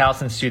PayPal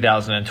since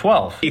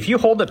 2012. If you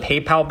hold a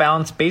PayPal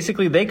balance,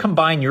 basically they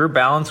combine your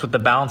balance with the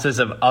balances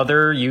of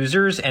other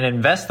users and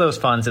invest those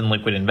funds in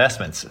liquid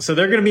investments. So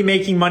they're going to be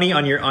making money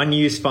on your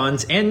unused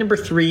funds. And number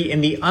three,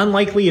 in the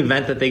unlikely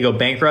event that they go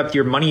bankrupt,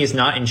 your money is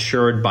not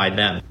insured by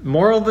them.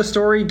 Moral of the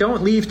story,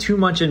 don't leave too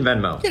much in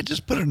Venmo. Yeah,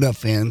 just put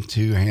enough in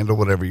to handle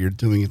whatever you're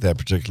doing at that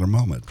particular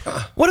moment.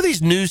 What are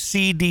these new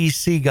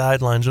CDC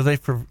guidelines? Are they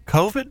for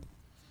COVID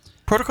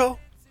protocol?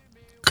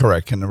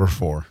 Correct. And number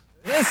 4.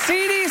 The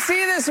CDC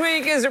this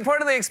week is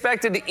reportedly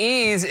expected to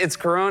ease its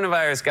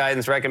coronavirus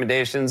guidance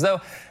recommendations,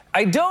 though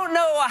I don't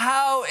know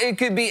how it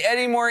could be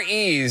any more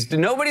eased.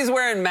 Nobody's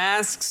wearing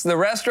masks. The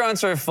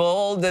restaurants are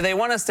full. Do they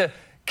want us to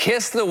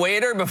kiss the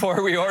waiter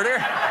before we order?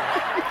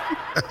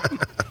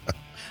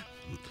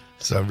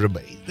 So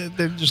everybody,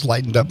 they're just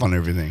lightened up on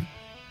everything.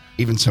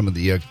 Even some of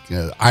the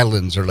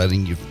islands are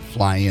letting you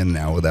fly in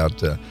now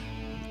without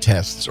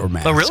tests or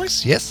masks. Oh, really?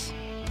 Yes.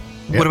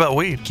 What about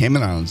weed?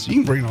 Cayman Islands. You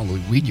can bring all the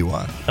weed you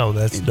want. Oh,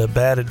 that's the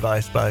bad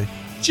advice by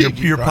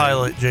your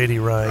pilot, J.D.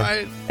 Ryan.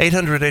 Right.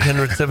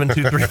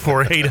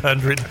 800-800-7234,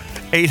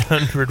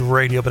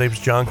 800-800-radio. My name's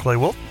John Clay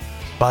Wolf.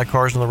 Buy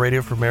cars on the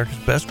radio for America's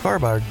best car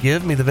buyer.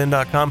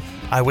 GiveMeTheVin.com.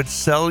 I would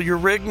sell your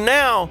rig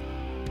now.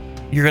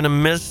 You're going to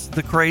miss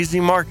the crazy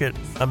market.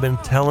 I've been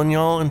telling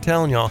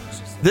y'all.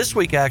 This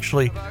week,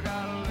 actually,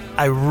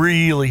 I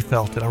really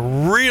felt it.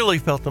 I really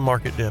felt the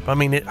market dip. I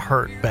mean, it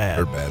hurt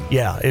bad.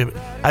 Yeah.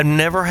 I've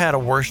never had a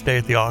worse day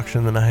at the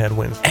auction than I had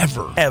Wednesday.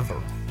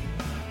 Ever.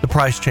 The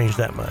price changed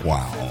that much.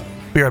 Wow.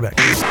 Be right back.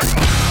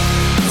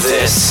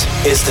 This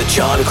is the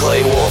John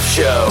Clay Wolf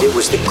Show. It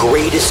was the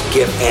greatest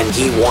gift, and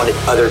he wanted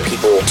other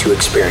people to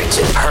experience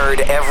it.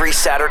 Heard every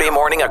Saturday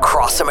morning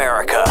across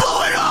America.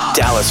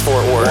 Dallas,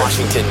 Fort Worth,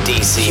 Washington,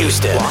 D.C.,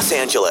 Houston, Los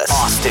Angeles,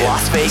 Austin,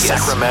 Las Vegas,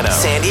 Sacramento,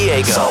 San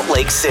Diego, Salt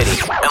Lake City, and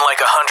like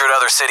 100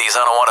 other cities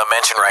I don't want to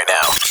mention right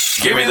now.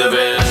 Give me the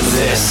VIN.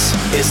 This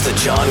is the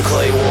John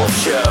Clay Wolf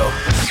Show.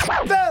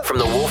 From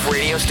the Wolf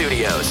Radio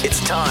Studios, it's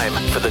time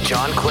for the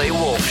John Clay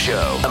Wolf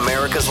Show,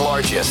 America's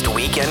largest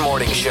weekend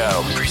morning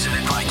show.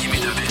 Presented by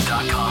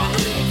GiveMeTheVin.com.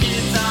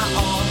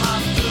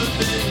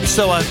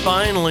 So I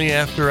finally,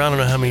 after I don't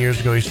know how many years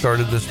ago he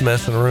started this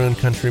mess and ruined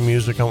country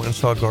music, I went and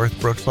saw Garth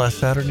Brooks last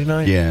Saturday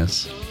night.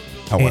 Yes.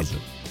 How was it?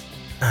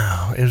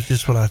 Oh, it was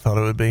just what I thought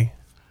it would be.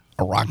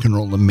 A rock and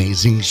roll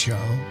amazing show.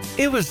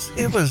 It was.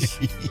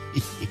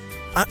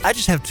 I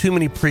just have too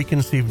many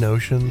preconceived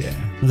notions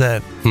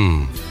that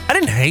I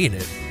didn't hate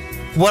it.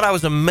 What I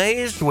was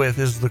amazed with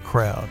is the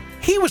crowd.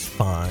 He was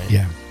fine.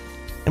 Yeah.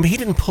 I mean, he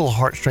didn't pull a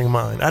heartstring of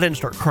mine. I didn't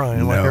start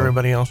crying like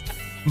everybody else.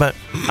 But,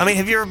 I mean,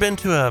 have you ever been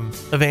to an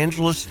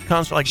evangelist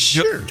concert? Like,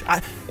 sure.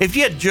 If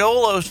you had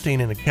Joel Osteen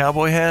in a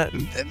cowboy hat,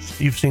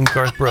 you've seen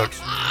Garth Brooks.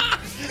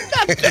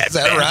 Is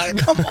that right?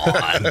 Come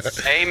on.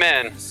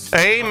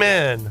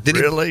 Amen. Did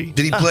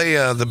he play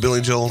the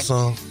Billy Joel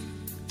song?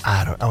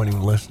 I don't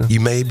even listen. You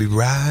may be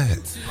right.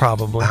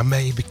 Probably. I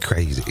may be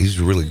crazy. He's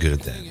really good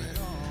at that, man.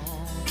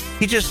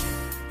 He just,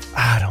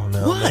 I don't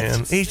know,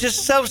 man. He's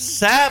just so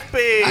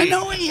sappy. I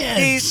know he is.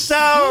 He's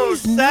so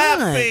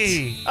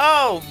sappy. Not.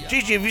 Oh,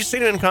 Gigi, have you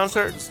seen him in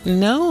concert?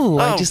 No,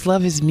 I just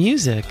love his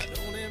music.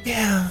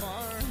 Yeah.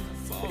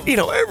 You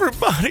know,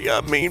 everybody,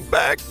 I mean,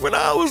 back when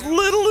I was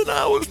little and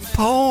I was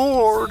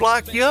poor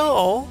like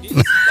y'all.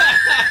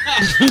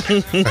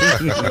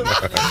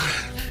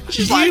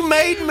 You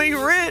made me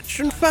rich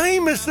and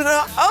famous, and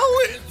I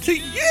owe it to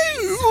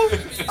you.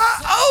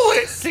 I owe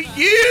it to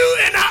you,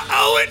 and I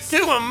owe it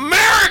to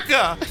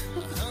America.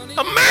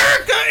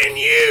 America and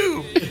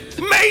you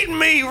made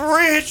me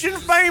rich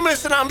and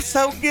famous, and I'm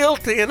so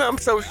guilty, and I'm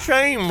so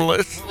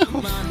shameless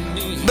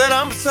that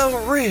I'm so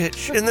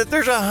rich, and that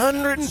there's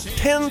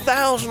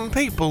 110,000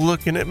 people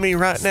looking at me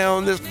right now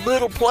in this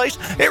little place.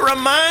 It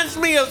reminds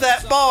me of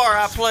that bar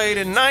I played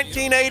in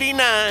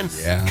 1989,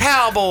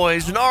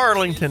 Cowboys in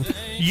Arlington.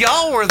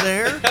 Y'all were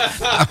there.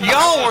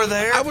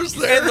 I was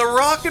there. And the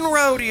Rockin'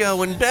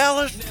 Rodeo in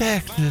Dallas,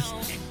 Texas.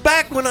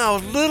 Back when I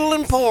was little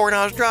and poor, and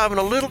I was driving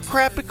a little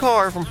crappy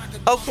car from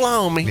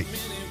Oklahoma.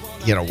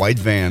 You know, white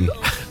van.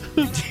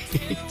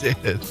 He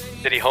did.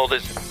 Did he hold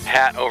his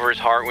hat over his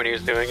heart when he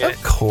was doing it?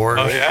 Of course.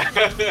 Oh, yeah.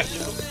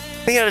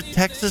 He had a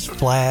Texas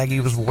flag he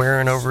was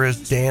wearing over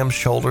his damn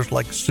shoulders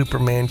like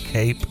Superman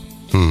cape.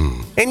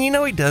 And you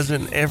know he does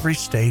it in every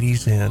state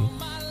he's in.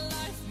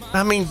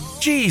 I mean,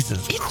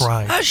 Jesus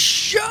Christ. A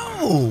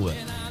show.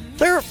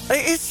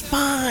 It's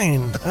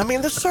fine. I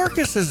mean, the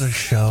circus is a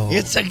show.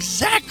 It's a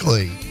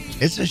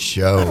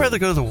show. I'd rather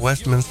go to the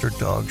Westminster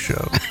Dog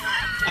Show.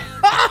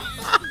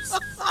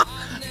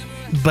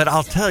 But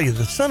I'll tell you,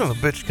 the son of a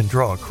bitch can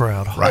draw a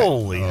crowd. Right.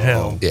 Holy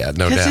hell. Yeah,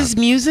 no doubt. Because his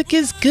music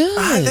is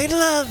good. They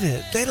love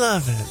it.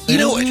 You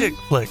know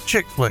what?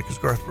 Chick flick is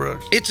Garth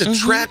Brooks. It's a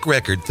track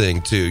record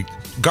thing, too.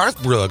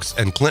 Garth Brooks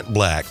and Clint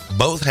Black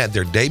both had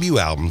their debut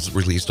albums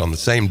released on the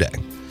same day.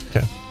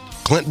 Okay.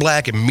 Clint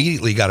Black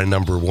immediately got a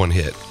 #1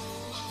 hit.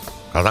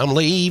 'Cause I'm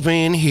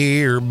leaving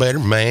here, better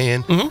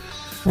man.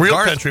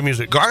 Real country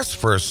music. Garth's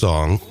first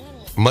song,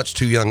 much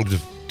too young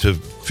to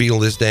feel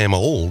this damn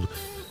old,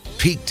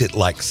 peaked at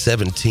like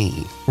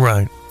 17.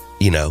 Right.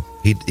 You know,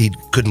 he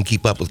couldn't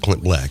keep up with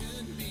Clint Black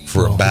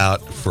for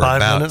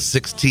about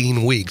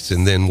 16 weeks,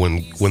 and then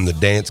when the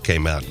dance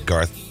came out,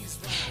 Garth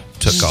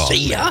took off.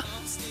 See ya.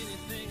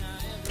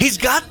 He's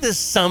got this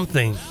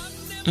something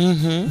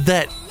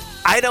that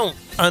I don't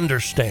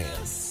understand.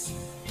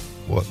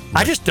 What?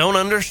 I just don't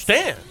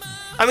understand.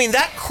 I mean,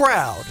 that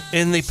crowd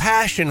and the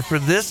passion for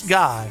this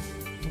guy,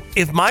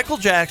 if Michael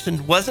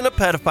Jackson wasn't a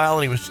pedophile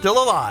and he was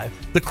still alive,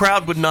 the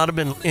crowd would not have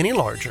been any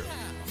larger,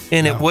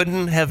 and it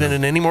wouldn't have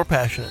been any more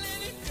passionate.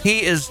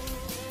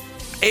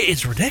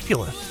 It's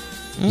ridiculous.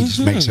 He just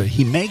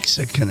makes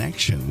a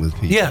connection with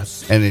people.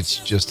 Yes. And it's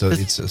just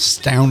it's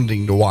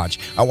astounding to watch.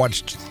 I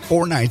watched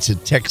 4 nights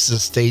at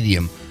Texas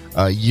Stadium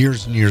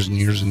years and years and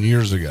years and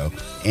years ago.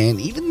 And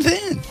even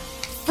then,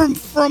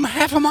 from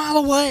half a mile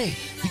away,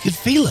 you could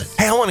feel it.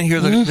 Hey, I want to hear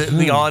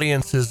the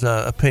audience's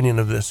opinion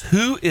of this.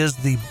 Who is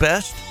the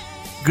best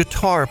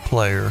guitar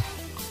player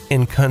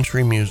in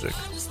country music?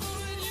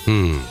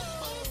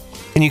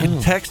 And you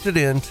can text it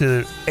in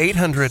to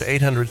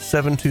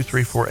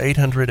 800-800-7234,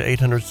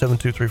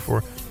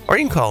 800-800-7234, or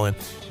you can call in.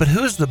 But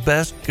who's the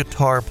best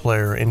guitar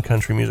player in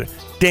country music?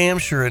 Damn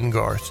sure isn't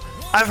Garth.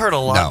 I've heard a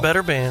lot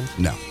better bands.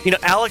 No. You know,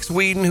 Alex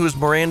Whedon, who was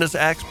Miranda's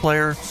axe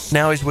player,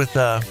 now he's with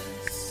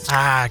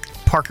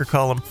Parker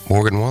Cullum.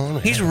 Morgan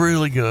Wallen? He's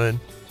really good.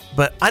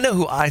 But I know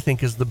who I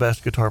think is the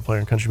best guitar player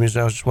in country music.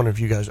 I was just wondering if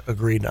you guys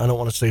agreed. I don't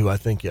want to say who I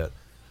think yet.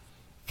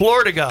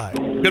 Florida guy.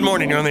 Good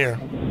morning. You're on the air.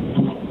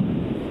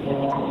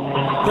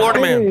 Florida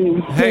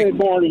man. Hey. Good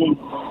morning.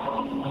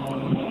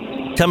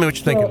 Tell me what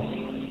you're thinking.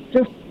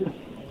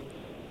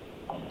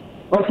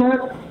 What's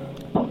that?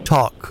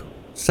 Talk.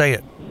 Say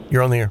it.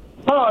 You're on the air.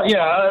 Oh,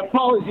 yeah.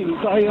 Apologies.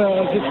 I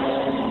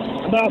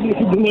just about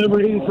making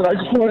deliveries, but I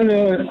just wanted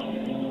to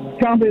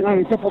comment on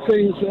a couple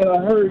things that I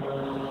heard.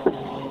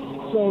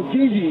 So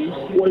Gigi's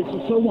voice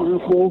is so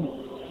wonderful.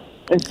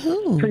 It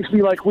treats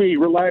me like weed,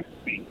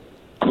 relaxing.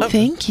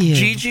 Thank you.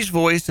 Gigi's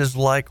voice is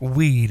like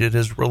weed. It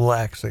is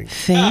relaxing.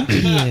 Thank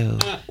you.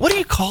 What do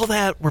you call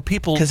that where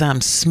people... Because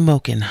I'm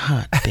smoking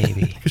hot,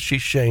 baby. Because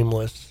she's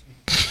shameless.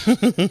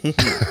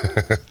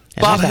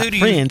 Bob, who do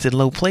friends in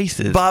low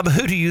places. Bob,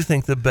 who do you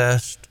think the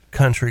best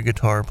country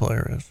guitar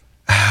player is?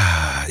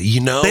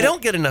 You know... They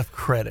don't get enough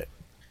credit.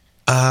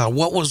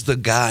 What was the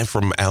guy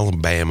from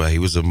Alabama? He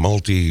was a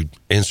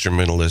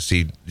multi-instrumentalist.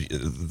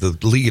 The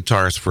lead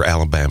guitarist for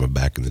Alabama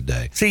back in the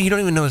day. See, you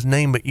don't even know his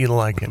name, but you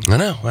like him. I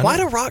know. Why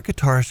do rock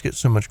guitarists get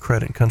so much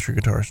credit and country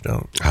guitarists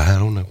don't? I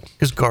don't know.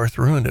 Because Garth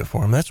ruined it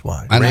for him. That's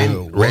why.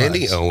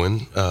 Randy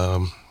Owen.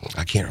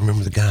 I can't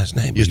remember the guy's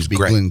name. Used to be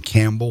Glenn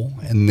Campbell,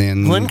 and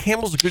then Glenn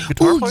Campbell's a good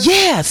guitar player.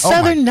 Yeah,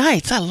 Southern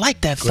Nights. I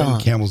like that song.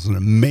 Glenn Campbell's an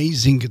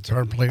amazing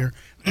guitar player.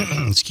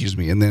 Excuse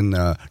me. And then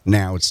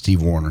now it's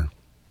Steve Wariner.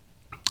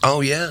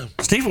 Oh, yeah.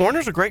 Steve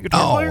Warner's a great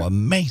guitar player. Oh,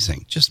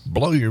 amazing. Just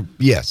blow your...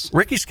 Yes.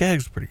 Ricky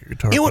Skaggs is a pretty good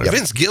guitar player.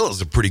 Vince Gill is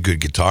a pretty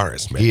good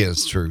guitarist, man. He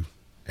is, true.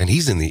 And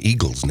he's in the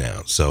Eagles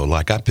now, so,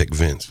 I pick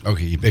Vince.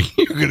 Okay,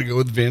 you're going to go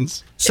with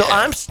Vince? So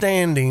I'm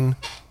standing...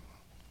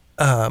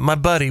 my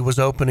buddy was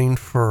opening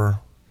for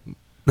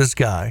this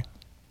guy,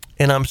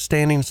 and I'm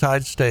standing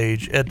side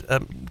stage at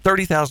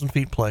 30,000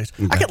 feet place.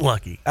 Okay. I get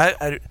lucky.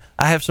 I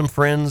have some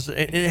friends.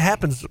 It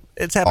happens.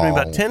 It's happened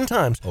about 10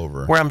 times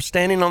where I'm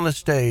standing on the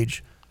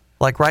stage...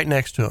 like right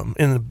next to him,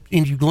 and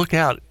you look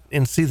out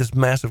and see this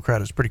massive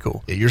crowd. It's pretty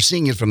cool. Yeah, you're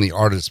seeing it from the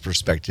artist's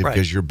perspective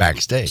because you're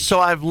backstage. So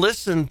I've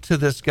listened to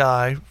this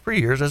guy for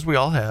years, as we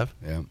all have.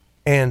 Yeah.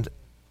 And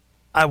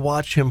I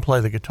watch him play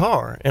the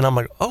guitar, and I'm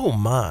like, oh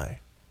my.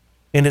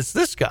 And it's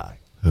this guy.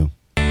 Who?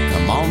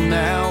 Come on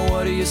now,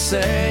 what do you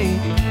say?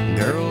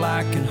 Girl,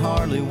 I can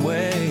hardly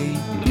wait.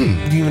 Do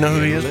you even know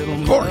who he is?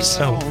 Of course.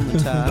 Oh.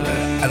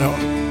 I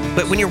don't.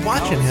 But when you're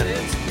watching him,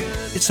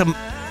 it's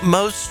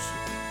most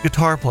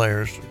guitar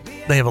players,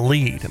 they have a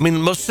lead. I mean,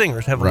 most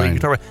singers have a lead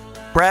guitar player.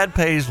 Brad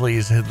Paisley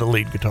is the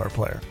lead guitar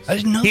player. I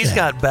didn't know He's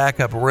that. got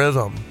backup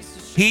rhythm.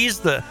 He's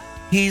the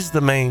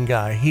main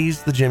guy.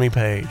 He's the Jimmy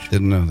Page.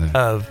 Didn't know that.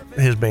 Of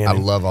his band. I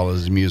love all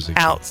his music.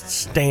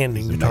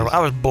 Outstanding guitar player. I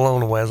was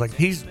blown away. I was like,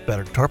 he's a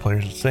better guitar player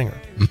than a singer.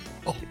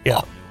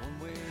 Yeah.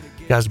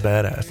 Guy's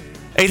badass.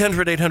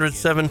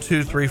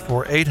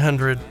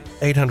 800-800-7234.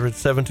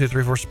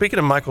 800-800-7234. Speaking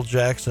of Michael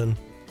Jackson,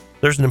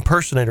 there's an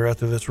impersonator out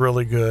there that's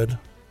really good.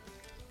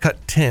 Cut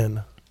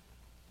 10.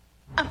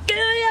 I feel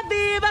you,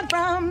 baby,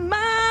 from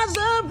miles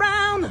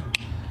around.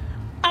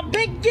 I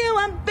pick you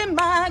up in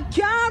my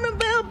car and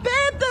we'll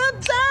beat the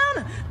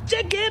town.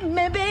 Check it,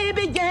 me,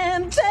 baby,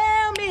 and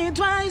tell me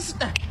twice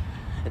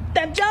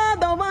that you're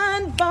the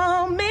one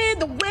for me.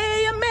 The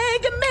way you're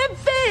making me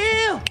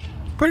feel.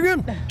 Pretty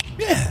good.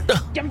 Yeah.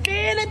 You're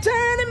really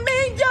turning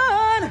me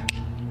on.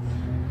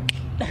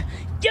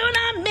 You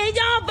knock me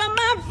off of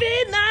my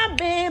feet now,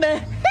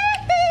 baby.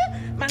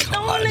 My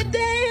lonely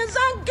days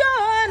are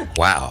gone.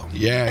 Wow.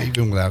 Yeah,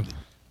 even without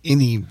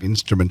any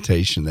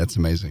instrumentation. That's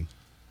amazing.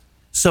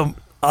 So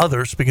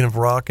speaking of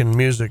rock and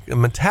music,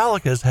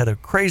 Metallica has had a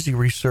crazy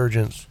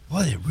resurgence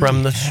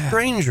from the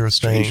Stranger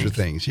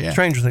Things. Yeah.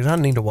 Stranger Things. I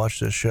need to watch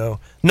this show.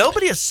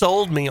 Nobody has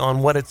sold me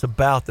on what it's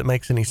about that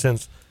makes any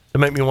sense to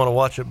make me want to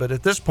watch it, but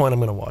at this point, I'm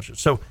going to watch it.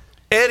 So,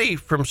 Eddie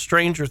from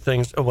Stranger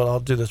Things. Oh, well,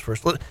 I'll do this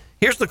first.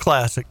 Here's the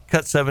classic,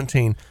 Cut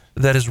 17,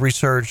 that is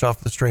resurged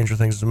off the Stranger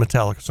Things. It's a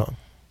Metallica song.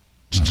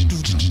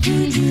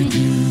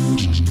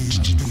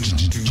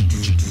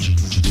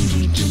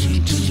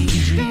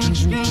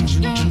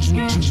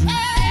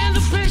 And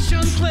the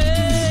passion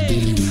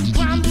play,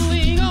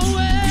 crumbling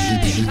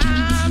away.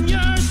 I'm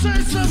your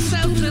source of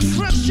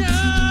self-destruction.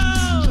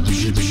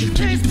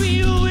 Taste me,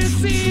 you will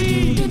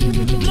see.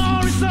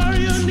 More is all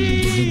you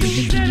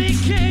need.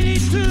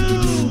 Dedicated to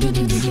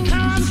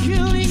how I'm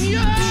killing you.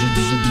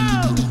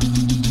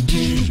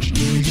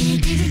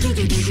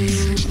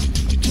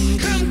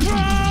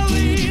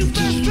 Controlling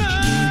faster.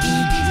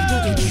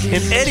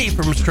 And Eddie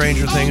from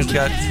Stranger Things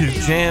got to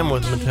jam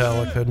with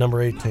Metallica,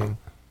 number 18.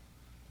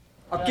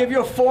 I'll give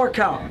you a 4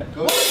 count.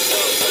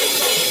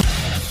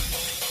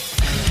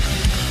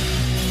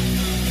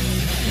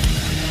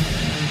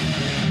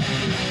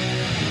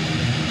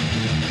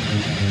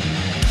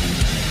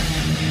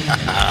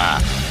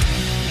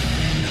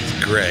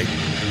 That's great.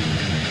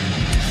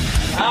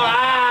 All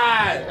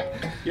right.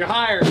 You're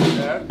hired.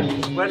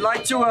 I'd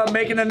like to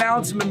make an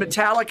announcement.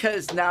 Metallica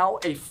is now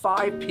a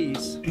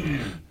 5-piece.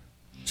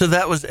 So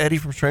that was Eddie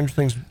from Stranger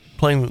Things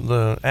playing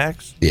the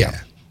axe?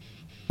 Yeah.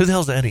 Who the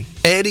hell's Eddie?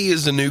 Eddie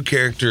is a new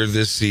character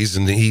this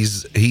season.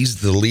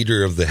 He's the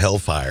leader of the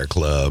Hellfire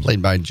Club,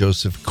 played by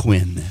Joseph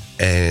Quinn,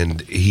 and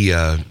he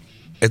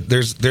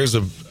there's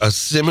a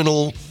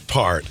seminal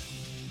part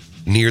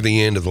near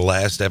the end of the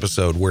last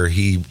episode where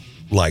he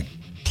like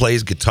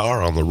plays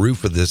guitar on the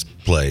roof of this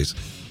place,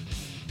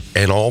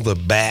 and all the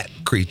bat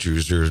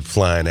creatures are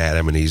flying at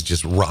him, and he's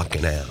just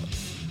rocking out.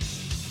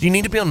 Do you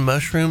need to be on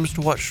mushrooms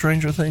to watch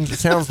Stranger Things? It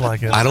sounds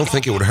like it. I don't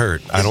think it would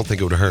hurt.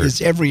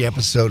 Is every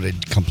episode a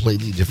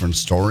completely different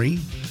story?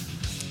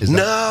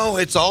 No,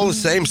 it's all the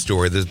same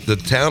story. The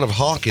town of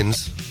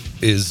Hawkins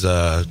is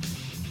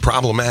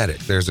problematic.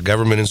 There's a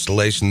government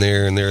installation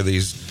there, and there are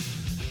these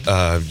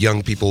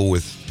young people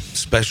with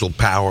special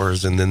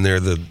powers, and then there are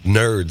the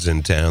nerds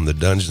in town, the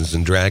Dungeons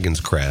and Dragons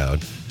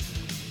crowd,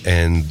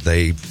 and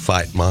they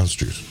fight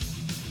monsters.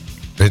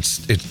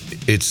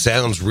 It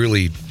sounds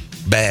really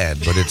bad,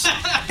 but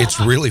it's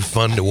really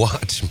fun to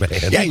watch, man.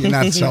 Yeah, you're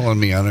not selling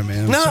me on it,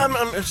 man.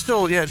 I'm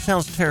still, it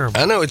sounds terrible.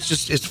 I know,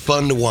 it's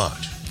fun to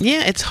watch.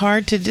 Yeah, it's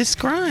hard to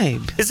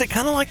describe. Is it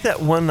kind of like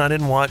that one I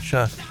didn't watch,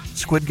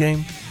 Squid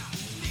Game?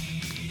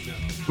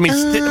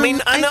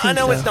 I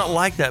know it's not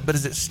like that, but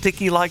is it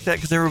sticky like that?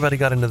 Because everybody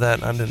got into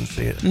that and I didn't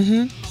see it.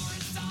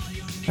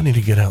 Mm-hmm. I need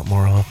to get out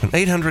more often.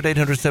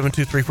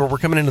 800-800-7234. We're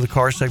coming into the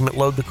car segment.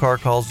 Load the car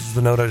calls is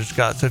the note I just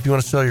got. So if you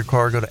want to sell your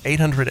car, go to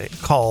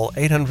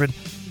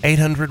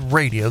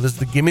 800-800-radio. This is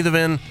the Gimme the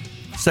VIN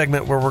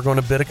segment where we're going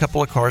to bid a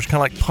couple of cars, kind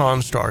of like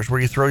Pawn Stars, where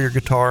you throw your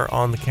guitar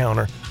on the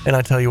counter and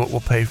I tell you what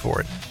we'll pay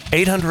for it.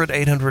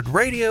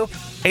 800-800-radio,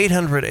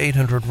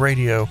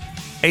 800-800-radio,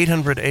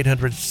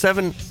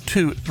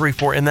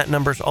 800-800-7234. And that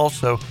number is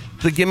also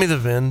the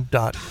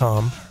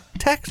GimmeTheVin.com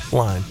text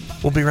line.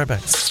 We'll be right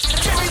back.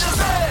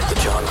 The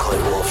John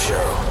Clay Wolf Show.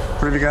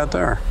 What have you got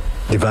there?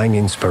 Divine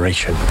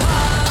inspiration.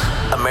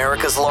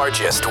 America's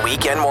largest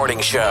weekend morning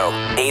show,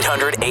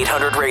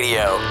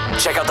 800-800-radio.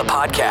 Check out the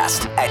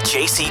podcast at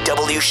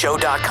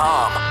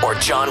jcwshow.com or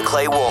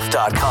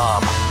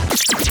johnclaywolf.com.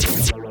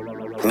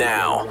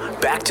 Now,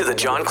 back to the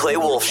John Clay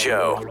Wolf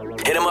Show.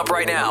 Hit him up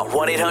right now,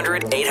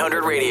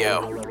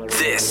 1-800-800-radio.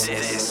 This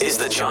is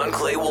the John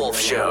Clay Wolf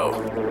Show.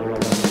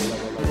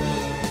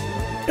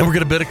 And we're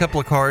going to bid a couple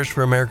of cars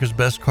for America's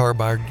best car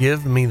buyer,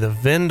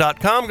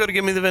 GiveMeTheVin.com. Go to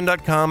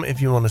GiveMeTheVin.com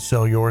if you want to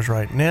sell yours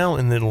right now,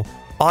 and it'll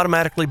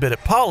automatically bid it.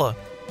 Paula,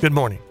 good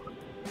morning.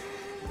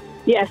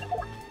 Yes.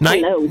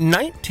 Hello.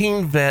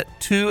 19 Vet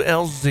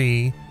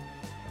 2LZ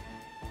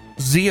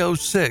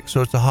Z06,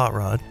 so it's a hot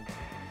rod,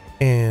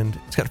 and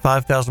it's got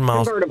 5,000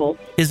 miles. Convertible.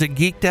 Is it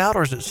geeked out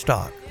or is it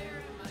stock?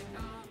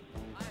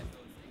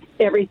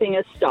 Everything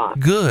is stock.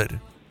 Good.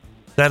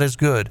 That is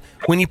good.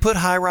 When you put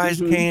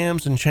high-rise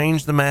cams and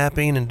change the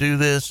mapping and do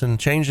this and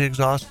change the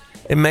exhaust,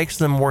 it makes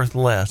them worth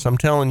less. I'm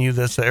telling you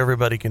this so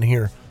everybody can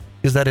hear,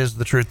 because that is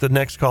the truth. The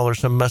next caller is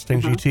some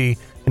Mustang GT,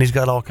 and he's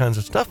got all kinds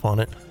of stuff on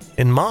it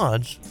in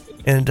mods,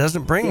 and it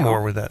doesn't bring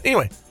more with that.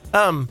 Anyway,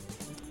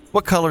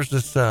 what color is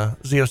this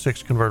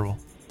Z06 convertible?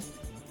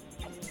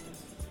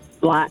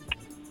 Black.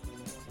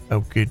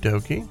 Okie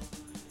dokie.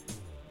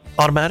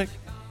 Automatic?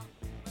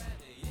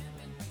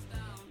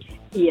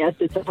 Yes,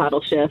 it's a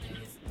paddle shift.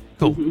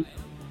 Cool.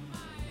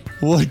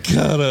 What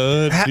kind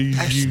of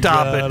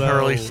Stop it,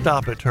 Turley.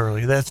 Stop it,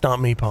 Turley. That's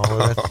not me,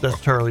 Paula. That's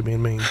Turley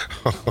being mean.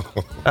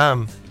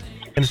 And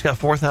it's got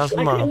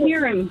 4,000 miles. I can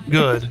hear him.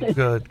 Good.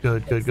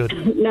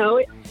 No,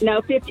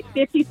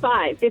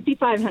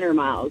 5,500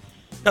 miles.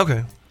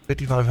 Okay,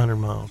 5,500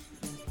 miles.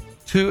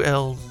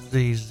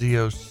 2LZ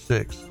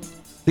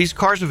Z06. These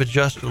cars have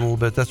adjusted a little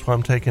bit. That's why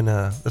I'm taking.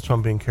 That's why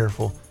I'm being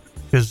careful,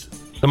 because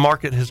The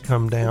market has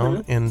come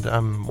down, and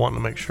I'm wanting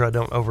to make sure I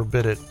don't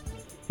overbid it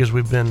because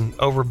we've been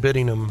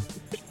overbidding them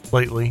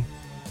lately,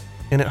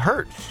 and it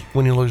hurts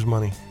when you lose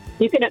money.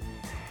 You can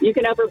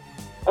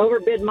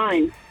overbid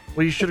mine.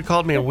 Well, you should have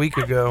called me a week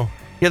ago.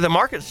 Yeah, the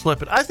market's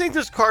slipping. I think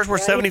this car's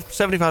worth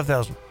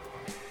 $75,000.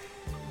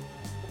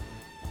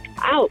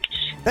 Ouch.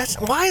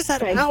 Why is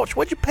that ouch?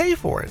 What'd you pay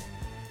for it?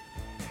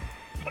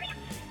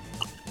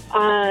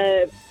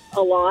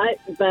 A lot,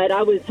 but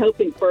I was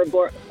hoping for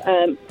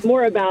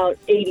more about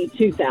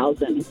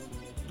 $82,000.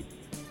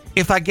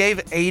 If I gave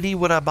 80,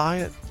 would I buy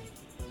it?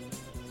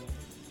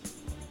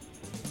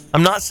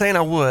 I'm not saying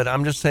I would.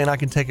 I'm just saying I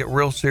can take it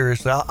real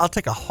seriously. I'll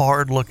take a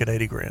hard look at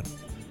 80 grand.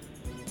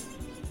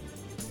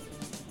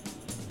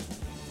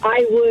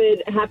 I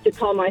would have to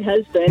call my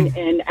husband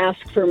and ask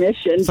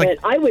permission, but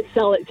I would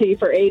sell it to you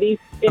for 80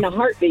 in a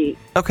heartbeat.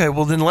 Okay,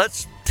 well then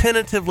let's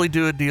tentatively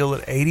do a deal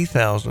at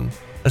 80,000,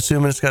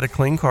 assuming it's got a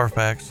clean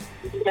Carfax.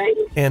 Okay.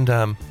 And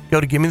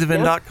go to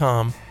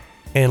gimmethevin.com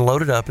and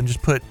load it up and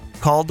just put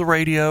called the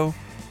radio.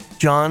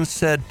 John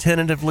said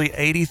tentatively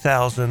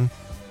 80,000,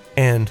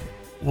 and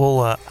we'll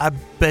I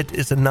bet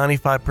it's a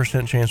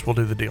 95% chance we'll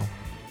do the deal.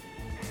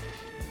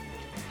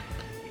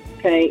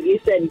 Okay, you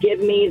said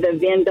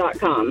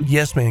givemethevin.com.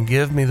 Yes, man,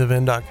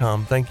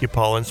 givemethevin.com. Thank you,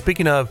 Paul. And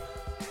speaking of,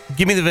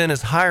 Give Me the Vin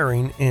is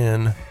hiring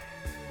in,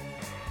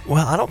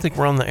 well, I don't think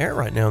we're on the air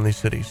right now in these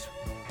cities.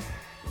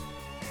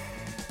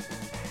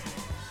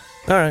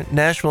 All right,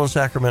 Nashville and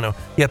Sacramento.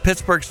 Yeah,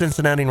 Pittsburgh,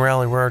 Cincinnati, and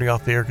Raleigh, we're already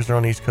off the air because they're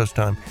on East Coast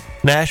time.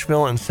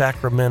 Nashville and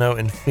Sacramento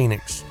and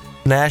Phoenix.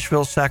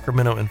 Nashville,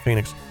 Sacramento, and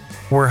Phoenix.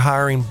 We're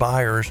hiring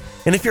buyers.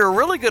 And if you're a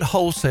really good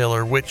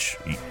wholesaler, which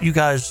you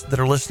guys that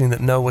are listening that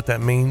know what that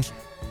means,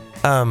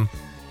 go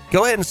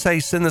ahead and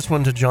send this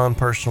one to John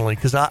personally,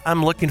 because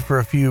I'm looking for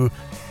a few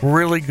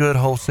really good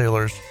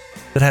wholesalers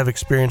that have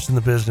experience in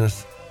the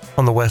business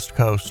on the West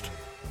Coast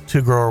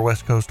to grow our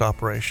West Coast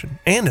operation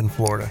and in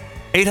Florida.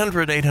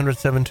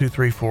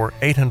 800-800-7234,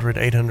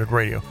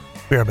 800-800-RADIO.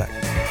 Be right back.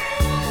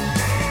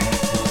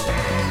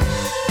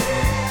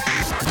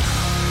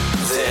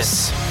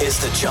 This is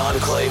the John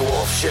Clay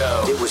Wolf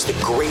Show. It was the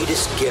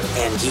greatest gift,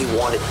 and he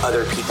wanted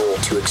other people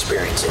to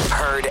experience it.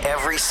 Heard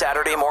every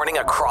Saturday morning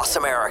across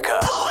America.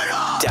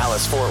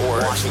 Dallas, Fort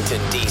Worth,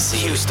 Washington, D.C.,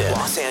 Houston,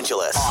 Los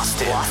Angeles,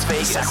 Austin, Las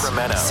Vegas,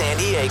 Sacramento, San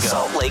Diego,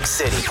 Salt Lake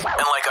City, and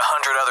like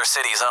 100 other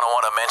cities I don't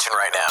want to mention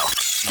right now.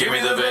 Give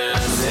me the Vin.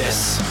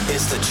 This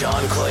is the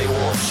John Clay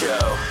Wolf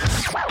Show.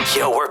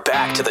 Yo, we're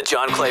back to the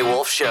John Clay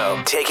Wolf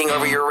Show, taking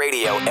over your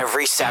radio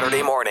every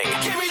Saturday morning.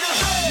 Give me the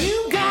Vin.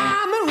 You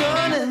got me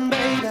running,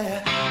 baby.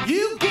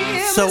 You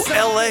give So,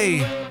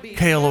 LA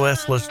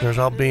KLOS listeners,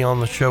 I'll be on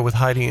the show with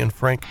Heidi and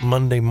Frank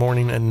Monday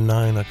morning at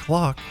 9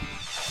 o'clock.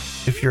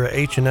 If you're a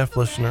H&F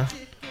listener,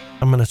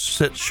 I'm going to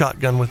sit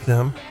shotgun with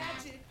them.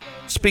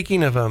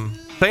 Speaking of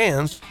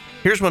fans,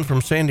 here's one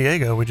from San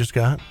Diego we just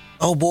got.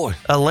 Oh, boy.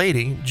 A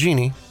lady,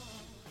 Jeannie,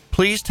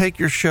 please take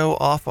your show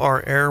off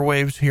our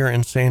airwaves here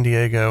in San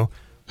Diego.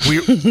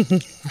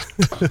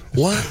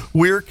 What?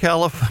 We're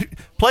California.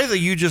 Play the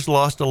You Just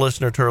Lost a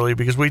Listener, Turley,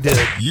 because we did.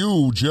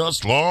 You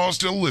just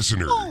lost a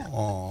listener.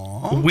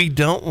 Aww. We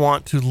don't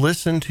want to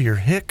listen to your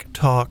hick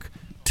talk.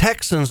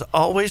 Texans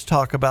always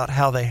talk about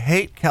how they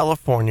hate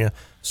California.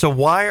 So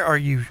why are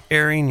you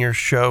airing your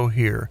show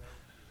here?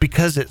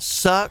 Because it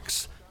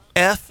sucks.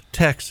 F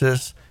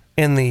Texas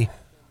and the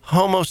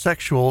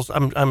homosexuals.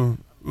 I'm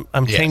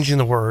changing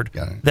the word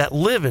that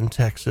live in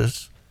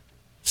Texas.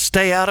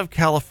 Stay out of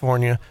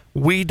California.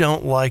 We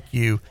don't like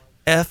you.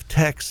 F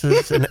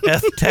Texas and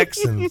F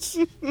Texans.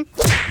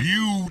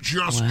 You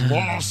just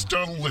lost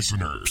a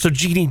listener. So,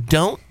 Jeannie,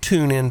 don't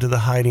tune into the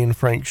Heidi and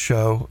Frank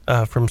show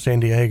from San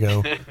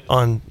Diego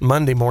on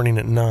Monday morning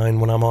at 9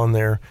 when I'm on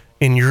there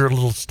in your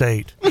little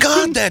state.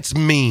 God, that's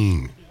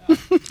mean.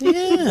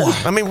 Yeah.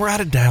 I mean, we're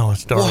out of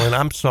Dallas, darling.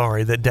 I'm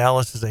sorry that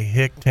Dallas is a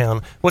hick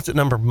town. What's it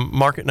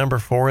market number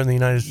 4 in the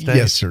United States?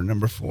 Yes, sir,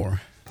 number 4.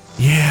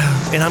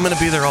 Yeah, and I'm going to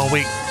be there all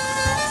week.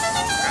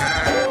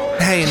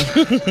 Hey,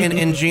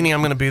 and Jeannie,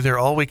 I'm going to be there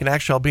all week. And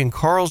actually, I'll be in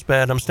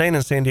Carlsbad. I'm staying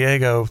in San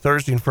Diego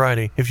Thursday and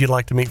Friday if you'd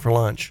like to meet for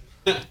lunch.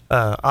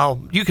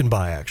 You can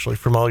buy, actually,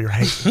 from all your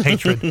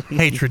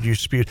hatred you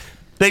spewed.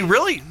 They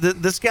really,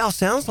 this gal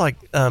sounds like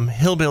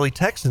hillbilly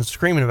Texans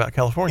screaming about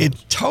California.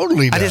 It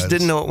totally does. I just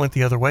didn't know it went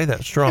the other way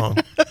that strong.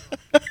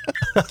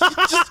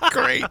 Just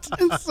great.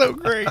 It's so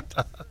great.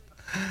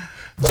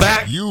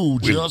 You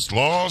just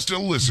lost a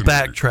listener.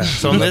 Backtrack.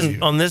 So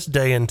on this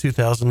day in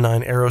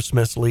 2009,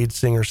 Aerosmith's lead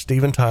singer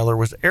Steven Tyler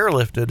was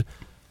airlifted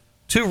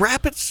to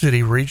Rapid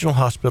City Regional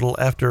Hospital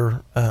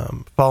after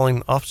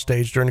falling off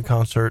stage during a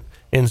concert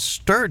in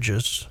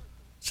Sturgis,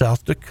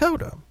 South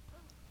Dakota.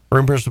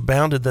 Rumors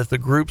abounded that the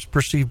group's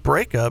perceived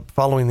breakup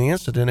following the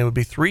incident. It would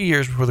be 3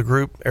 years before the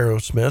group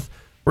Aerosmith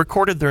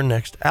recorded their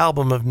next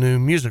album of new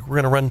music. We're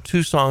going to run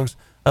 2 songs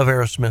of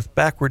Aerosmith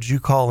backwards. You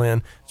call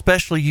in,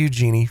 especially you,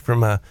 Jeannie,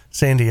 from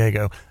San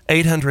Diego.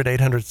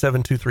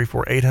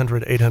 800-800-7234,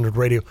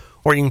 800-800-RADIO.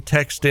 Or you can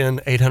text in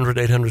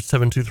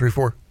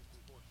 800-800-7234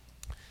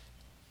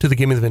 to the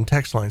Gimme the Vin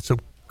text line. So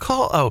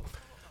call,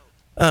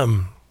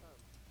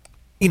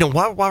 You know,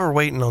 while we're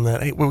waiting on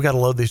that, hey, we've got to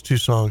load these two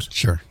songs.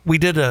 Sure. We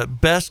did a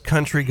best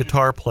country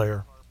guitar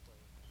player.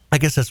 I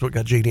guess that's what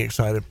got JD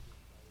excited.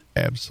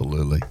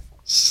 Absolutely.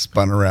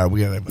 Spun around.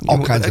 We had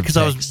all kinds of. Because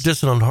I was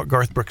dissing on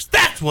Garth Brooks.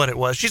 That's what it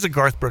was. She's a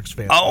Garth Brooks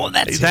fan. Oh,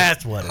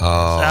 that's what it was.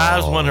 I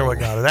was wondering what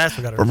got her. That's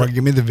what got her. From our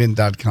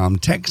GimmeTheVin.com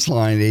text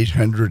line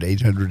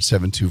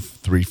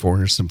 800-800-7234.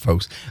 Here's some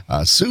folks.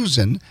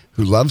 Susan,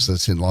 who loves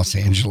us in Los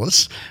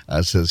Angeles,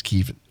 says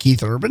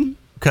Keith Urban.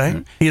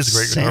 Okay, he is a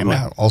great guitar Sam player.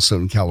 out also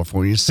in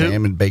California.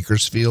 Sam in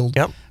Bakersfield.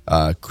 Yep.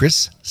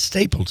 Chris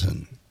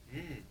Stapleton.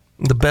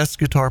 The best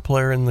guitar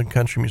player in the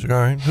country music. All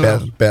right. Who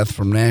else? Beth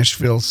from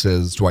Nashville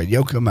says Dwight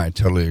Yoakam. I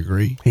totally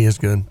agree. He is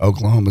good.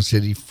 Oklahoma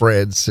City.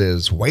 Fred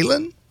says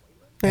Waylon.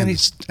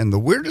 And the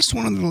weirdest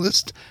one on the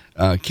list,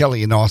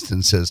 Kelly in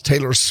Austin says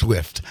Taylor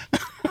Swift.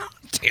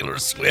 Taylor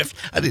Swift.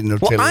 I didn't know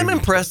Taylor. Well, I'm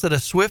impressed that a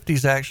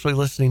Swifty's actually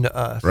listening to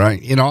us. Right.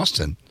 In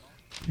Austin.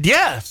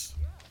 Yes.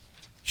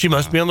 She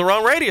must be on the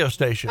wrong radio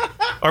station.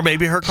 Or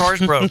maybe her car's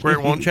broke where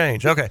it won't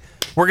change. Okay.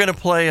 We're going to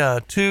play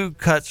 2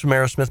 cuts from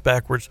Aerosmith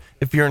backwards.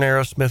 If you're an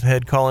Aerosmith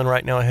head, call in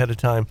right now ahead of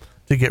time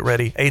to get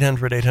ready.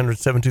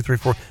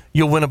 800-800-7234.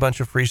 You'll win a bunch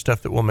of free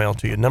stuff that we'll mail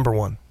to you. Number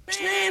 1.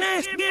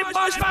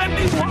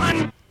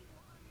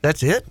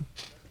 That's it?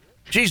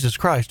 Jesus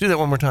Christ. Do that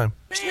one more time.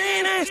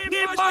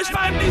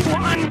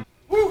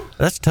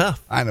 That's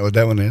tough. I know what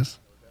that one is.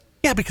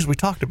 Yeah, because we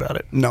talked about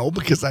it. No,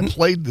 because I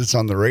played this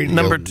on the radio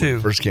Number when 2.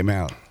 it first came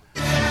out.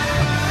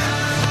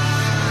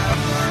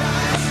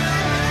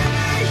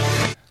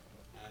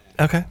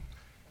 Okay.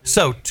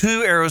 So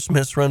 2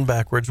 Aerosmiths run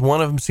backwards.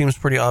 One of them seems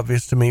pretty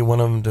obvious to me. One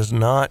of them does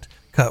not.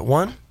 Cut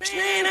 1.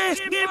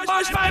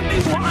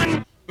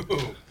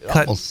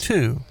 Cut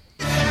 2.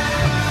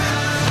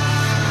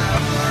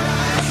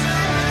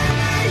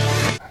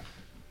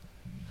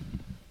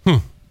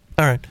 All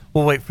right.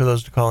 We'll wait for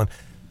those to call in.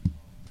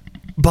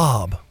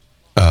 Bob.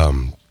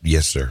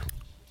 Yes, sir.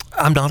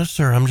 I'm not a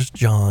sir. I'm just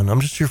John.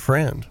 I'm just your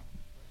friend.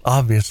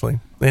 Obviously.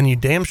 And you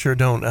damn sure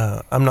don't.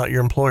 I'm not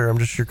your employer. I'm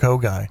just your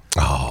co-guy.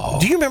 Oh.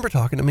 Do you remember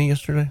talking to me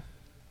yesterday?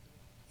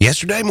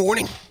 Yesterday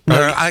morning?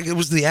 It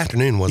was the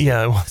afternoon, wasn't it?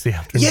 Yeah, it was the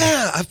afternoon.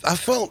 Yeah, I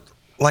felt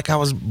like I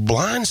was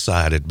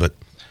blindsided, but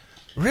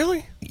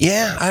really?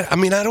 Yeah, I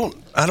mean, I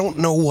don't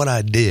know what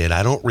I did.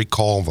 I don't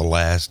recall the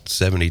last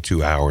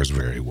 72 hours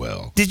very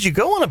well. Did you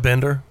go on a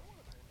bender?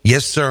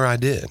 Yes, sir, I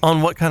did.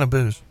 On what kind of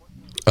booze?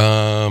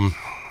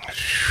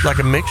 Like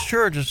a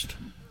mixture or just?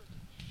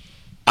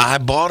 I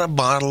bought a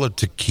bottle of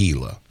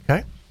tequila.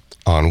 Okay.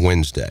 On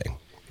Wednesday.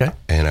 Okay.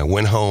 And I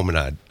went home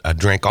and I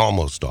drank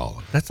almost all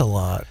of it. That's a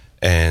lot.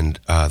 And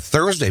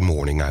Thursday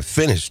morning I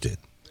finished it.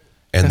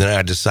 And then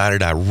I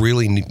decided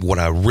what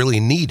I really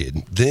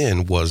needed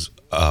then was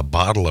a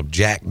bottle of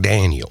Jack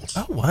Daniels.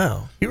 Oh,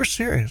 wow. You were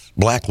serious.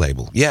 Black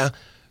Label. Yeah.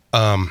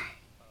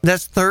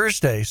 That's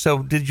Thursday. So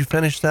did you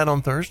finish that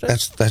on Thursday?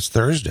 That's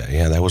Thursday.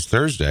 Yeah, that was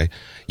Thursday.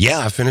 Yeah,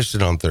 I finished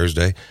it on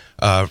Thursday.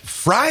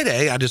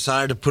 Friday, I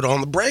decided to put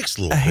on the brakes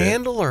a little bit. A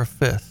handle or a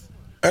fifth?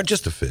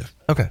 Just a fifth.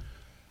 Okay.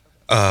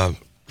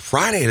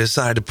 Friday, I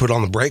decided to put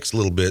on the brakes a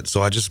little bit,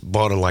 so I just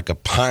bought a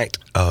pint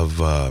of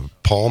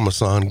Paul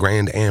Masson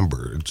Grand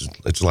Amber.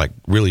 It's like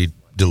really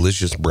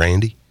delicious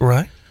brandy.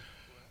 Right.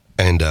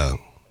 And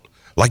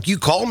like you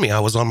called me, I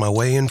was on my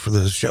way in for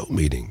the show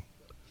meeting.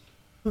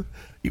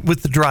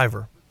 With the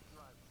driver.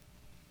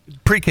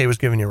 Pre-K was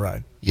giving you a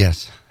ride.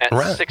 Yes. At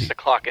 6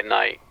 o'clock at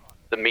night.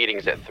 The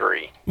meeting's at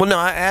 3. Well, no,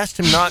 I asked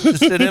him not to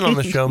sit in on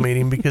the show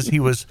meeting because he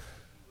was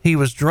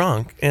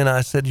drunk, and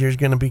I said you're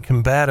going to be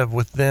combative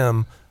with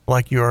them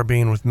like you are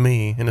being with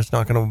me, and it's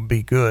not going to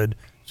be good.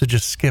 So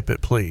just skip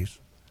it, please.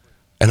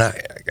 And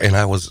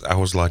I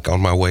was like on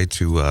my way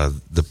to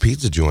the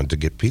pizza joint to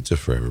get pizza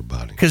for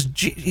everybody. Because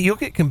you'll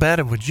get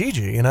combative with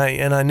Gigi, and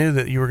I knew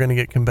that you were going to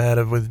get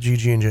combative with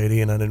Gigi and JD,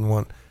 and I didn't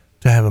want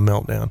to have a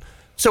meltdown.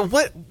 So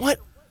what?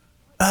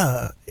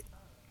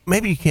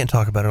 Maybe you can't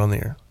talk about it on the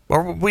air.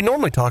 Or we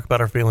normally talk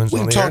about our feelings on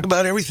the air. We talk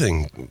about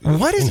everything.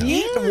 What is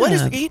eating? What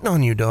is eating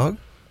on you, dog?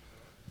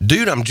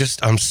 Dude, I'm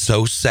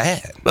so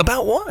sad.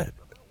 About what?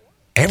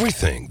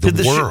 Everything.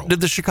 The world. Did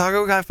the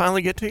Chicago guy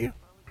finally get to you?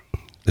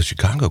 The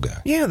Chicago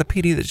guy? Yeah, the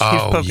PD that keeps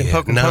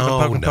poking.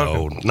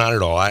 No, not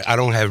at all.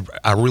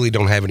 I really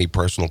don't have any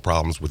personal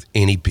problems with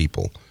any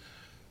people.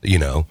 You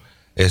know,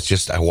 it's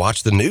just I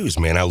watch the news,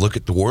 man. I look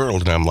at the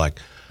world and I'm like,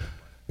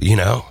 you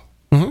know,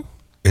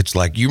 it's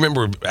like, you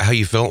remember how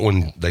you felt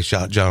when they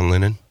shot John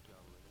Lennon?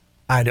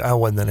 I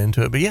wasn't that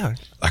into it, but yeah.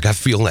 Like I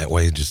feel that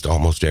way just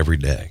almost every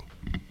day.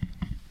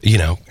 You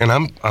know, and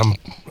I'm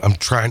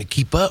trying to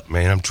keep up,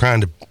 man. I'm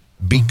trying to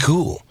be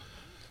cool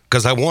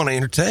because I want to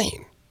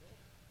entertain.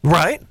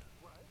 Right.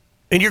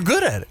 And you're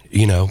good at it.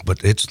 You know,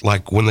 but it's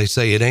like when they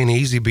say it ain't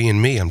easy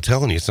being me, I'm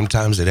telling you,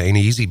 sometimes it ain't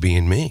easy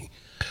being me.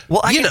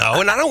 Well,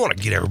 and I don't want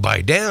to get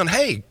everybody down.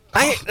 Hey,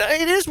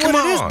 it is what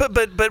it is,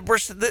 but we're,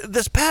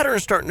 this pattern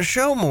is starting to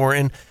show more.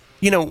 And,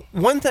 you know,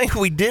 one thing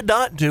we did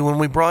not do when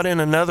we brought in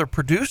another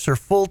producer,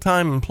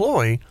 full-time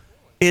employee,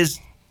 is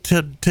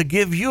to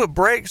give you a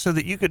break so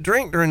that you could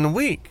drink during the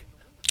week.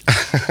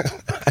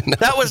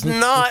 That was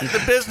not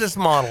the business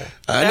model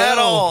at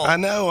all. I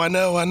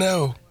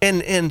know.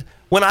 And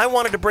when I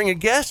wanted to bring a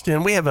guest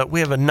in, we have a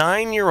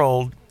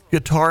 9-year-old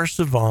guitar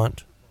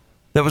savant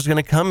that was going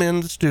to come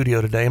in the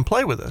studio today and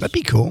play with us. That'd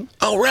be cool.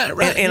 Oh,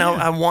 right. And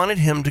I wanted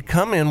him to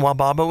come in while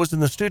Bobo was in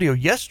the studio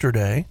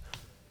yesterday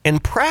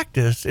and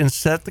practice and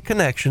set the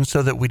connection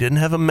so that we didn't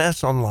have a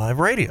mess on live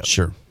radio.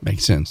 Sure.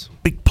 Makes sense.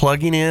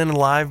 Plugging in and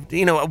live,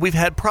 we've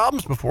had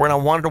problems before, and I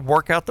wanted to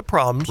work out the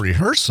problems.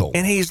 Rehearsal.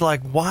 And he's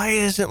like, why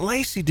isn't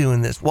Lacey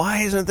doing this?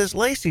 Why isn't this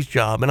Lacey's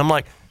job? And I'm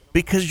like,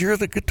 because you're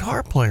the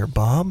guitar player,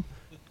 Bob.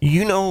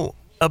 You know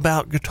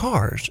about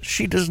guitars.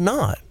 She does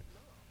not.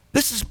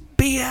 This is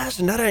BS.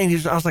 And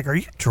I was like, are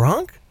you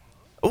drunk?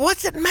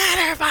 What's it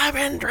matter if I've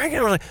been drinking?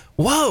 I was like,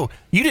 whoa,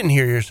 you didn't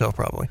hear yourself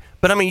probably.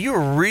 But I mean, you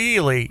were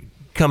really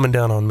coming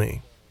down on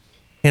me.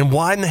 And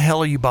why in the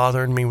hell are you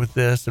bothering me with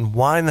this? And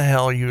why in the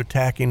hell are you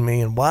attacking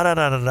me? And why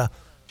da.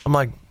 I'm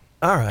like,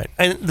 all right.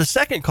 And the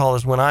second call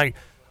is when I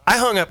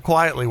hung up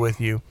quietly with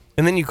you,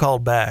 and then you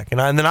called back, and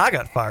then I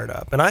got fired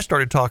up, and I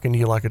started talking to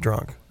you like a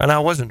drunk. And I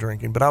wasn't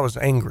drinking, but I was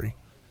angry.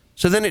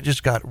 So then it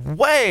just got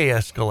way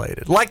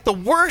escalated. Like the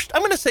worst,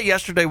 I'm going to say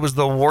yesterday was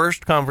the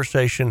worst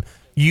conversation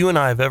you and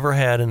I have ever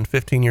had in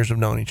 15 years of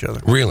knowing each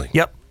other. Really?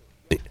 Yep.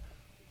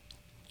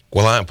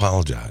 Well, I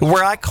apologize.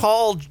 Where I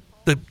called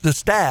the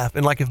staff,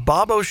 and like if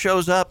Bobo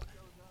shows up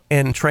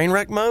in train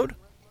wreck mode,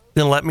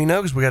 then let me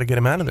know because we got to get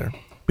him out of there.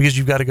 Because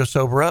you've got to go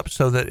sober up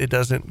so that it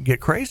doesn't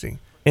get crazy.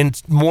 And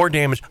more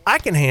damage. I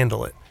can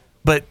handle it.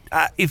 But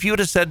if you would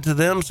have said to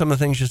them some of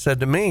the things you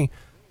said to me,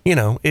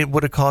 it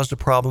would have caused a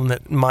problem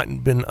that might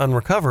have been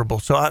unrecoverable.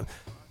 So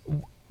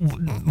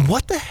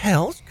what the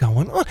hell's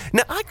going on?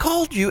 Now, I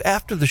called you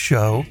after the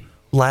show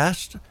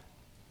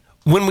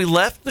when we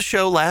left the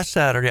show last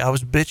Saturday, I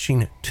was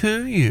bitching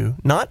to you,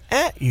 not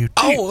at you.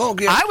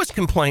 Okay. I was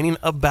complaining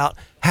about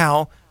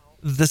how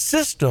the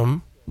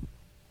system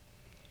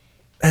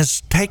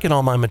has taken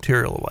all my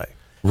material away.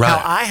 Right.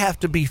 How I have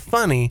to be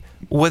funny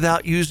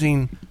without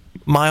using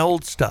my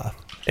old stuff.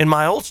 And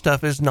my old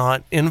stuff is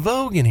not in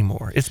vogue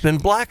anymore. It's been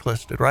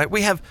blacklisted, right?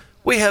 We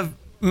have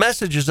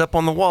messages up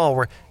on the wall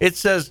where it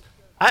says,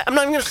 I'm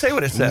not even going to say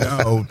what it says.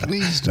 No,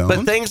 please don't.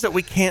 But things that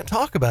we can't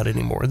talk about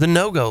anymore, the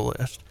no-go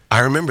list. I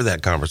remember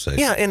that conversation.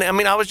 Yeah, and I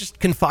mean, I was just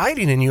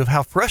confiding in you of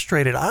how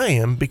frustrated I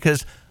am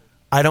because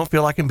I don't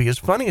feel I can be as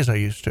funny as I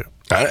used to.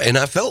 And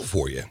I felt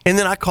for you. And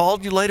then I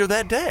called you later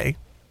that day,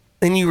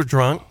 and you were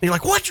drunk. You're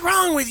like, what's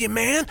wrong with you,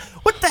 man?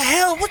 What the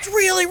hell? What's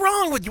really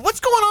wrong with you?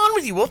 What's going on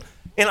with you, Wolf?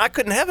 And I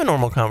couldn't have a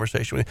normal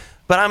conversation with you.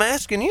 But I'm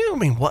asking you,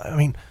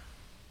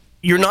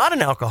 you're not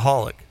an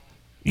alcoholic.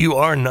 You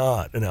are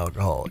not an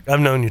alcoholic. I've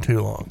known you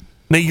too long.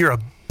 Now, you're a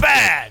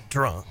bad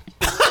drunk.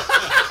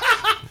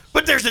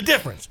 But there's a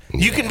difference.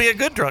 You can be a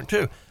good drunk,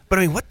 too.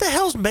 But, what the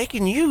hell's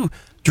making you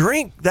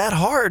drink that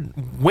hard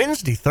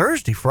Wednesday,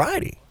 Thursday,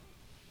 Friday?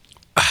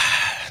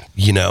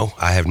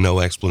 I have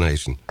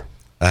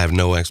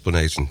no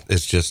explanation.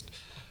 It's just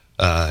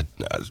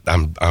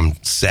I'm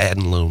sad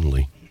and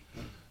lonely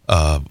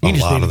a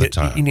lot of the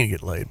time. You need to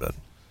get laid, bud.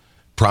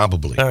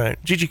 Probably. All right.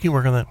 Gigi, can you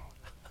work on that?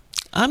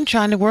 I'm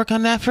trying to work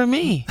on that for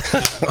me.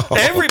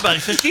 Everybody,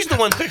 so she's the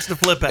one fixing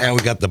to flip out. And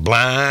we got the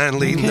blind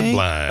leading the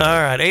blind.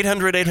 All right,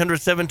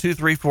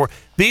 800-800-7234.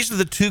 These are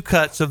the two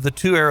cuts of the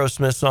two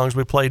Aerosmith songs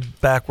we played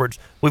backwards.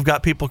 We've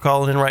got people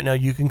calling in right now.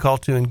 You can call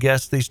too and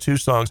guess these two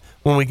songs.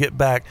 When we get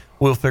back,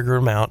 we'll figure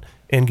them out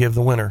and give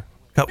the winner.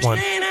 Cut one.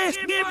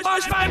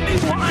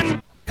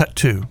 Cut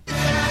two.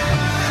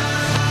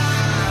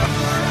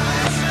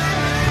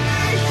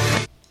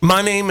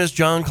 My name is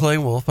John Clay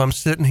Wolf. I'm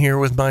sitting here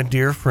with my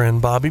dear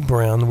friend, Bobby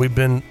Brown. We've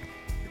been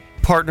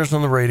partners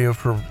on the radio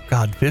for,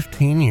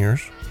 15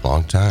 years.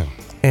 Long time.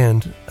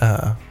 And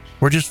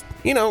we're just,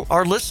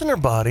 our listener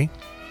body,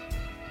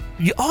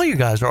 all you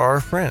guys are our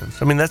friends.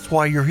 That's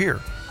why you're here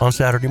on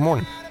Saturday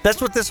morning.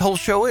 That's what this whole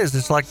show is.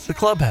 It's like the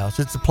clubhouse.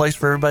 It's a place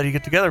for everybody to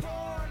get together.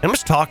 And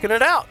just talking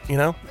it out,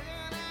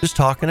 Just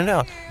talking it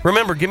out.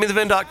 Remember,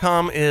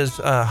 GiveMeTheVin.com is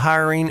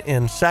hiring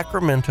in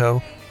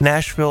Sacramento,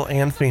 Nashville,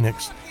 and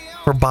Phoenix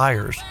for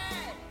buyers,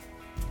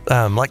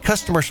 like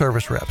customer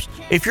service reps.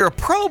 If you're a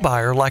pro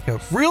buyer, like a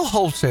real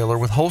wholesaler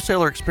with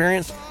wholesaler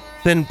experience,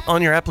 then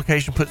on your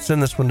application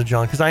send this one to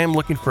John, because I am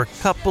looking for a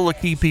couple of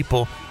key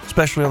people,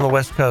 especially on the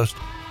West Coast,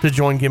 to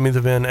join Give Me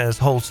the Vin as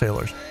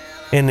wholesalers.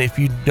 And if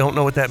you don't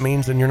know what that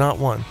means, then you're not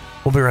one.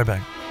 We'll be right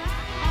back.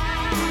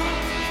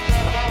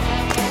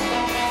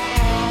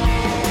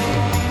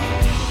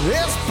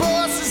 This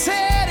bus is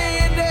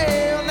heading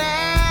down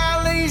now,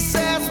 at least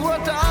that's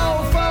what the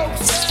old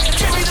folks say.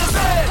 Give me the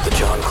Vin! The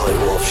John Clay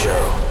Wolf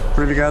Show. What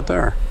have you got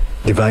there?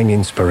 Divine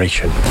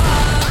inspiration.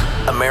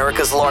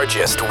 America's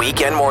largest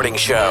weekend morning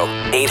show,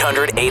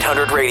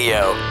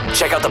 800-800-RADIO.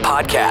 Check out the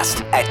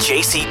podcast at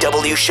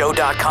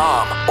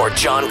jcwshow.com or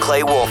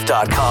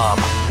johnclaywolf.com.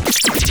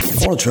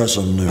 I want to try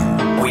something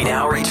new. We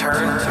now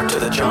return to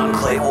the John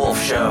Clay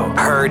Wolf Show.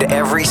 Heard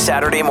every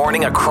Saturday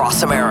morning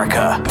across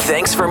America.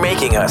 Thanks for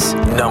making us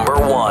number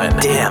one.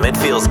 Damn, it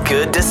feels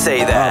good to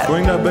say that.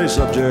 Bring that bass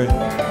up, Jerry.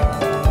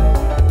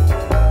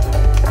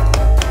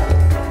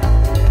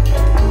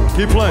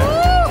 Keep playing.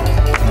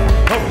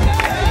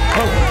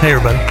 Hey,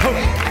 everybody.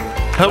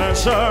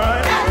 That's all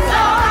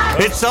right.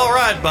 It's all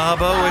right,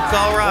 Bobo. It's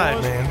all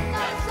right, man.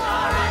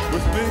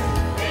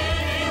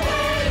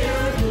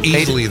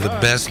 Easily the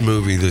best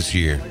movie this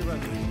year.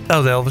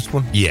 Oh, the Elvis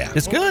one? Yeah.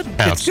 It's good.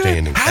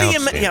 Outstanding. It's good. How do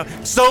you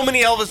so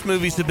many Elvis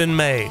movies have been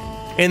made,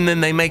 and then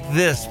they make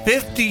this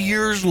 50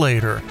 years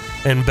later,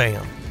 and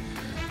bam.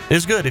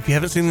 It's good. If you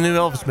haven't seen the new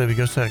Elvis movie,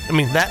 go check. I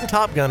mean, that and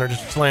Top Gun are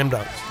just slam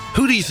dunks.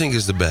 Who do you think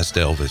is the best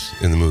Elvis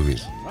in the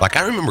movies? Like,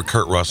 I remember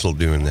Kurt Russell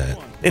doing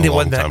that. And it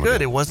wasn't that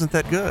good. It wasn't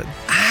that good.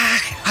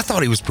 I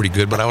thought he was pretty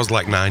good, but I was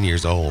like 9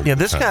 years old. Yeah,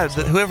 this guy,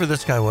 whoever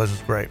this guy was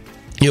great.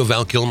 You know,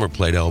 Val Kilmer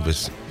played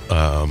Elvis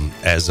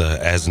as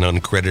an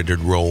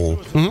uncredited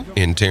role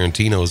in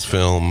Tarantino's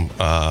film.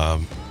 What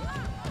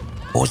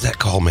was that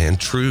called, man? I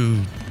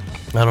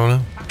don't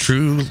know.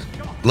 True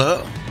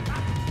Love?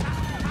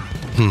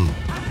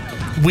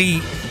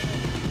 We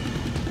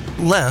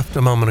left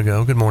a moment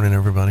ago, good morning,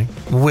 everybody,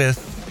 with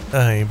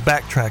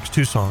Backtracks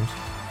 2 songs.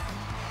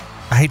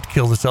 I hate to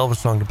kill this Elvis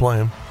song to play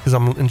them because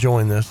I'm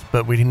enjoying this,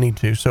 but we need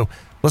to. So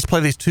let's play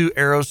these 2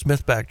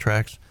 Aerosmith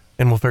Backtracks,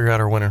 and we'll figure out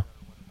our winner.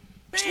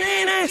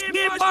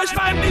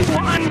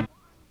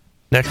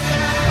 Next.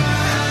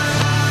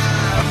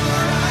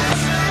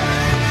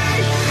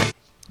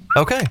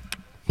 Okay.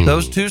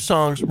 Those 2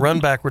 songs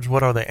run backwards.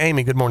 What are they?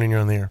 Amy, good morning. You're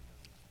on the air.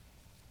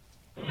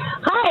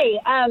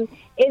 Hi.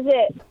 Is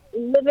it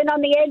Living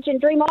on the Edge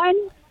and Dream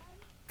On?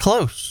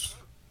 Close.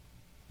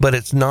 But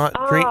it's not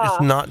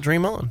it's not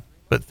Dream On.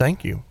 But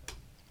thank you.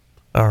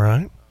 All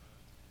right.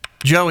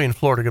 Joey in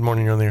Florida, good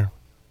morning. You're on the air.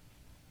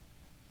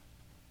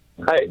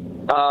 Hi.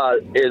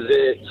 Is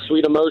it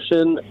Sweet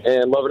Emotion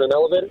and Love in an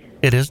Elevator?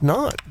 It is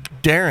not.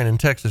 Darren in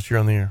Texas, you're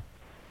on the air.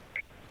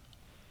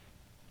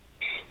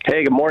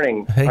 Hey, good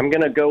morning. Hey. I'm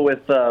going to go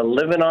with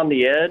Living on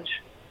the Edge,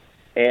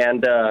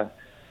 and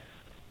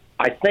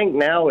I think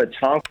now it's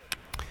Honk.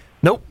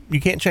 Nope, you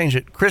can't change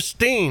it.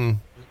 Christine,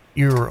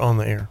 you're on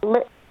the air.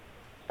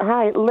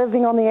 Hi,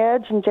 Living on the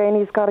Edge and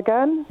Janie's Got a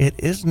Gun? It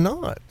is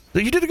not.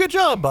 You did a good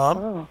job, Bob.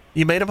 Oh.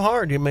 You made them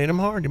hard. You made them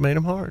hard.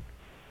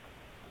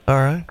 All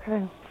right.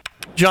 Okay.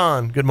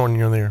 John, good morning.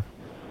 You're on the air.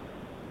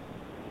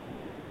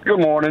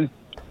 Good morning.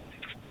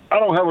 I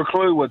don't have a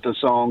clue what the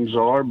songs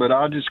are, but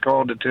I just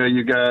called to tell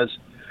you guys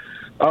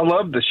I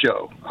love the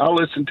show. I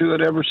listen to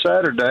it every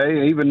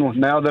Saturday, even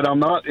now that I'm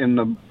not in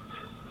the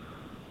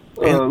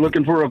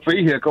looking for a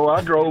vehicle.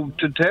 I drove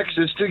to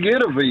Texas to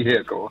get a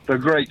vehicle, the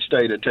great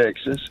state of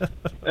Texas,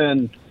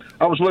 and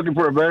I was looking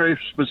for a very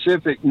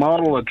specific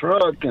model of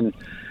truck, and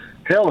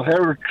hell,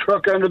 every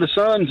truck under the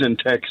sun's in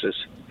Texas.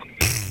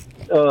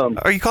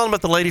 Are you calling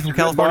about the lady from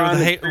California with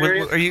the hate?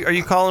 Are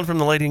you calling from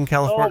the lady in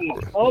California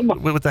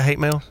with the hate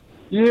mail?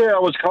 Yeah, I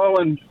was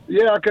calling.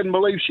 Yeah, I couldn't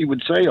believe she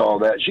would say all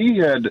that. She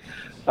had,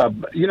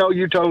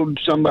 you told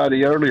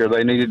somebody earlier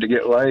they needed to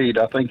get laid.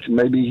 I think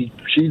maybe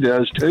she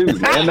does too.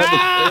 Man,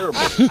 that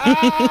was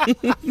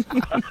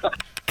terrible.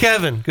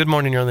 Kevin, good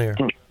morning. You're on the air.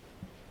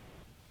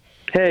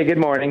 Hey, good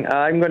morning.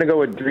 I'm going to go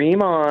with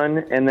Dream On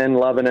and then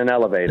Love in an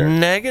Elevator.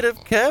 Negative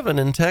Kevin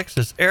in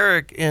Texas.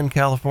 Eric in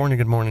California,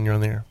 good morning. You're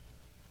on the air.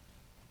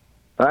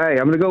 Hi,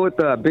 I'm going to go with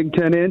Big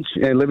 10 Inch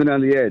and Living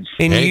on the Edge.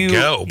 And you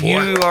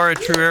are a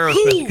true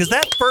Aerosmith because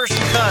that first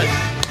cut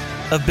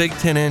of Big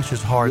 10 Inch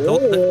is hard.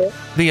 The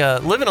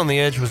Living on the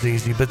Edge was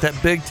easy, but that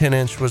Big 10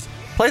 Inch was...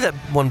 Play that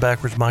one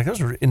backwards, Mike. That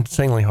was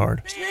insanely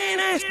hard.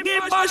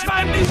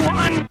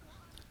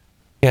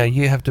 Yeah,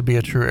 you have to be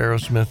a true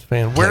Aerosmith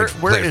fan. Where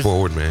play is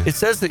forward, man? It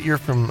says that you're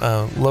from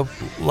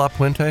La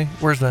Puente.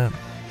 Where's that?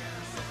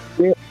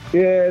 Yeah,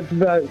 it's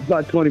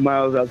about 20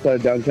 miles outside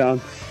of downtown.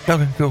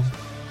 Okay, cool.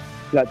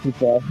 Not too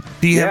far. But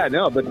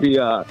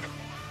the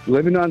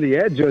Living on the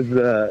Edge was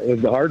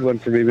the hard one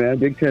for me, man.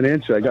 Big 10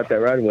 Inch, I got that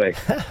right away.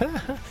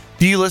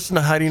 Do you listen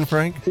to Heidi and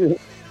Frank?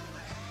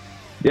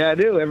 Yeah, I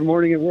do. Every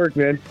morning at work,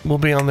 man. We'll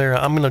be on there.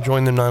 I'm going to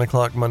join them 9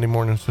 o'clock Monday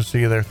morning, so see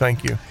you there.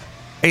 Thank you.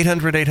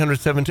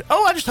 800-800-72.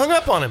 Oh, I just hung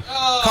up on him.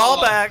 Oh.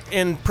 Call back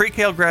and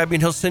Pre-K will grab you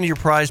and he'll send you your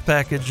prize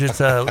package.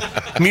 It's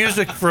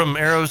music from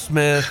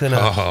Aerosmith and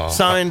a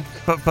signed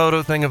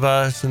photo thing of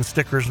us and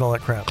stickers and all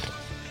that crap.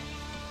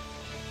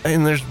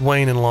 And there's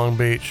Wayne in Long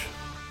Beach.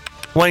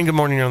 Wayne, good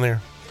morning. You're on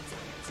there.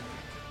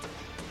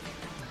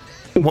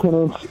 Big 10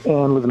 Inch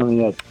and Living on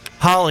the Edge.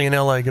 Holly in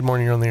LA. Good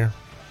morning. You're on the air.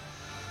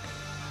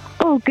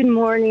 Oh, good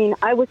morning.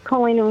 I was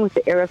calling in with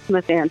the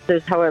Aerosmith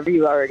answers. However,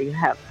 you already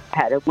have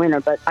had a winner,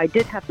 but I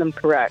did have them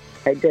correct.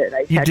 I did.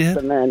 I texted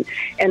them in.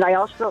 And I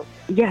also,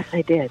 yes,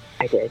 I did.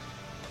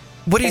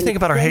 What do you think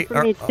about our hate?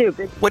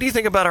 What do you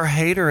think about our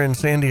hater in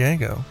San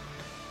Diego?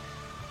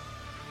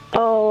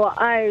 Oh,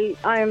 I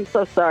am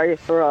so sorry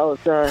for all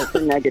of the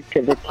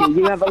negativity.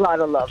 You have a lot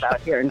of love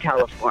out here in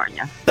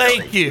California.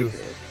 Thank you.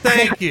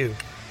 Thank you.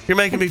 You're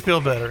making me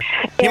feel better.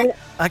 Can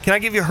I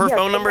give you her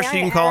phone number so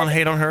you can call and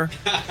hate on her?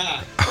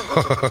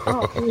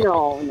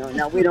 No.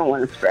 We don't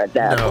want to spread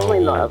that. No.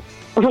 Only love.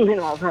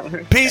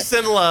 Peace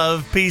and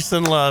love. Peace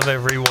and love,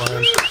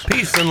 everyone.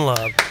 Peace and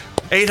love.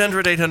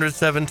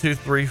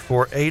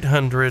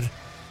 800-800-7234.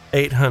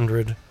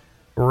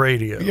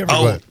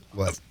 800-800-radio.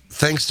 What?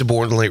 Thanks to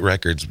Born Late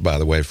Records, by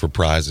the way, for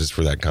prizes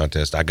for that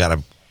contest. I got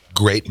a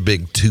great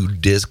big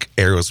 2-disc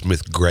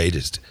Aerosmith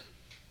Greatest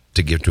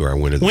to give to our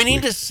winner this We week.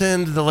 need to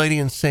send the lady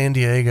in San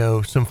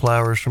Diego some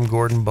flowers from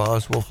Gordon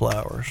Boswell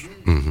Flowers.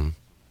 Mm-hmm.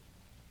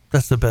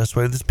 That's the best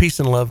way. This peace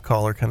and love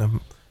caller kind of,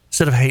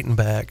 instead of hating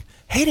back.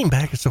 Hating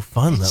back is so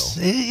fun, though.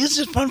 Is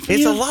it fun for you?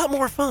 It's a lot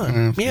more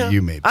fun. For yeah.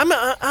 you, maybe.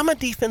 I'm a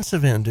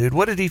defensive end, dude.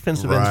 What do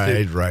defensive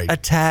ends do? Right.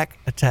 Attack.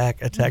 I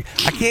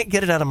can't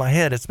get it out of my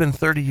head. It's been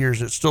 30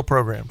 years. It's still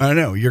programmed. I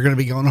know. You're going to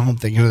be going home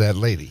thinking of that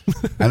lady.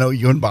 I know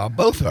you and Bob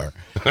both are.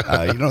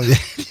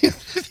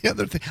 The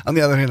other thing, on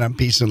the other hand, I'm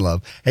peace and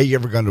love. Hey, you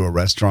ever gone to a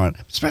restaurant,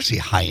 especially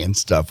high-end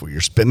stuff, where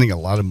you're spending a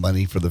lot of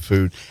money for the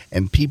food,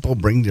 and people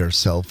bring their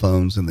cell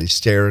phones and they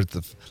stare at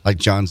like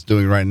John's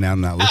doing right now,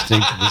 not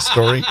listening to the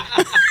story?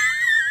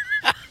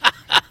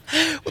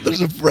 Well,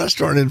 there's a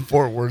restaurant in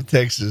Fort Worth,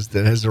 Texas,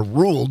 that has a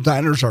rule: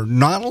 diners are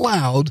not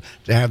allowed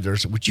to have their.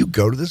 Would you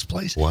go to this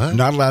place? What?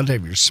 Not allowed to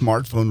have your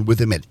smartphone with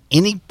them at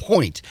any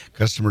point.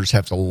 Customers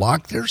have to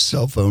lock their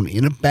cell phone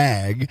in a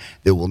bag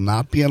that will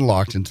not be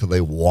unlocked until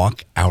they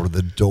walk out of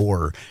the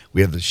door.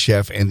 We have the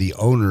chef and the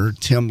owner,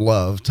 Tim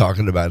Love,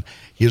 talking about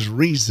his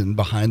reason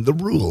behind the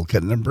rule.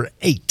 Cut number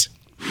 8.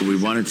 We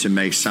wanted to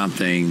make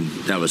something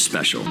that was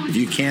special. If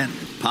you can't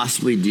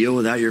possibly deal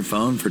without your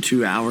phone for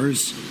 2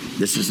 hours,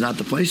 this is not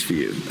the place for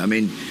you. I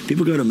mean,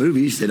 people go to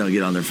movies, they don't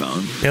get on their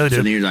phone. Yeah, they do.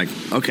 So then you're like,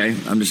 okay,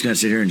 I'm just going to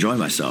sit here and enjoy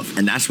myself.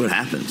 And that's what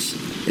happens.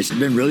 It's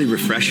been really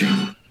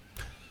refreshing.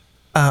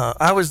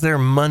 I was there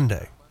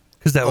Monday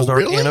because that was our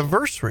really?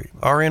 anniversary.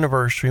 Our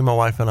anniversary, my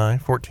wife and I,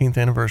 14th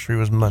anniversary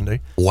was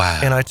Monday. Wow.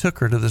 And I took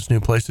her to this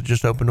new place that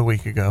just opened a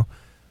week ago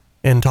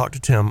and talked to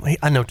Tim.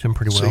 I know Tim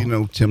pretty well. So you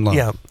know Tim Love.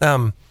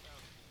 Yeah.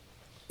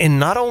 And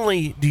not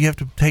only do you have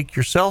to take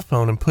your cell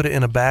phone and put it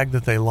in a bag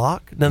that they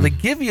lock, now they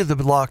give you the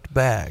locked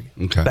bag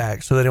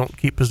so they don't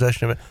keep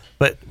possession of it,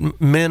 but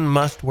men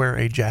must wear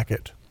a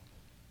jacket.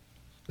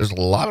 There's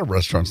a lot of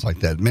restaurants like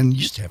that. Men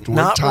used to have to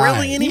wear Not ties.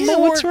 really anymore. Yeah,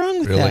 what's wrong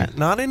with Really? that?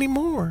 Not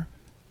anymore.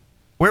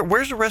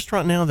 Where's a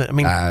restaurant now that, I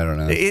mean, I don't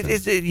know.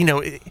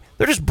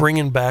 They're just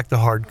bringing back the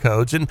hard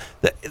codes, and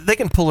they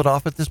can pull it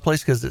off at this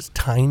place because it's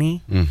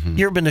tiny. Mm-hmm.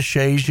 You ever been to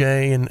Shay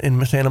Shay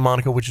in Santa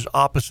Monica, which is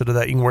opposite of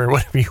that? You can wear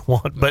whatever you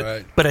want,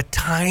 but a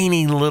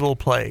tiny little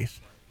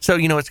place. So,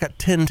 it's got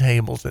 10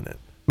 tables in it,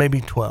 maybe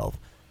 12,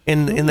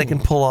 and they can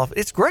pull off.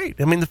 It's great.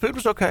 I mean, the food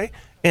was okay,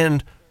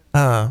 and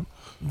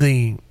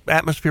the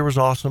atmosphere was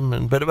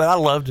awesome, but I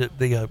loved it.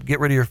 The get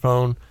rid of your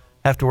phone,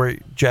 have to wear a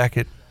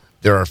jacket.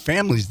 There are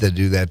families that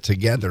do that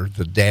together.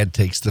 The dad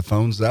takes the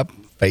phones up,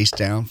 face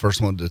down, first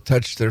one to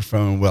touch their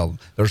phone. Well,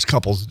 there's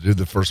couples that do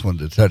the first one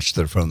to touch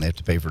their phone. They have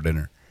to pay for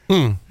dinner.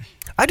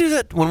 I do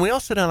that when we all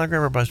sit down. I grab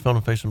everybody's phone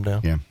and face them down.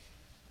 Yeah.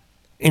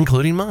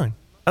 Including mine.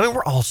 I mean,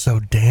 we're all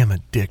so damn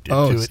addicted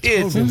to it.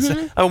 It's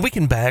insane. I mean, we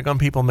can bag on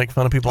people and make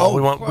fun of people all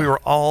we want. We were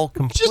all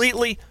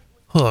completely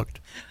hooked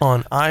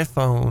on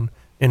iPhone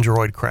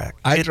Android crack.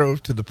 I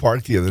drove to the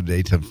park the other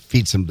day to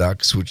feed some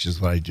ducks, which is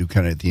what I do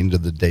kind of at the end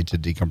of the day to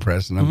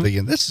decompress. And I'm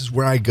thinking, this is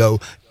where I go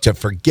to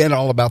forget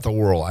all about the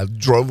world. I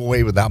drove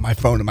away without my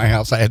phone in my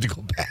house. I had to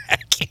go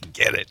back and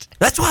get it.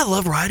 That's why I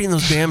love riding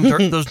those damn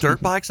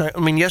dirt bikes. I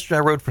mean, yesterday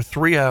I rode for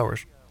 3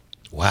 hours.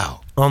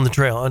 Wow. On the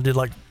trail. I did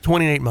like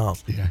 28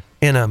 miles. Yeah.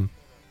 And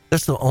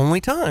that's the only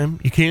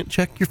time you can't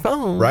check your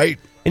phone. Right.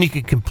 And you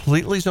can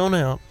completely zone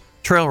out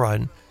trail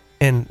riding.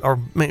 Or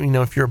maybe,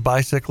 if you're a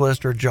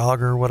bicyclist or a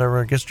jogger or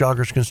whatever, I guess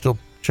joggers can still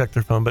check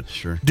their phone. But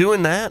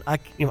doing that,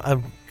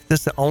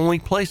 that's the only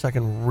place I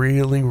can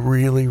really,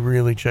 really,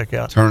 really check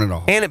out. Turn it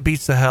off. And it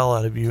beats the hell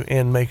out of you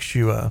and makes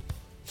you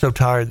so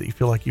tired that you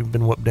feel like you've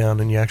been whooped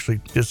down and you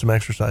actually did some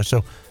exercise.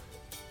 So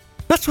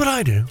that's what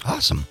I do.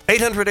 Awesome.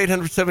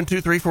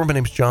 800-800-7234. My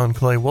name's John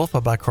Clay Wolf.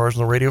 I buy cars on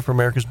the radio for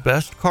America's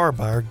best car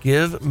buyer.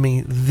 Give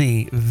me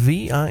the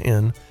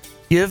VIN.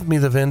 Give me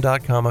the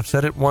VIN.com. I've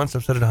said it once.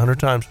 I've said it 100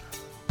 times.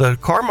 The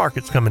car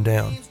market's coming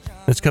down.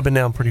 It's coming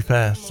down pretty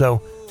fast.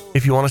 So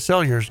if you want to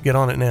sell yours, get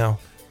on it now,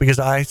 because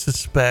I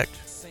suspect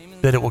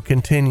that it will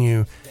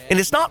continue. And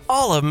it's not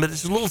all of them, but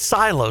it's little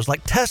silos.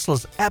 Like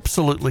Tesla's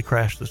absolutely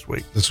crashed this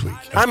week.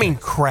 I mean,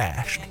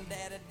 crashed.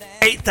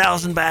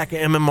 8,000 back of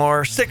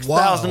MMR,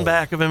 6,000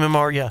 back of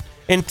MMR, yeah.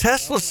 And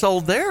Tesla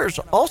sold theirs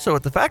also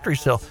at the factory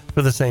sale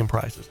for the same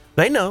prices.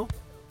 They know.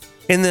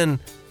 And then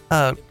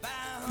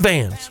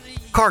vans,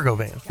 cargo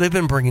vans. They've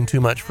been bringing too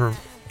much for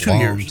 2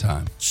 years.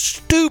 Time.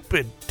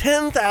 Stupid.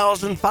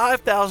 10,000,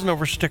 5,000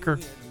 over sticker.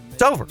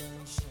 It's over.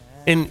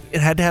 And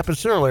it had to happen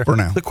sooner or later. For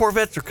now. The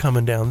Corvettes are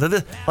coming down.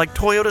 Like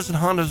Toyotas and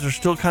Hondas are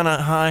still kind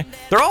of high.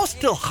 They're all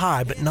still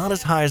high, but not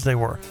as high as they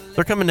were.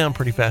 They're coming down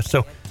pretty fast.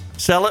 So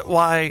sell it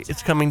while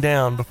it's coming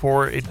down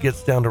before it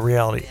gets down to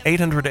reality.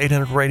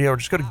 800-800-RADIO, or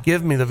just go to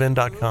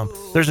givemethevin.com.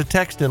 There's a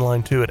text in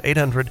line too at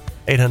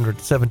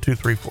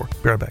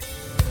 800-800-7234. Be right back.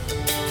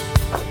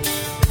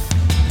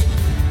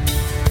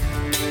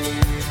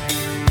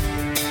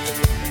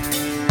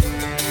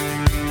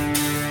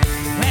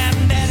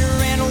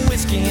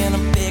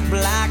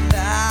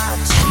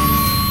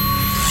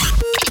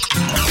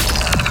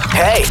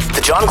 Hey, the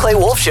John Clay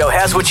Wolf Show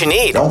has what you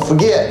need. Don't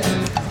forget,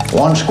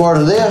 1 squirt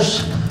of this,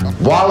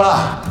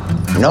 voila,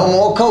 no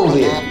more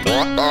COVID.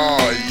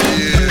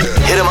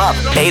 Hit them up,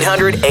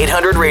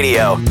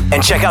 800-800-RADIO,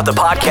 and check out the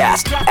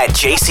podcast at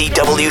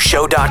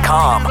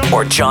jcwshow.com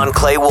or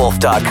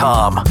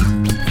johnclaywolf.com.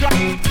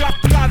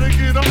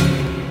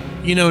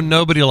 You know,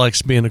 nobody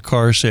likes being a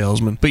car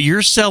salesman, but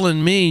you're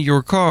selling me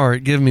your car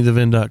at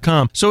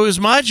GiveMeTheVin.com. So it was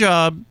my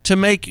job to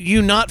make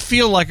you not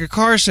feel like a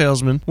car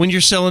salesman when you're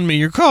selling me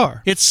your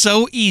car. It's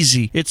so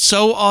easy. It's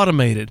so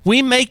automated.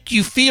 We make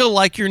you feel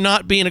like you're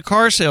not being a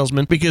car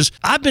salesman because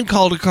I've been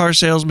called a car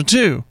salesman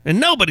too,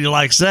 and nobody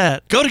likes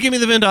that. Go to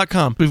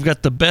GiveMeTheVin.com. We've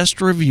got the best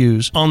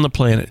reviews on the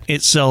planet.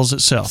 It sells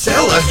itself.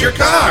 Sell us your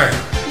car.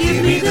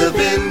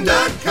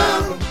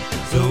 GiveMeTheVin.com.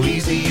 So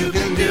easy you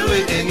can do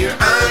it in your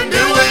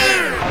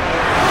underwear.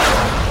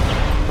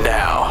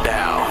 Now,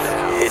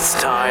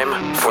 it's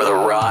time for the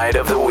ride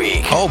of the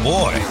week. Oh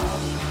boy,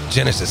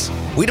 Genesis.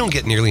 We don't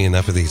get nearly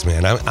enough of these,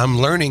 man. I'm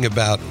learning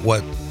about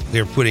what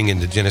they're putting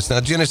into Genesis. Now,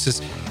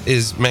 Genesis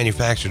is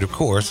manufactured, of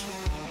course,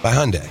 by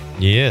Hyundai.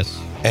 Yes.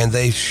 And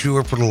they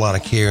sure put a lot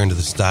of care into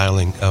the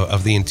styling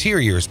of the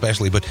interior,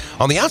 especially. But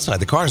on the outside,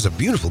 the car is a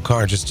beautiful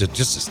car just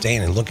to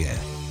stand and look at.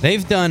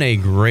 They've done a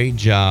great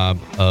job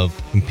of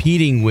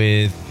competing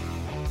with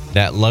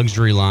that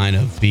luxury line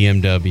of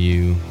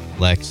BMW,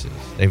 Lexus.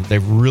 They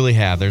really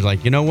have. They're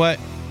like, you know what?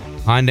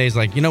 Hyundai's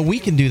like, you know, we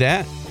can do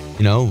that.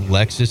 You know,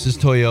 Lexus is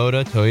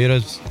Toyota.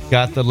 Toyota's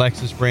got the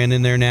Lexus brand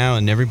in there now,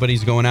 and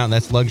everybody's going out, and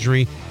that's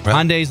luxury. Right.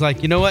 Hyundai's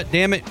like, you know what?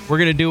 Damn it. We're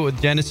going to do it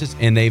with Genesis,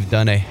 and they've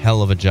done a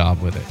hell of a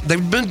job with it.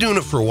 They've been doing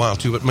it for a while,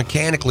 too, but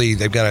mechanically,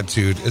 they've got it,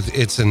 too.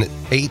 It's an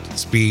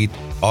 8-speed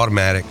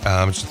automatic.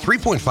 It's a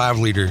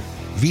 3.5-liter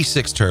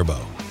V6 turbo,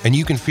 and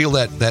you can feel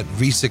that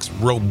V6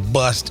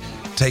 robust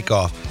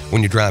takeoff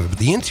when you drive it. But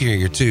the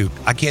interior, too,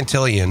 I can't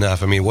tell you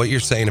enough. I mean, what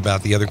you're saying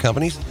about the other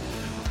companies,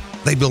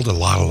 they build a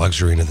lot of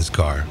luxury into this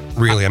car.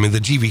 Really, I mean, the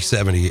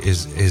GV70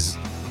 is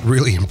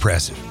really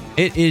impressive.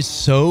 It is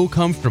so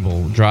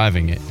comfortable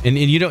driving it, and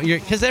you don't,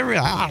 because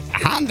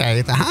Hyundai,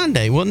 it's a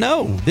Hyundai. Well,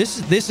 no,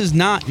 this is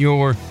not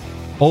your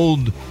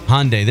old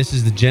Hyundai. This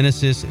is the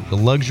Genesis, the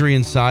luxury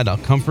inside, the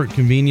comfort,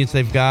 convenience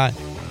they've got,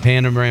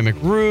 panoramic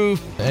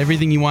roof,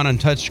 everything you want on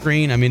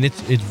touchscreen. I mean,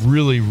 it's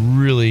really,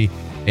 really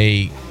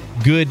a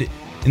good,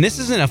 and this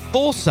isn't a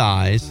full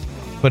size,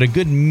 but a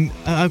good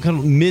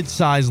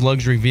mid-size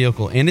luxury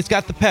vehicle, and it's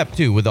got the pep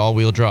too with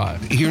all-wheel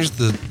drive. Here's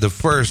the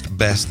first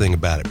best thing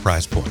about it: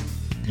 price point.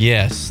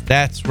 Yes,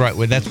 that's right.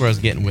 That's where I was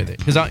getting with it,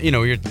 because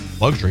you're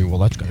luxury. Well,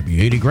 that's got to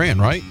be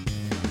 $80,000, right?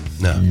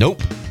 No,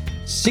 nope,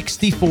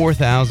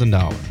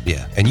 $64,000.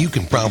 Yeah, and you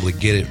can probably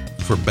get it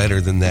for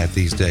better than that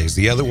these days.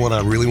 The other one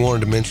I really wanted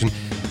to mention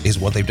is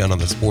what they've done on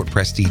the Sport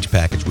Prestige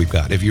package we've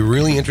got. If you're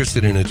really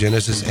interested in a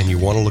Genesis and you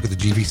want to look at the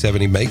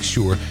GV70, make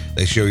sure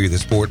they show you the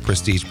Sport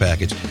Prestige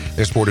package.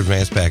 Their Sport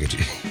Advanced package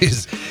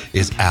is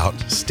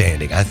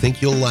outstanding. I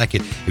think you'll like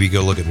it if you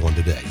go look at one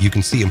today. You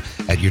can see them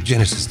at your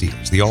Genesis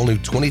dealers. The all-new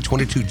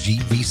 2022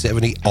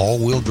 GV70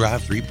 all-wheel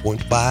drive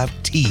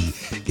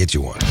 3.5T. Get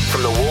you one.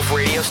 From the Wolf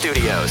Radio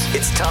Studios,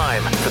 it's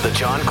time for the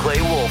John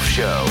Clay Wolf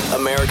Show,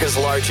 America's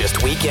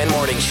largest weekend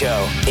morning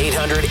show.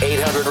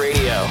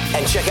 800-800-RADIO.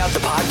 And check out the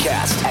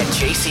podcast at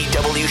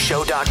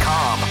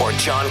jcwshow.com or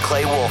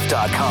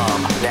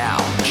johnclaywolf.com. Now,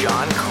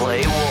 John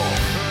Clay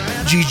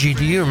Wolf. Gigi,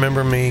 do you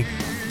remember me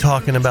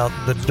talking about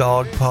the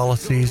dog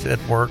policies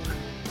at work?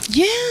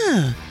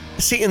 Yeah.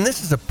 See, and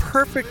this is a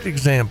perfect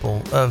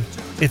example of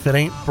if it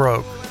ain't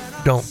broke,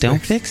 don't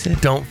fix it.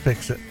 Don't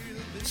fix it.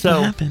 So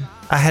what happened?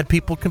 I had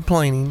people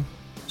complaining,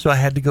 so I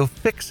had to go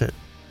fix it.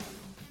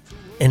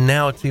 And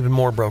now it's even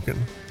more broken.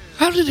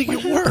 How did it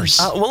get worse?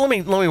 Well, let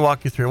me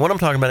walk you through what I'm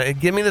talking about.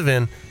 Give Me the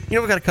VIN.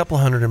 We've got a couple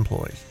hundred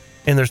employees,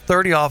 and there's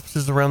 30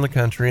 offices around the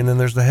country, and then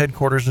there's the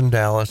headquarters in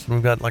Dallas, and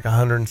we've got like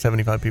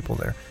 175 people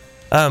there.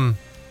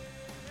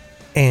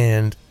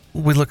 And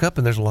we look up,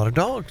 and there's a lot of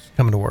dogs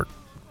coming to work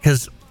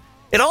because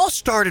it all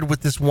started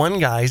with this one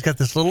guy. He's got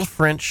this little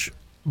French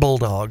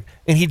bulldog,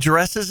 and he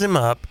dresses him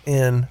up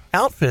in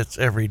outfits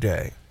every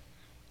day.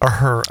 Or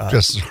her up.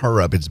 Just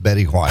her up. It's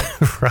Betty White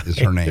right. Is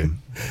her name.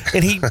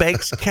 And he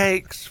bakes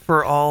cakes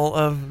for all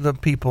of the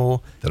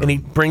people, and he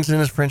brings in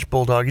his French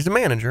bulldog. He's a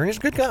manager, and he's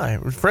a good guy.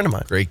 He's a friend of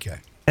mine. Great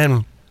guy.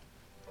 And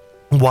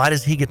why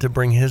does he get to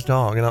bring his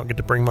dog, and I don't get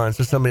to bring mine?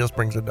 So somebody else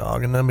brings a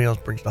dog, and somebody else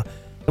brings a dog.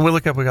 And we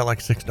look up, we got like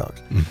 6 dogs.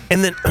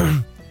 And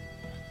then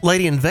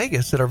lady in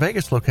Vegas, at our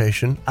Vegas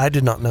location, I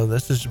did not know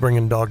this. This is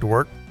bringing a dog to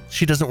work.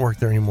 She doesn't work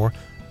there anymore.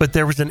 But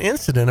there was an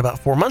incident about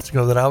 4 months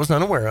ago that I was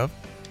unaware of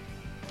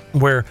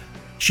where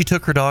she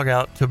took her dog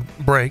out to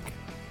break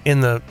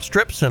in the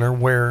strip center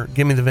where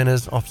Give Me the VIN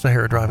is off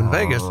Sahara Drive in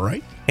Vegas.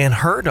 Right. And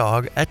her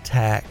dog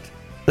attacked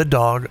the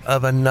dog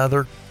of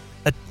another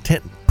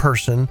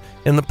person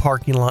in the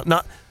parking lot,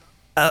 not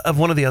of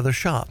one of the other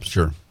shops.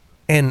 Sure.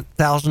 And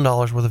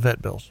 $1,000 worth of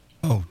vet bills.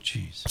 Oh,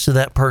 jeez. So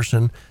that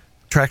person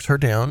tracks her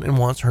down and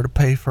wants her to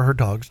pay for her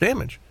dog's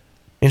damage.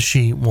 And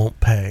she won't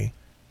pay.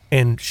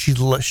 And she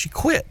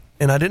quit.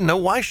 And I didn't know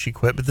why she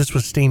quit, but this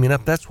was steaming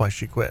up. That's why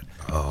she quit.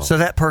 Oh. So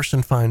that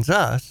person finds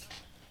us,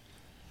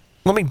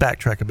 let me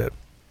backtrack a bit.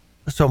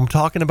 So I'm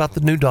talking about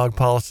the new dog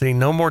policy.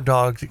 No more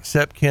dogs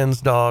except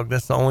Ken's dog.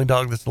 That's the only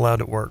dog that's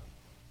allowed at work.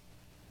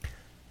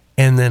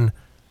 And then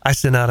I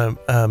sent out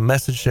a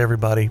message to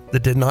everybody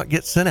that did not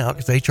get sent out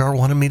because HR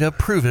wanted me to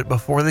approve it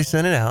before they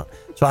sent it out.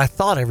 So I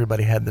thought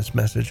everybody had this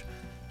message.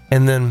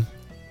 And then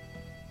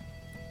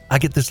I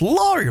get this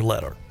lawyer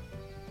letter.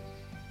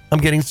 I'm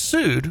getting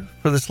sued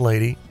for this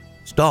lady's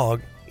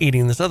dog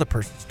eating this other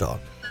person's dog.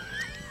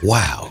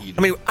 Wow.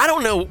 I mean, I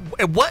don't know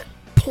at what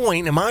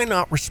point am I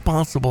not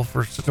responsible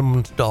for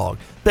someone's dog.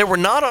 They were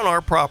not on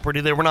our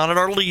property. They were not at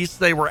our lease.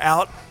 They were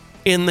out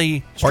in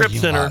the strip Parking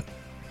center. lot.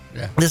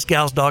 Yeah. This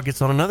gal's dog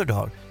gets on another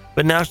dog.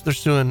 But now they're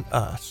suing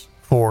us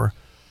for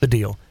the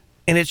deal.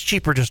 And it's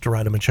cheaper just to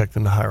write them a check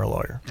than to hire a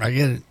lawyer. I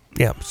get it.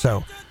 Yeah.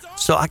 So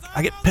I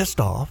get pissed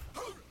off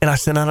and I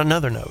sent out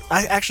another note.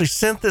 I actually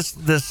sent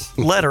this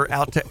letter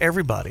out to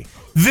everybody.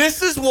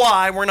 This is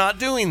why we're not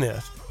doing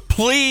this.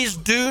 Please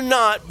do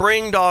not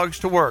bring dogs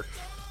to work.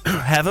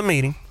 Have a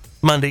meeting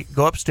Monday,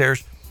 go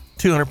upstairs,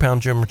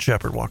 200-pound German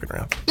Shepherd walking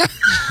around.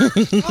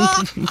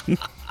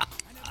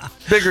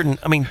 Bigger than,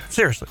 I mean,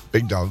 seriously.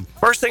 Big dog.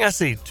 First thing I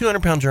see,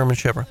 200-pound German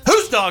Shepherd.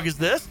 Whose dog is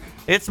this?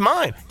 It's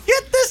mine.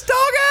 Get this dog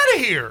out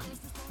of here.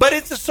 But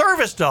it's a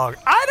service dog.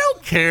 I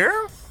don't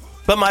care.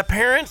 But my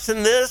parents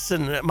and this,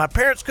 and my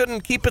parents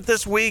couldn't keep it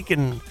this week.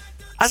 And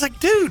I was like,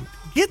 dude,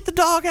 get the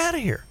dog out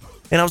of here.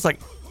 And I was like,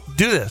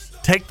 do this.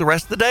 Take the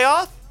rest of the day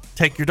off.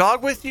 Take your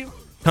dog with you.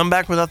 Come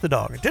back without the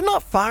dog. I did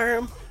not fire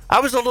him. I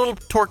was a little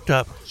torqued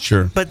up.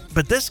 Sure. But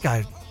this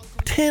guy,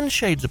 10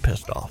 shades of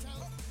pissed off.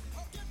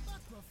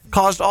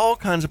 Caused all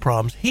kinds of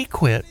problems. He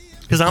quit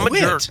because I'm a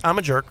jerk. I'm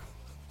a jerk.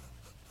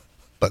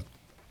 But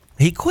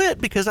he quit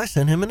because I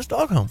sent him and his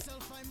dog home.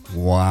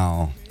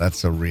 Wow,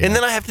 that's a reaction. And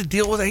then I have to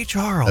deal with HR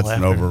all That's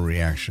after. an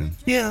overreaction.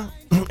 Yeah.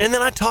 And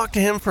then I talked to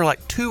him for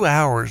like 2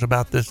 hours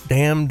about this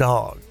damn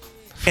dog.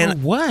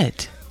 And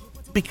what?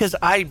 Because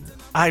I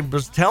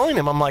was telling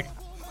him, I'm like,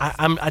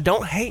 I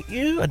don't hate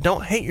you. I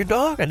don't hate your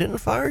dog. I didn't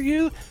fire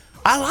you.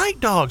 I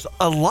like dogs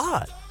a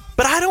lot.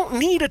 But I don't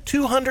need a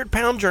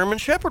 200-pound German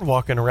Shepherd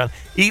walking around,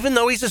 even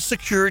though he's a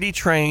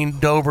security-trained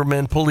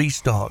Doberman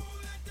police dog.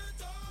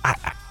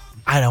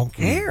 I don't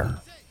care.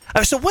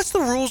 So what's the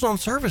rules on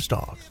service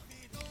dogs?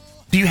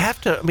 Do you have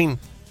to, I mean...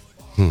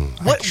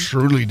 I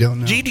truly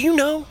don't know. G, do you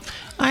know?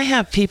 I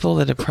have people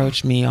that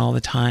approach me all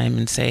the time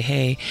and say,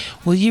 hey,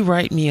 will you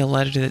write me a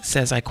letter that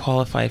says I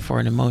qualify for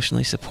an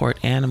emotionally support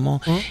animal?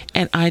 Mm-hmm.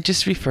 And I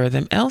just refer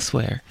them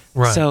elsewhere.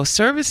 Right. So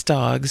service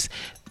dogs,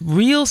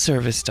 real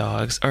service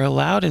dogs, are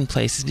allowed in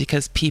places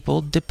because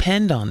people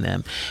depend on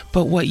them.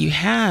 But what you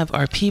have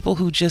are people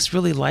who just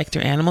really like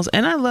their animals.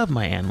 And I love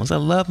my animals. I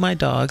love my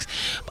dogs.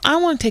 I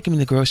want to take them in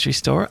the grocery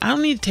store. I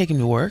don't need to take them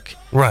to work.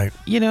 Right.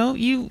 You know,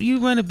 you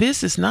run a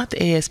business, not the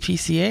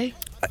ASPCA.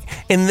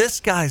 And this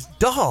guy's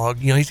dog,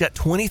 you know, he's got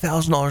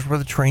 $20,000 worth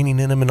of training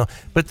in him.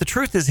 But the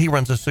truth is he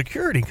runs a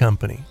security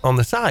company on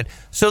the side.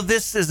 So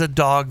this is a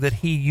dog that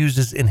he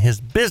uses in his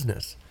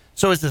business.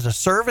 So is this a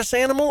service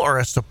animal or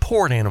a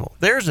support animal?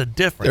 There's a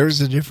difference.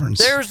 There's a difference.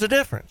 There's a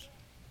difference.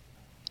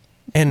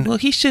 And well,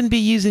 he shouldn't be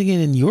using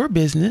it in your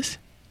business.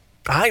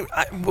 I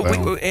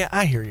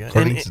hear you.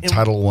 According to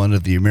Title I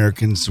of the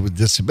Americans with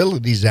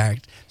Disabilities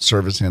Act,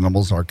 service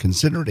animals are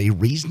considered a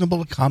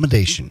reasonable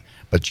accommodation,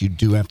 but you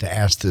do have to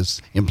ask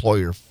this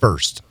employer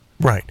first.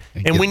 Right.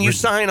 And when you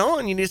sign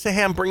on, you need to say,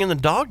 hey, I'm bringing the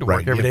dog to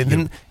work every day. And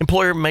then the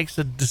employer makes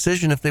a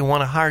decision if they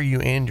want to hire you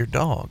and your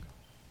dog.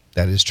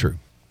 That is true.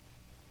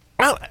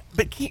 Well,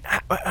 but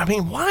I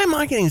mean, why am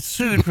I getting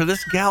sued for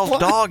this gal's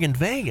dog in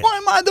Vegas? Why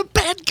am I the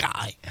bad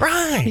guy?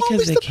 Right.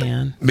 Because they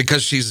can.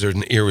 Because she's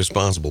an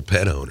irresponsible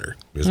pet owner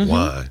is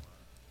why.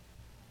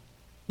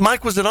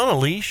 Mike, was it on a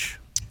leash?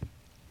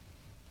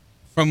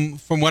 From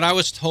what I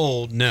was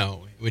told,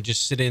 no. It would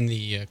just sit in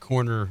the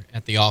corner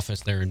at the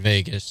office there in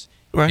Vegas.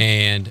 Right.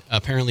 And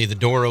apparently the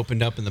door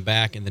opened up in the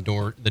back and the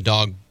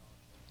dog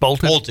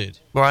bolted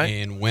right.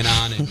 and went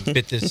on and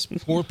bit this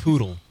poor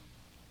poodle.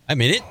 I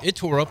mean, it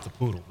tore up the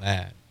poodle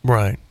bad.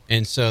 Right.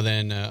 And so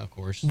then, of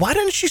course. Why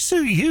didn't she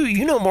sue you?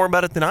 You know more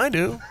about it than I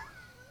do.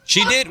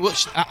 She did. Well,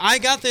 I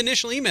got the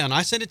initial email, and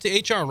I sent it to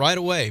HR right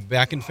away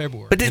back in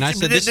February. But and I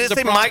said, did it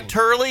say, Mike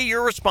Turley,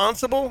 you're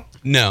responsible?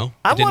 No.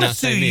 I want to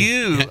sue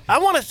you. I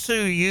want to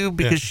sue you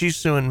because she's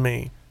suing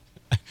me.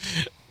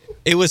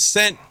 It was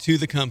sent to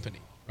the company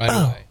right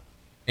away.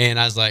 And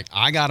I was like,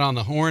 I got on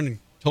the horn and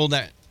told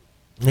that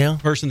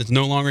person that's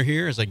no longer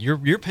here, is like,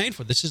 you're paying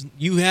for this.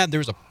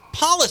 There's a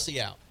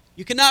policy out.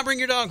 You cannot bring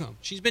your dog home.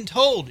 She's been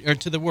told, or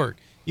to the work.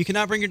 You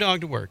cannot bring your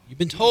dog to work. You've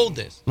been told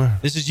this.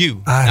 This is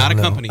you, not a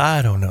company.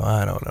 I don't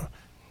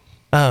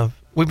know.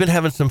 We've been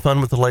having some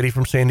fun with the lady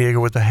from San Diego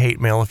with the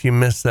hate mail. If you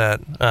missed that,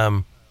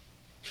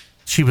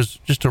 she was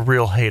just a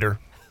real hater.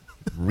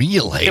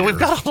 Real hater. And we've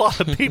got a lot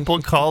of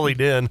people calling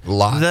in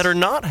that are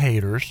not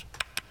haters.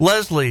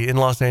 Leslie in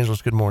Los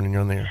Angeles, good morning.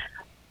 You're on the air.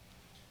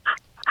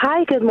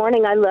 Hi, good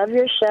morning. I love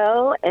your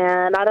show,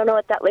 and I don't know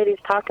what that lady's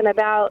talking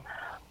about,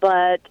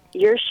 but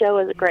your show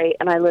is great,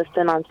 and I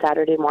listen on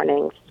Saturday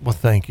mornings. Well,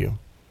 thank you.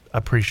 I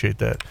appreciate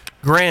that.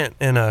 Grant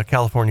in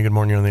California, good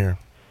morning, you're on the air.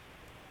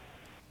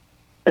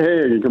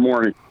 Hey, good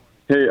morning.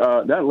 Hey,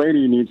 that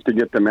lady needs to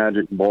get the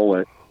magic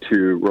bullet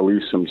to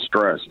release some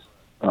stress.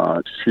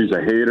 She's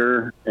a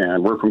hater,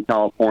 and we're from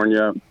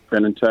California,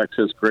 been in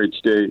Texas, great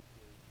state.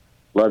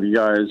 Love you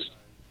guys.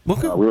 We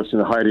listen to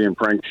the Heidi and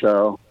Frank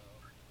show.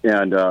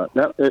 And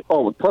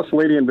plus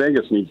Lady in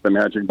Vegas needs the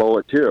magic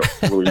bullet, too,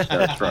 to release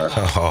that stress.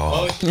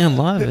 A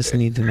lot of us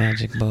need the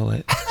magic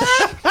bullet.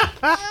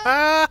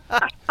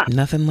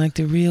 Nothing like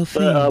the real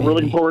thing. We're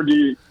looking forward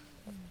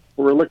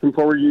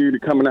to you to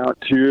coming out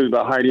to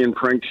the Heidi and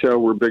Frank show.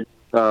 We're big,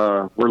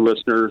 we're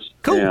listeners,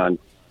 and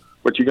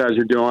what you guys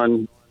are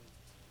doing,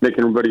 making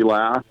everybody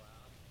laugh,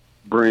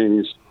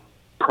 brings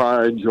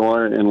pride,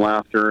 joy, and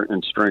laughter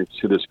and strength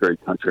to this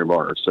great country of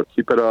ours. So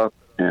keep it up,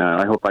 and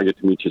I hope I get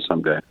to meet you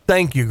someday.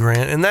 Thank you,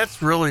 Grant. And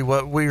that's really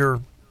what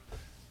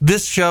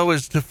this show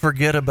is, to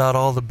forget about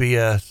all the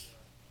BS,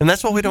 and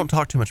that's why we don't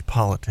talk too much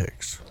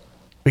politics,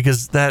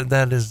 because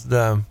that is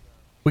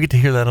we get to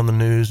hear that on the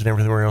news and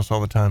everywhere else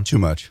all the time. Too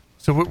much.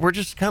 So we're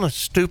just kind of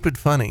stupid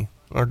funny,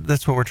 or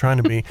that's what we're trying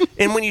to be.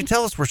 And when you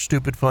tell us we're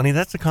stupid funny,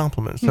 that's a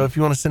compliment. So if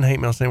you want to send hate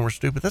mail saying we're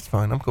stupid, that's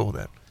fine. I'm cool with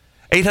that.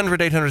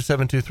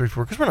 800-800-7234,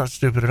 because we're not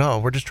stupid at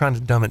all. We're just trying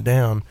to dumb it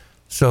down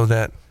so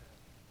that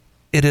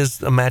it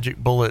is a magic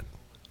bullet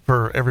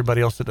for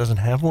everybody else that doesn't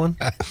have one.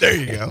 There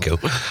you go.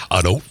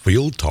 I don't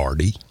feel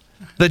tardy.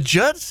 The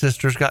Judd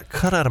sisters got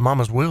cut out of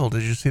Mama's will.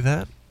 Did you see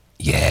that?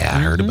 Yeah, I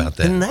heard about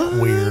that. Isn't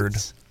that weird?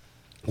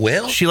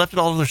 Well, she left it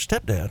all to their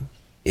stepdad.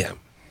 Yeah.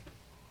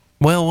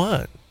 Well,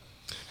 what?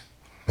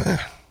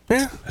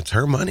 Yeah, it's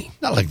her money.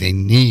 Not like they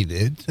need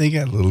it. They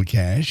got a little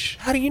cash.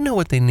 How do you know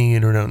what they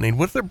need or don't need?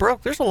 What if they're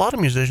broke? There's a lot of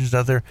musicians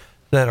out there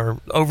that are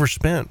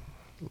overspent.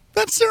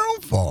 That's their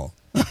own fault.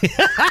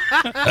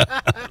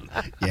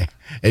 Yeah.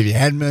 If you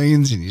had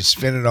millions and you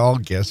spent it all,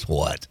 guess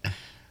what?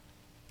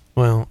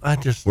 Well,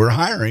 we're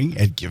hiring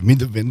at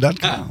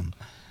givemethevin.com.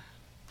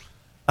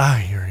 I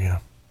hear you.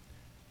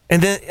 And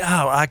then,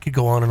 I could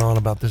go on and on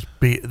about this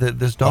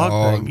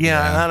dog thing.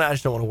 Yeah, I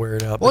just don't want to wear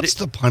it out. What's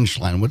the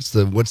punchline? What's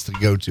the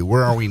go-to?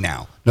 Where are we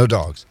now? No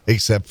dogs,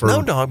 except for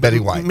no dog, Betty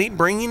but White. Me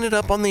bringing it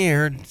up on the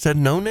air said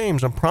no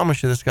names. I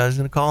promise you this guy's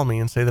going to call me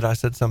and say that I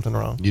said something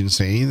wrong. You didn't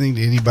say anything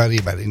to anybody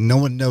about it. No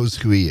one knows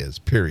who he is,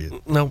 period.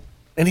 No,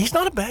 and he's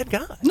not a bad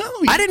guy. No.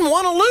 I didn't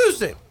want to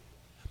lose him.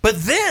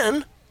 But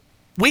then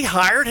we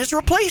hired his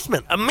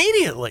replacement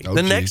immediately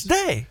the next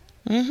day.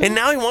 Mm-hmm. And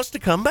now he wants to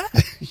come back.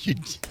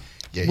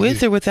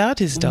 With or without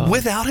his dog?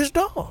 Without his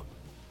dog.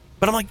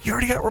 But I'm like, you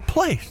already got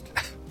replaced.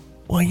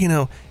 Well,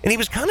 and he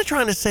was kind of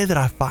trying to say that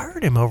I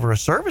fired him over a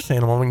service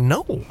animal. I'm like,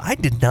 no, I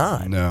did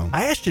not. No.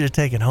 I asked you to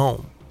take it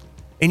home.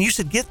 And you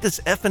said, get this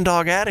effing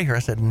dog out of here. I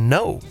said,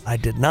 no, I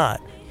did not.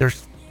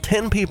 There's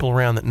 10 people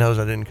around that knows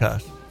I didn't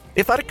cuss.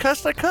 If I'd have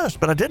cussed, I cussed,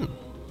 but I didn't.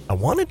 I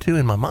wanted to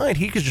in my mind.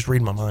 He could just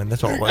read my mind.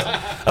 That's all it was.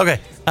 Okay.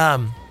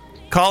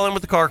 Call in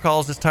with the car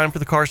calls. It's time for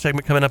the car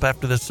segment coming up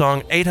after this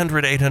song.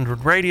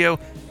 800-800-RADIO.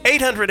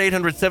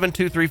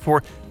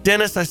 800-800-7234.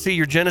 Dennis, I see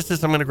your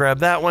Genesis. I'm going to grab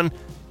that one.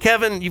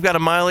 Kevin, you've got a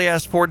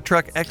Miley-ass Ford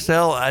truck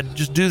XL. I'd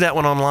just do that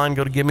one online.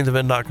 Go to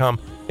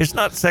givemethevin.com. It's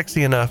not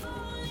sexy enough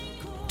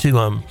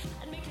to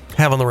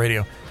have on the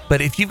radio.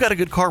 But if you've got a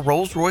good car,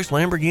 Rolls-Royce,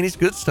 Lamborghinis,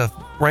 good stuff.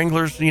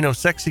 Wranglers,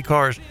 sexy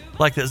cars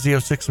like that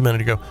Z06 a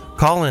minute ago.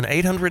 Call in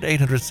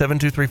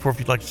 800-800-7234 if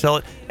you'd like to sell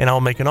it, and I'll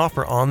make an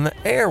offer on the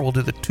air. We'll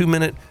do the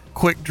 2-minute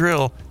quick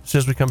drill as soon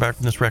as we come back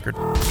from this record.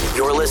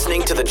 You're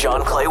listening to the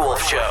John Clay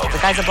Wolf Show. The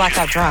guy's a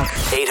blackout drunk.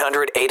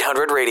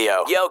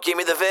 800-800-RADIO. Yo, give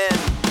me the VIN.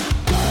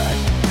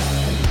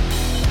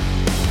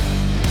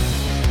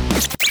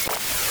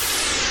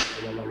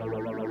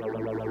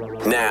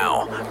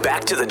 Now,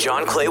 back to the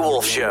John Clay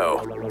Wolf Show.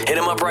 Hit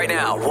him up right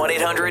now,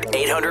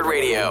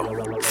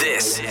 1-800-800-RADIO.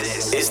 This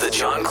is the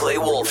John Clay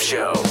Wolf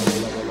Show.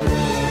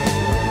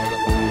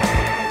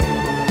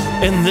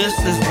 And this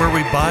is where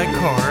we buy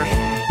cars,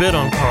 bid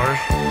on cars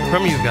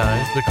from you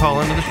guys that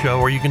call into the show,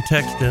 or you can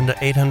text into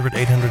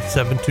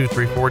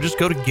 800-800-7234. Just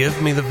go to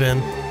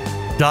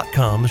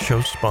givemethevin.com, the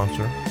show's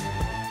sponsor.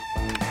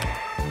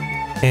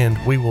 And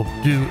we will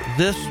do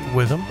this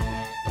with them.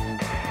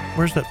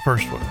 Where's that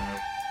first one?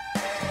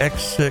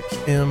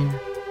 X6M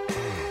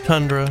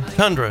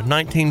Tundra,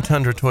 19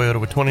 Tundra Toyota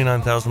with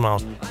 29,000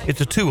 miles. It's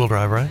a two-wheel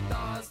drive, right?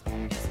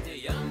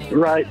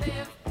 Right.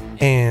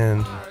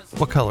 And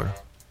what color?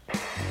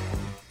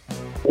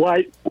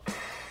 White.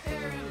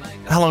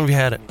 How long have you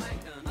had it?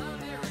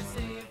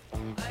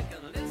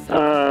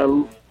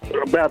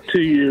 About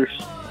 2 years.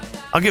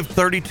 I'll give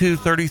 32,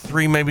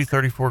 33, maybe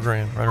 34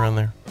 grand, right around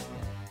there.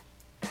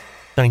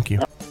 Thank you.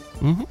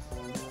 Mm-hmm.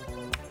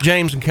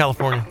 James in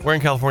California. Where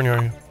in California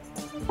are you?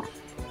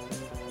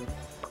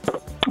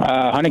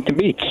 Huntington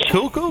Beach.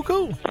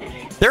 Cool.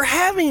 They're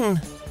having,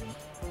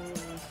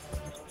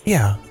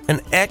 an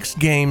X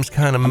Games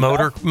kind of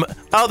motor.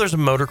 There's a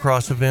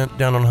motocross event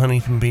down on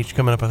Huntington Beach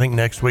coming up, I think,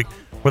 next week,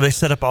 where they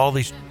set up all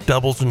these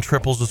doubles and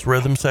triples, this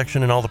rhythm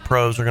section, and all the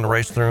pros are going to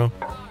race through them.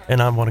 And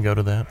I want to go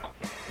to that.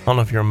 I don't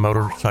know if you're a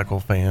motorcycle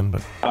fan,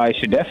 but I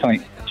should definitely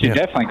go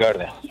to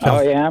that. So-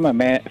 Oh yeah, I'm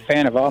a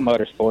fan of all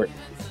motorsport.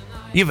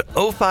 you have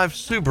an 05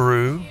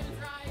 Subaru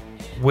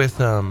with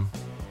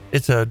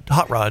it's a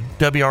hot rod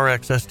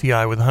WRX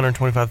STI with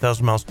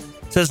 125,000 miles.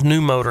 It says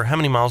new motor. How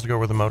many miles ago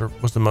was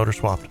the motor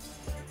swapped?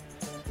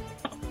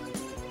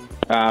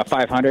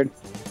 500.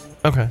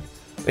 Okay.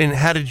 And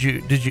how did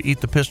you eat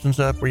the pistons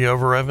up? Were you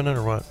over revving it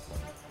or what?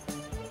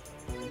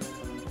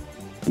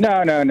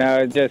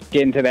 No. Just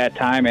getting to that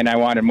time, and I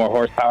wanted more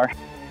horsepower.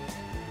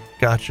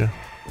 Gotcha.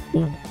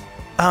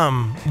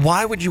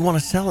 Why would you want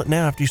to sell it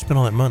now after you spent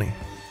all that money?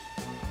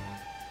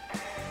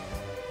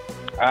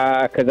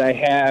 Because I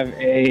have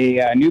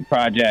a new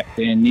project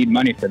and need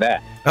money for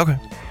that. Okay.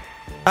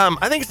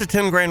 I think it's a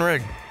 10 grand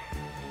rig.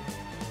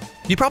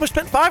 You probably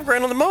spent $5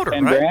 grand on the motor,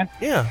 10 right? grand?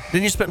 Yeah.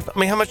 Didn't you spend? I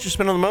mean, how much did you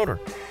spend on the motor?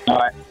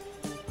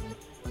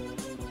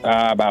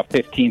 About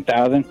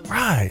 15,000.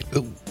 Right.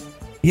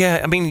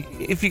 Yeah. I mean,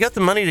 if you got the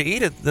money to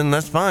eat it, then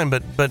that's fine.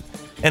 But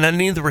and I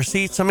need the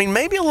receipts. I mean,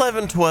 maybe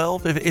 11,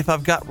 12 if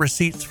I've got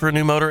receipts for a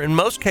new motor. In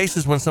most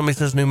cases, when somebody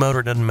says new motor,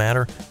 it doesn't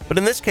matter. But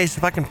in this case,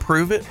 if I can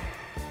prove it,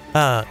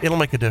 it'll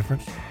make a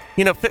difference.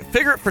 You know,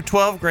 figure it for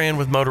 12 grand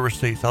with motor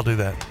receipts. I'll do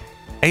that.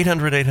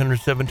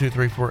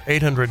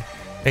 800-800-7234.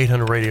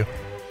 800-800-radio.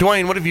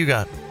 Dwayne, what have you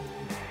got?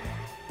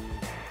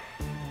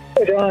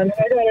 Hey, John,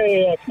 I got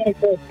a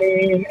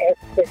 2014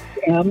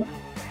 X6M.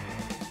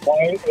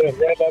 White with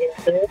red letter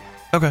interior.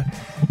 Okay.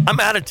 I'm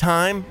out of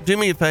time. Do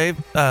me a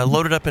favor.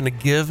 Load it up into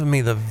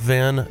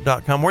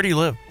givemethevin.com. Where do you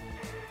live?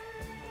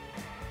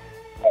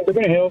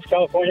 Laguna Hills,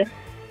 California.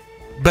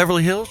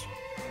 Beverly Hills?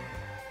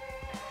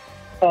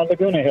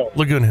 Laguna Hills.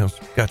 Laguna Hills.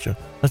 Gotcha.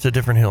 That's a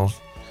different hills.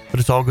 But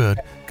it's all good.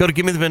 Go to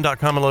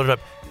givemethevin.com and load it up.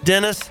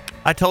 Dennis,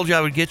 I told you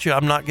I would get you.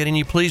 I'm not getting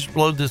you. Please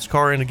load this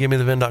car into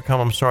givemethevin.com.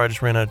 I'm sorry, I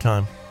just ran out of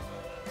time.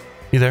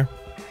 You there?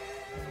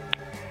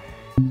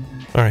 All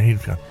right,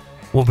 he's gone.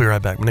 We'll be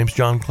right back. My name's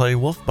John Clay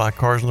Wolf. Buy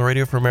cars on the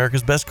radio for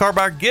America's best car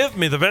buyer.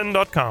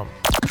 GiveMeTheVin.com.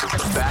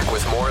 Back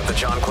with more of the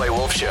John Clay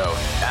Wolf Show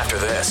after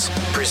this,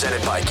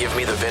 presented by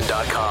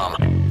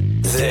GiveMeTheVin.com.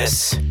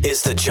 This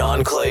is the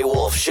John Clay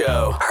Wolf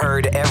Show.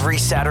 Heard every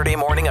Saturday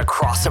morning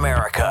across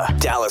America.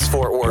 Dallas,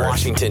 Fort Worth,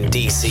 Washington,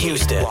 D.C.,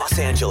 Houston, Los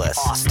Angeles,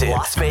 Austin,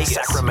 Las Vegas,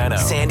 Sacramento,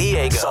 San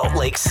Diego, Salt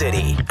Lake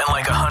City, and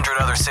like 100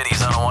 other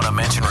cities I don't want to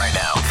mention right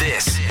now.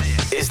 This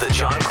is the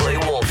John Clay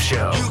Wolf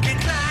Show.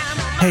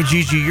 Hey,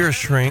 Gigi, you're a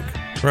shrink,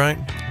 right?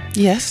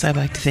 Yes, I'd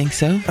like to think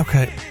so.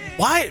 Okay.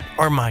 Why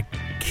are my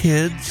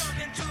kids...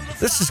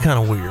 This is kind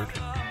of weird,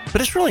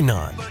 but it's really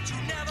not.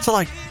 So,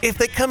 like, if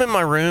they come in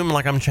my room,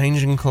 like I'm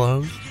changing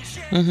clothes,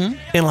 and,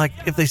 like,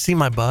 if they see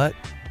my butt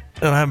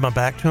and I have my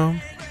back to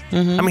them,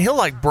 I mean, he'll,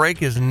 like, break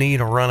his knee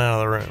to run out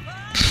of the room.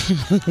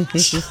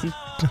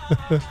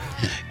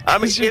 I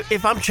mean,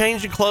 if I'm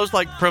changing clothes,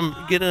 like, from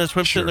getting a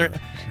swimsuit there,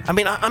 I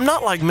mean, I'm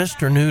not like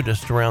Mr.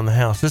 Nudist around the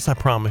house. This I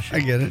promise you. I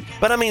get it.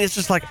 But, I mean, it's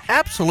just, like,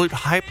 absolute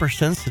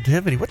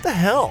hypersensitivity. What the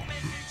hell?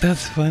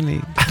 That's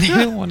funny. They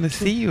don't want to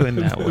see you in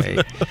that way.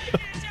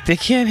 They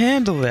can't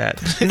handle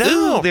that.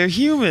 No. Ooh, they're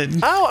human.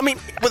 Oh, I mean,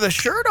 with a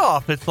shirt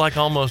off, it's like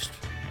almost,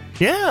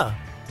 yeah.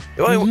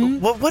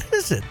 What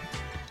is it?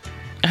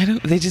 I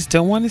don't. They just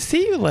don't want to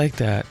see you like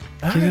that.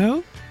 You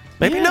know?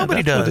 Maybe Yeah,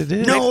 nobody that's does. what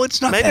it is. No,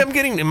 it's not Maybe that.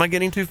 am I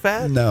getting too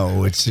fat?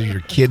 No, it's your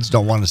kids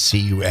don't want to see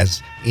you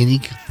as any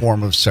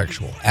form of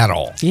sexual at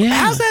all. Yeah.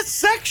 How's that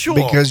sexual?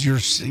 Because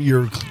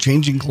you're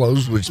changing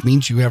clothes, which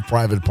means you have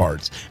private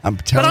parts. I'm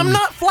telling you. I'm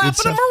not flapping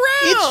it's them a-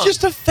 around. It's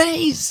just a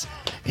phase.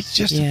 It's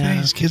just a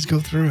phase. Kids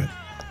go through it.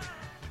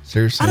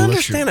 Seriously. I don't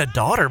unless you're- understand a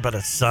daughter, but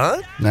a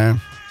son? No,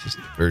 it's just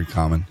very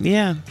common.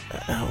 Yeah.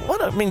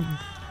 What? I mean,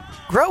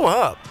 grow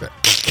up.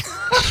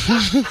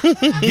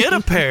 Get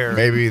a pair.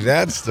 Maybe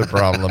that's the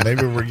problem.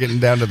 Maybe we're getting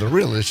down to the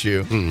real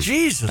issue.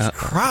 Jesus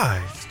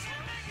Christ,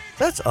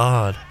 that's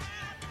odd.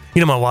 You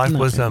know, my wife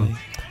was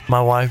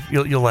my wife.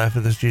 You'll laugh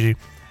at this, Gigi.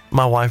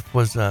 My wife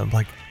was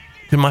like,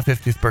 my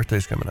 50th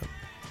birthday's coming up,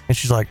 and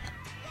she's like,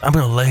 I'm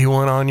gonna lay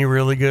one on you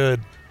really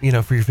good, you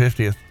know, for your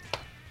 50th.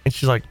 And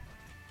she's like,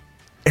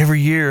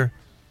 every year,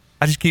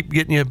 I just keep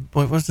getting you.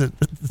 What was it?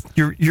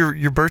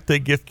 Your birthday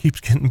gift keeps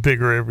getting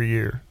bigger every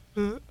year.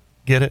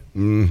 Get it?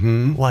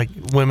 Mm-hmm. Like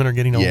women are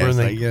getting older Yes,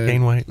 and I they get it.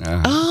 gain weight.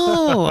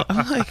 Oh,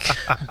 I'm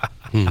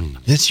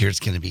like, This year's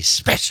going to be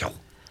special.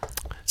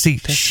 See,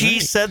 she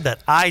said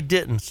that. I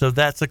didn't. So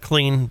that's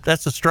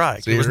a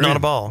strike. So It was you're not in. a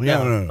ball. No,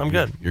 Yeah, no, I'm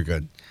good. You're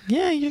good.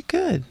 yeah, you're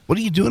good. What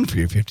are you doing for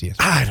your 50th?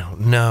 I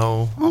don't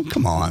know. Oh,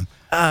 come on.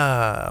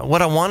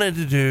 What I wanted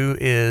to do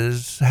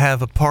is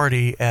have a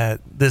party at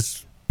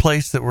this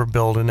place that we're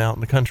building out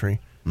in the country,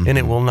 and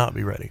it will not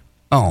be ready.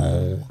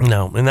 Oh.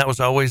 No, and that was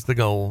always the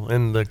goal.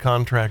 And the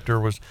contractor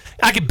was,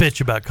 I could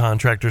bitch about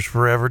contractors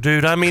forever,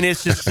 dude. I mean, it's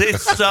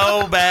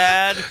so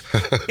bad.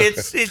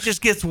 It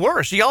just gets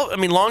worse. Y'all, I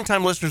mean,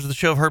 longtime listeners of the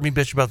show have heard me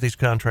bitch about these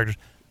contractors.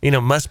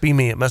 must be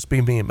me. It must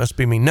be me. It must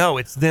be me. No,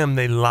 it's them.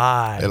 They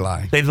lie. They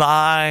lie. They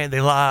lie.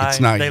 They lie. It's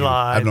not they you.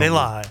 lie. I've known They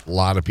lie. A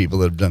lot of people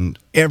that have done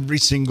every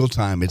single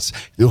time. It's,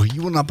 you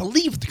will not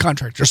believe what the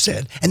contractor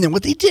said, and then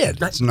what they did.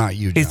 That's not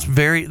you, John. It's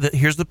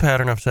here's the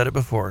pattern. I've said it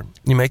before.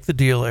 You make the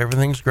deal.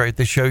 Everything's great.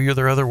 They show you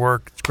their other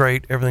work. It's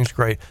great. Everything's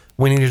great.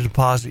 We need a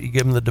deposit. You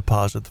give them the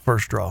deposit, the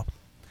first draw.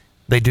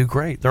 They do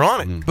great. They're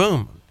on it.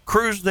 Boom.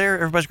 Crew's there.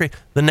 Everybody's great.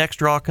 The next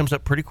draw comes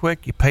up pretty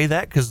quick. You pay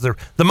that because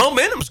the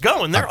momentum's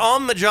going. They're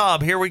on the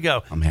job. Here we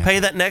go. Pay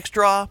that next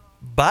draw.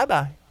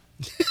 Bye-bye.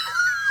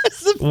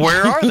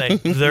 Where are they?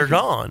 They're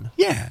gone.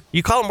 Yeah.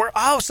 You call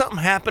them, something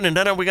happened,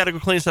 and we got to go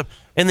clean this up.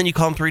 And then you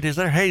call them 3 days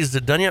later. Hey, is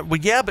it done yet? Well,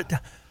 yeah, but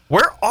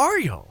where are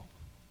y'all?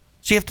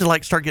 So you have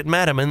to start getting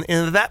mad at them.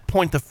 And at that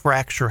point, the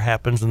fracture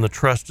happens and the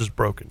trust is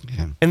broken.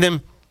 Yeah. And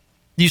then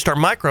you start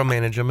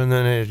micromanage them, and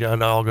then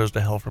it all goes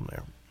to hell from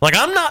there.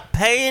 I'm not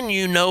paying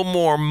you no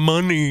more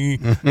money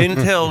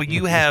until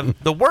you have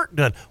the work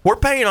done. We're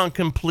paying on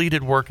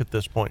completed work at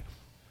this point.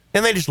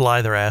 And they just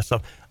lie their ass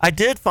off. I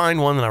did find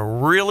one that I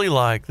really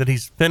like, that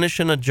he's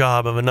finishing a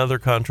job of another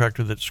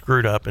contractor that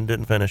screwed up and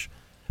didn't finish.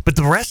 But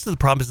the rest of the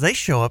problem is they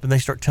show up and they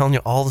start telling you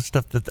all the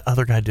stuff that the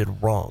other guy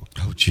did wrong.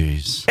 Oh,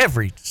 jeez.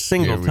 Every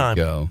single time.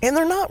 Go. And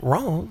they're not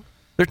wrong.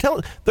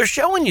 They're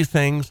showing you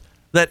things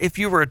that if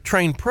you were a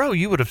trained pro,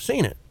 you would have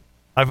seen it.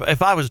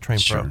 If I was a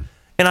trained pro.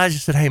 And I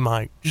just said, hey,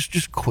 Mike,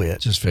 just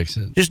quit. Just fix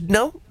it.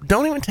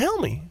 Don't even tell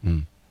me.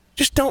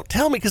 Just don't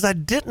tell me, because I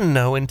didn't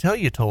know until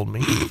you told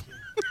me.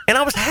 And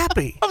I was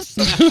happy.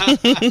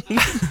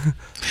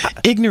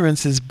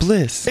 Ignorance is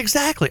bliss.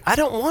 Exactly. I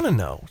don't want to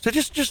know. So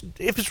just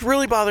if it's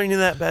really bothering you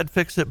that bad,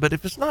 fix it. But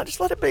if it's not, just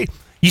let it be.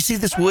 You see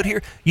this wood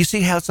here? You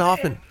see how it's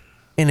off and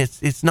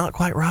it's not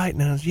quite right.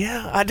 And I was,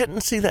 I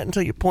didn't see that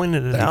until you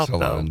pointed it out,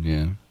 though.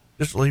 Yeah.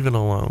 Just leave it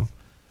alone.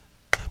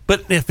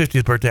 But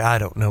 50th birthday, I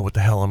don't know what the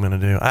hell I'm going to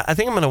do. I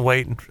think I'm going to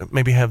wait and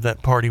maybe have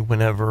that party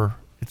whenever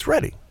it's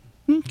ready.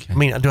 Okay. I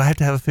mean, do I have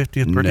to have a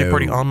 50th birthday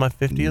party on my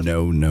 50th?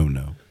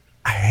 No.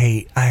 I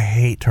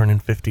hate turning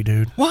 50,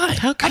 dude. Why?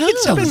 How come?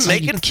 I've been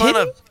making fun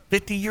of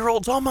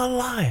 50-year-olds all my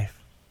life.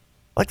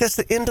 That's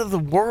the end of the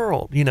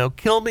world.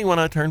 Kill me when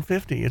I turn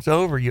 50. It's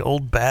over, you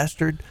old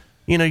bastard.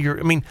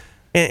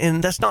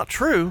 And that's not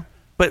true.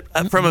 But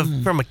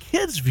from a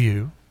kid's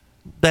view,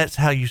 that's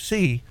how you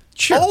see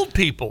old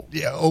people.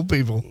 Yeah, old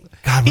people.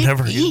 God,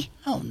 whenever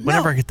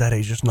I get that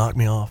age, just knock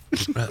me off.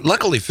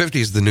 Luckily,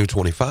 50 is the new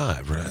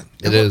 25, right?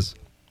 It is.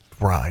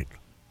 Right.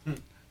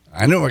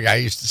 I know a guy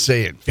used to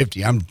say at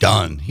 50, I'm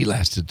done. He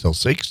lasted till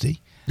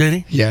 60. Did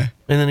he? Yeah.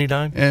 And then he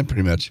died? Yeah,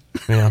 pretty much.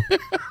 Yeah.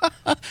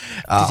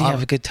 Does he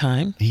have a good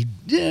time? He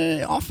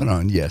off and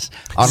on, yes.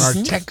 On our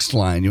text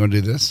line, you want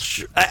to do this?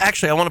 Sure.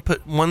 Actually, I want to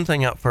put one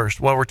thing out first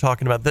while we're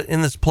talking about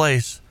in this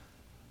place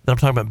that I'm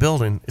talking about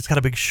building. It's got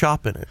a big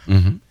shop in it.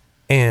 Mm-hmm.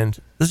 And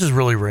this is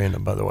really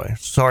random, by the way.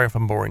 Sorry if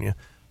I'm boring you.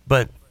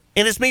 And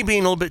it's me being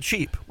a little bit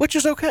cheap, which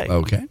is okay.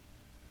 Okay.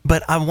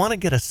 But I want to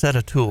get a set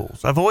of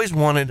tools. I've always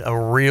wanted a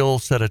real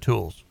set of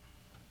tools.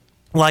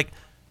 Like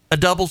a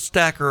double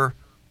stacker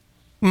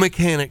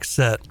mechanic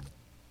set.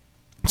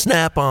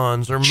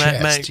 Snap-ons or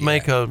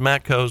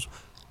Matcos.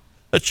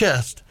 A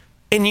chest.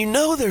 And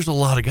there's a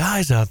lot of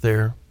guys out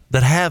there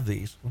that have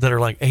these that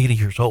are 80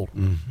 years old.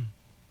 Mm-hmm.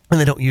 And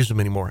they don't use them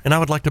anymore. And I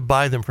would like to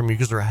buy them from you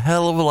because they're a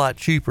hell of a lot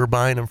cheaper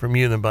buying them from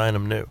you than buying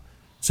them new.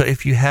 So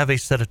if you have a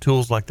set of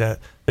tools like that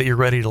you're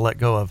ready to let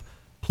go of,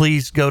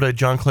 please go to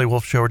John Clay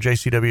Wolf Show or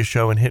JCW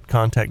Show and hit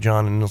contact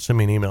John, and he'll send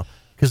me an email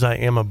because I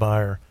am a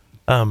buyer.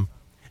 I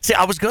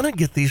was going to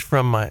get these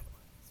from my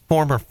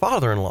former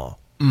father-in-law.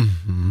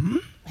 Mm-hmm.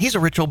 He's a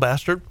rich old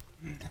bastard,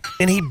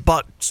 and he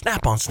bought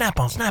Snap-on.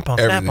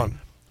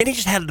 And he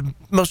just had the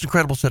most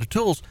incredible set of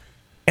tools.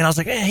 And I was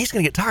like, he's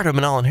going to get tired of them,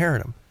 and I'll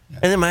inherit them. Yeah.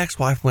 And then my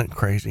ex-wife went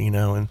crazy, and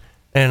I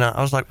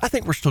was like, I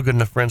think we're still good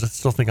enough friends. I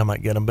still think I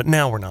might get them, but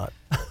now we're not.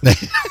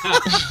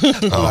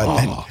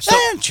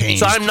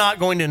 So I'm not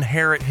going to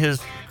inherit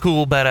his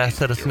cool, badass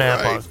set of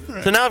Snap-ons.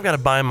 Right. So now I've got to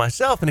buy them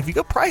myself. And if you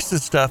go price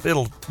this stuff,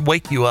 it'll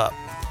wake you up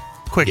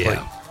quickly.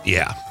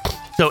 Yeah.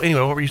 So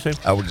anyway, what were you saying?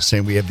 I was just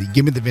saying we have the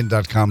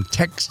GimmeTheVin.com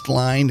text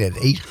line at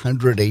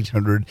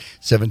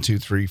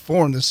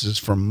 800-800-7234. And this is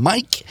from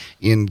Mike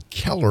in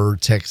Keller,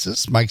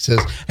 Texas. Mike says,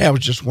 hey, I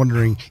was just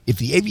wondering if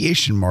the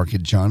aviation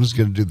market, John, is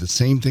going to do the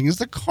same thing as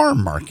the car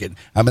market.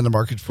 I'm in the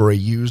market for a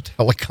used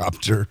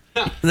helicopter.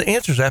 The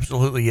answer is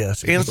absolutely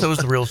yes. And so is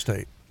the real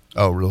estate.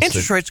 Oh, real estate.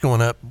 Interest rates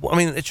going up. I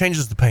mean, it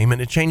changes the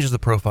payment. It changes the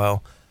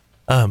profile.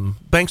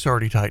 Banks are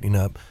already tightening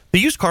up. The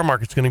used car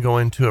market's going to go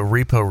into a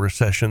repo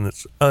recession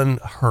that's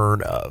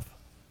unheard of.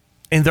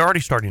 And they're already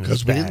starting to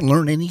because we didn't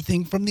learn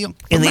anything from the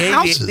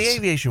houses. The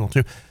aviation will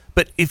too.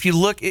 But if you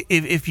look,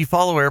 if you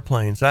follow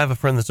airplanes, I have a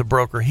friend that's a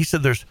broker. He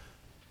said there's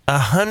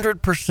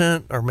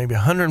 100% or maybe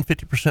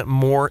 150%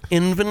 more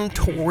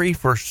inventory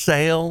for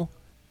sale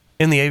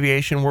in the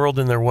aviation world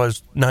than there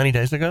was 90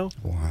 days ago.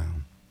 Wow.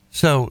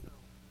 So,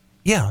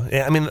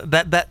 yeah, I mean,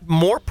 that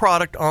more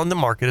product on the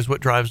market is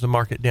what drives the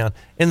market down.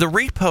 And the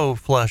repo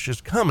flush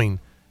is coming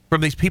from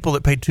these people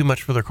that paid too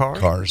much for their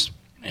cars.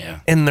 Yeah.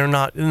 And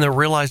they're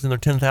realizing they're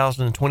 $10,000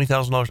 and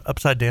 $20,000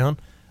 upside down.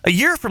 A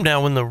year from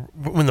now, when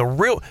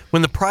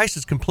the price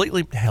is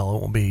completely, hell,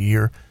 it won't be a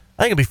year.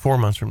 I think it'll be 4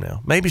 months from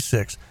now, maybe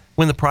 6.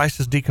 When the price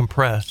is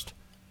decompressed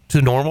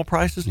to normal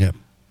prices,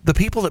 the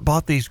people that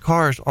bought these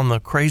cars on the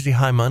crazy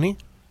high money,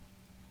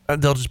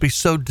 they'll just be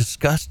so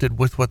disgusted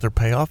with what their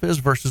payoff is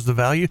versus the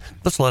value.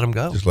 Let's let them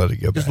go. Just let it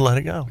go. Just let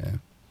it go. Yeah.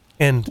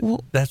 And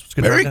that's what's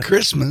going to Merry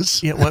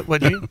Christmas. Yeah.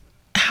 What do you?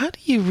 How do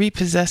you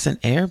repossess an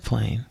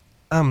airplane?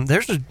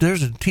 There's a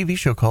TV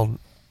show called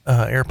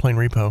Airplane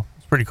Repo.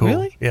 It's pretty cool.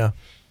 Really? Yeah.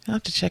 I'll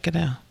have to check it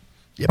out.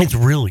 Yep. It's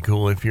really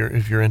cool if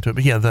you're into it.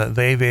 But yeah,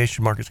 the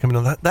aviation market's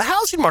coming down. The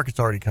housing market's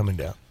already coming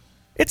down.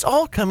 It's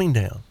all coming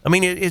down. I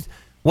mean, it's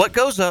what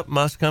goes up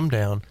must come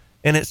down,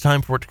 and it's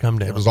time for it to come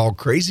down. It was all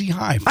crazy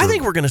high. I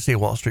think we're going to see a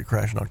Wall Street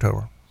crash in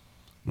October.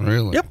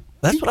 Really? Yep.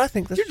 That's what I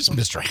think. You're just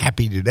Mr.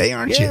 Happy today,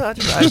 aren't you? Yeah.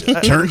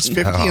 Turns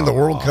 50 and the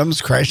world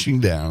comes crashing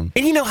down.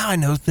 And you know how I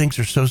know things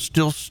are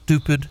still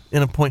stupid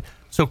in a point?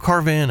 So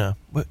Carvana,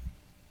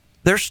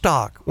 their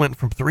stock went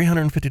from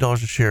 $350 a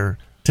share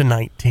to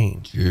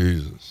 $19.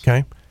 Jesus.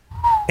 Okay.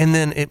 And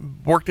then it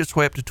worked its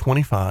way up to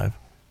 $25.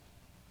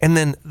 And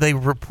then they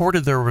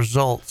reported their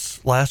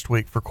results last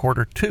week for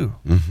quarter 2.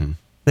 Mm-hmm.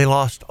 They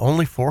lost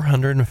only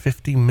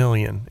 $450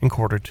 million in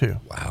quarter 2.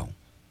 Wow.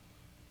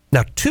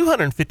 Now,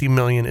 $250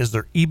 million is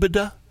their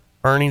EBITDA,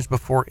 earnings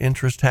before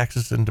interest,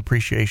 taxes, and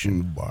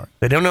depreciation.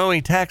 They don't owe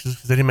any taxes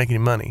because they didn't make any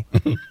money.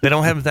 They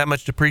don't have that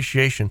much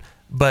depreciation.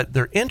 But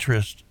their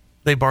interest,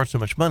 they borrowed so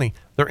much money,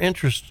 their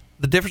interest,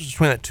 the difference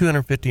between that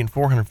 250 and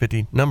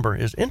 450 number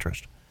is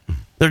interest.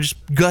 They're just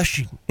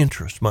gushing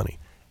interest money.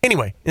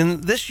 Anyway,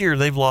 in this year,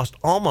 they've lost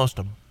almost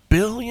 $1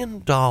 billion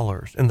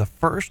in the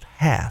first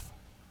half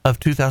of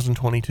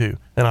 2022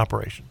 in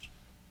operations.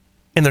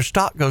 And their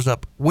stock goes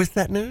up with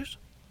that news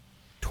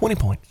 20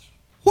 points.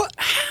 What?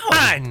 How?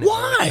 I know.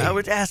 Why? I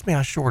would ask me,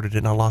 I shorted it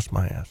and I lost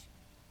my ass.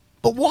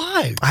 But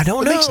why? I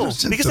don't It know. makes no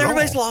sense because at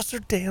everybody's all. lost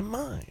their damn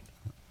mind.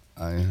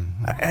 I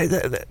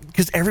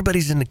Because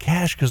everybody's into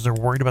cash because they're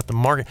worried about the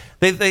market.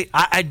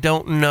 I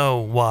don't know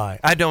why.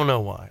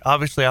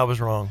 Obviously, I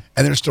was wrong.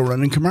 And they're still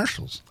running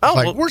commercials.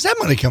 Where's that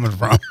money coming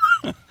from?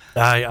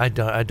 I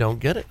don't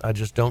get it. I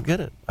just don't get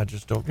it.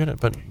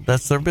 But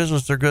that's their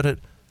business. They're good at.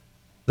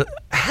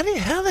 How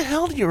the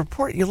hell do you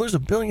report you lose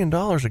 $1 billion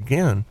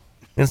again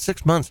in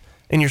 6 months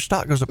and your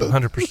stock goes up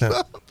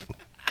 100%?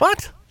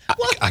 What?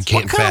 I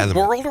can't what kind fathom of it.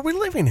 world are we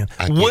living in?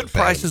 I can't Wood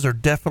fathom prices are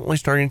definitely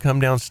starting to come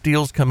down.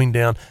 Steel's coming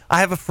down. I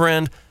have a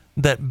friend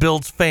that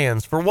builds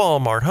fans for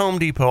Walmart, Home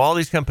Depot, all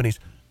these companies,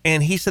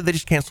 and he said they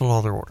just canceled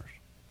all their orders.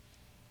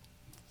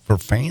 For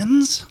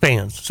fans?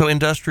 Fans. So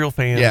industrial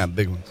fans. Yeah,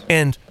 big ones.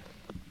 And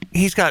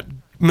he's got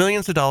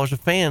millions of dollars of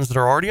fans that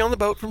are already on the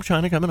boat from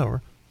China coming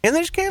over, and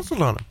they just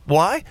canceled on them.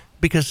 Why?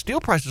 Because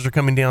steel prices are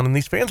coming down and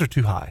these fans are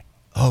too high.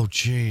 Oh,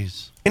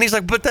 jeez. And he's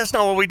like, but that's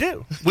not what we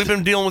do. We've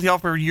been dealing with y'all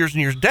for years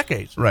and years,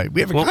 decades. Right. We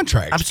have a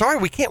contract. I'm sorry,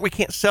 we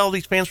can't sell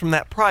these fans from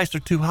that price.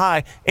 They're too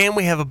high, and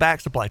we have a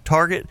back supply.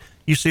 Target,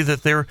 you see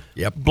that they're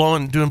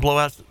doing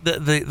blowouts.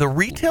 The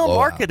retail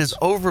market is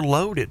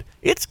overloaded.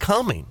 It's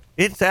coming.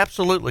 It's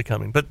absolutely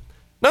coming. But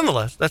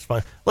nonetheless, that's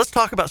fine. Let's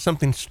talk about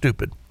something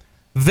stupid.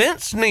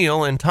 Vince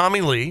Neil and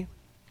Tommy Lee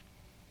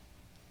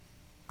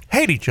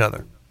hate each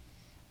other.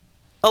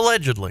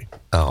 Allegedly.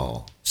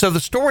 Oh. So the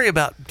story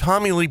about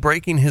Tommy Lee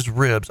breaking his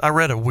ribs, I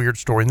read a weird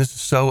story, and this is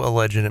so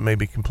alleged it may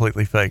be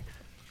completely fake.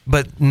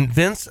 But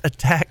Vince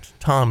attacked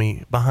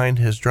Tommy behind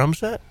his drum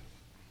set.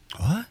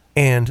 What?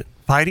 And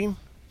fighting,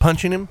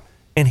 punching him,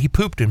 and he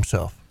pooped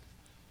himself.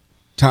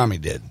 Tommy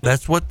did.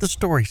 That's what the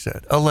story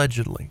said,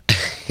 allegedly.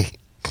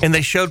 And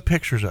they showed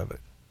pictures of it.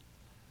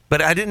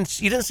 But you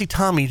didn't see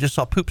Tommy, you just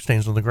saw poop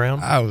stains on the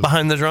ground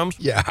behind the drums.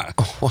 Yeah.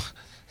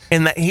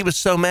 And that he was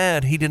so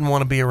mad he didn't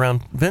want to be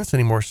around Vince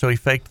anymore, so he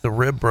faked the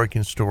rib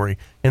breaking story,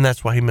 and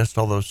that's why he missed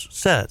all those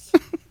sets.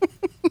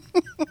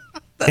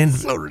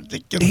 That's so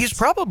ridiculous. He's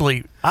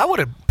probably, I would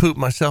have pooped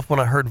myself when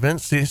I heard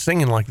Vince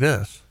singing like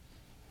this.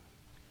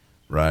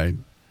 Right.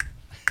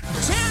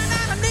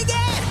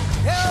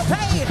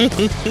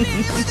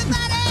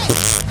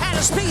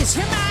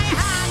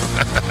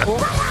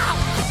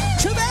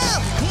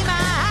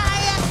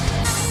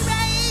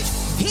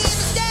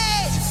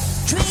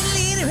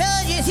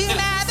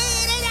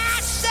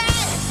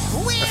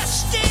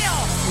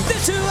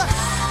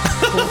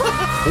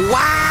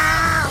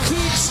 Wow!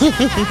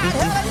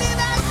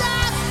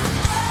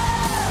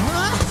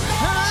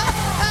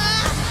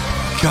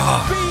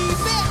 God.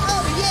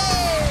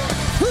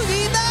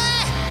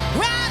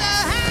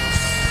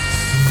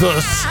 The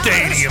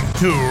Stadium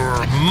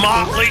Tour,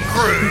 Motley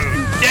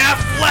Crue,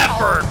 Def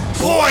Leppard,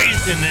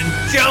 Poison,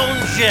 and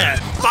Joan Jett.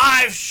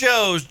 5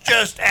 shows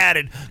just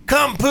added.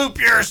 Come poop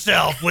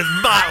yourself with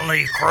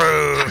Motley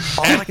Crue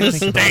at the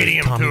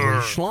Stadium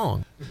Tour.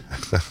 Schlong.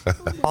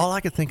 All I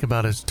could think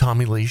about is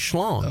Tommy Lee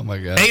Schlong. Oh, my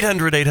God.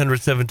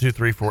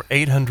 800-800-7234.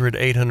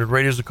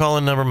 800-800-radio is the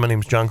call-in number. My name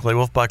is John Clay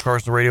Wolf. Buy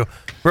cars on the radio.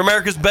 For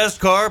America's best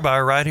car,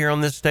 buy right here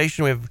on this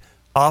station. We have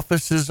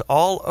offices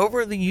all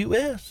over the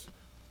U.S.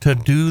 to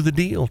do the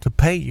deal, to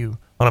pay you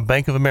on a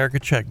Bank of America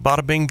check.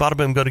 Bada bing, bada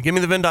boom. Go to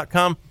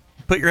givemethevin.com,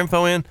 put your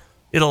info in.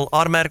 It'll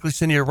automatically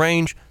send you a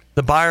range.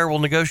 The buyer will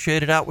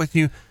negotiate it out with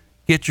you.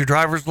 Get your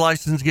driver's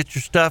license, get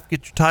your stuff,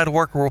 get your title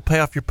worker. We'll pay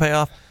off your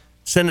payoff.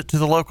 Send it to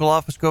the local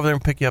office. Go over there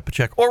and pick you up a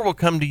check. Or we'll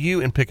come to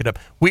you and pick it up.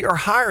 We are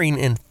hiring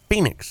in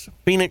Phoenix,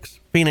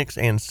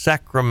 and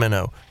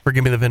Sacramento for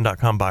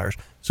GiveMeTheVin.com buyers.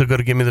 So go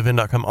to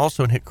GiveMeTheVin.com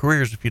also and hit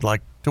careers if you'd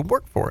like to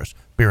work for us.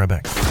 Be right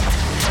back.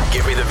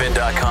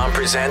 GiveMeTheVin.com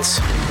presents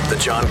The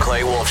John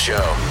Clay Wolf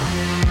Show.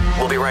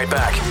 We'll be right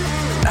back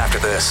after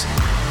this.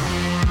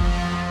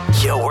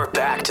 Yo, we're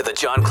back to The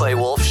John Clay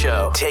Wolf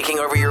Show, taking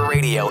over your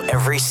radio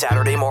every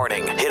Saturday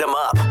morning. Hit them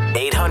up,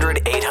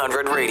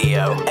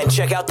 800-800-RADIO, and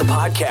check out the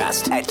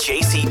podcast at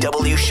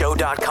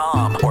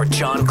jcwshow.com or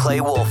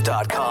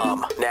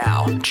johnclaywolf.com.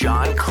 Now,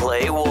 John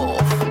Clay Wolf.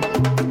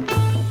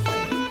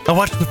 I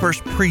watched the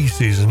first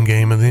preseason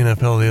game of the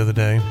NFL the other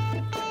day.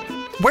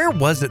 Where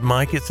was it,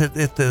 Mike? It's at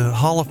the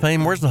Hall of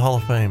Fame. Where's the Hall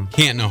of Fame?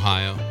 Canton,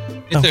 Ohio.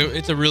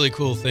 It's a really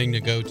cool thing to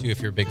go to if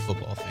you're a big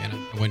football fan.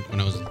 I went when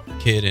I was a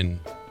kid, and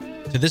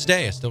to this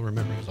day, I still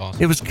remember. It was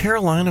awesome. It was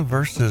Carolina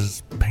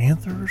versus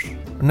Panthers?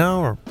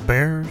 No, or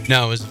Bears?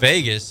 No, it was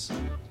Vegas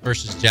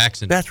versus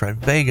Jacksonville. That's right,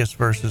 Vegas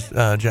versus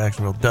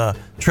Jacksonville. Duh.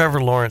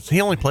 Trevor Lawrence, he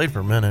only played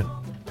for a minute.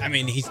 I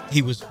mean,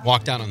 he was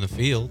walked out on the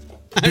field.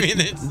 I mean,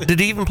 did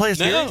he even play a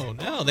series?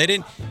 No, they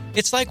didn't.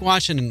 It's like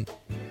watching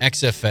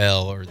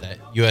XFL or that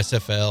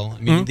USFL. I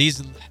mean,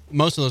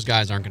 most of those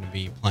guys aren't going to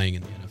be playing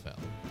in the NFL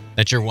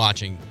that you're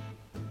watching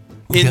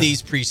in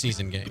these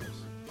preseason games.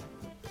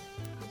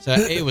 So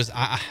it was.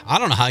 I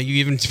don't know how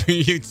you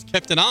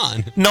kept it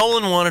on.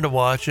 Nolan wanted to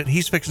watch it.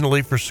 He's fixing to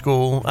leave for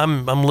school.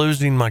 I'm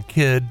losing my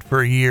kid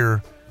for a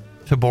year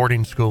to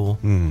boarding school.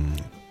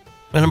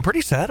 And I'm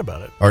pretty sad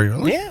about it. Are you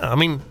really? Yeah. I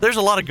mean, there's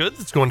a lot of good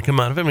that's going to come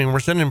out of it. I mean,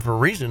 we're sending him for a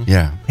reason.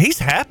 Yeah. He's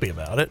happy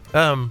about it.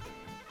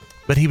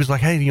 But he was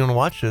like, hey, do you want to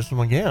watch this? I'm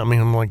like, yeah. I mean,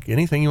 I'm like,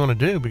 anything you want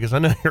to do because I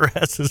know your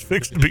ass is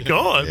fixed to be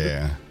gone.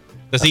 Yeah.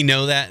 Does he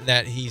know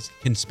that he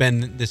can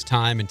spend this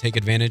time and take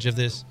advantage of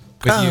this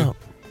with you?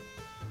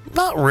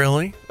 Not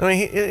really. I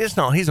mean, it's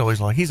not. He's always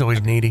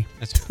needy.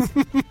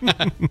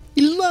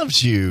 He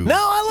loves you. No,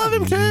 I love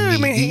him too. I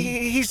mean,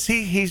 he's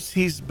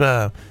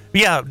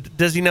yeah.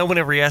 Does he know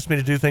whenever he asks me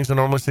to do things, I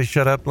normally say,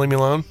 shut up, leave me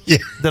alone? Yeah.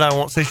 That I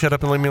won't say shut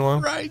up and leave me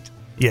alone? Right.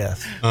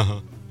 Yes.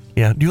 Uh-huh.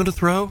 Yeah. Do you want to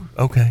throw?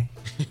 Okay.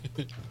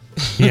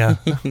 Yeah.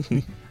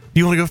 Do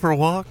you want to go for a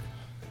walk?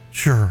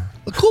 Sure.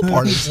 The cool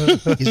part is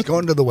he's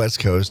going to the West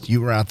Coast.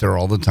 You were out there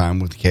all the time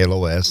with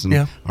KLOS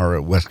and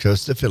our West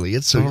Coast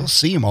affiliates, so you'll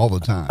see him all the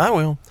time. I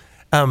will.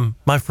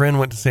 My friend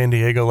went to San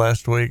Diego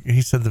last week.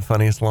 He said the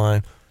funniest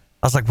line.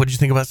 I was like, what did you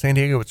think about San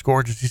Diego? It's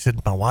gorgeous. He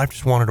said, my wife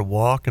just wanted to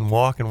walk and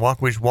walk and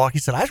walk. We just walk. He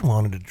said, I just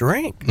wanted to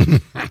drink.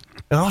 And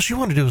all she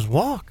wanted to do was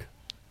walk.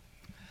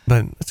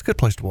 But it's a good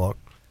place to walk.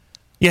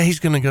 Yeah, he's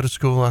going to go to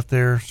school out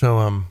there. So,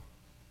 I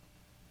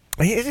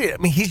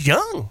mean, he's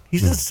young.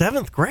 He's in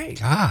 7th grade.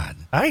 God.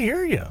 I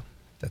hear you.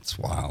 That's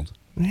wild.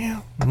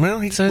 Yeah.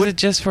 Well, so is it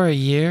just for a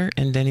year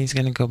and then he's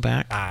going to go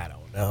back? I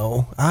don't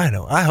know.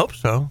 I hope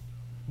so.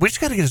 We just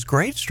got to get his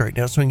grades straightened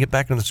out so we can get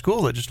back into the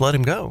school that just let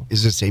him go.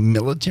 Is this a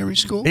military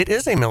school? It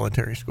is a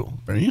military school.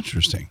 Very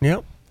interesting.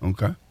 Yep.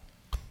 Okay.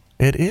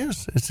 It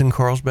is. It's in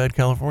Carlsbad,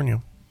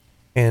 California.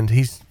 And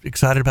he's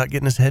excited about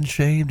getting his head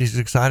shaved. He's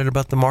excited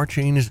about the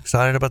marching. He's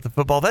excited about the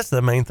football. That's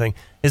the main thing,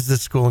 is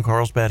this school in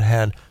Carlsbad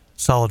had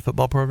solid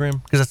football program,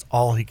 because that's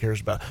all he cares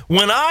about.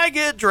 When I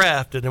get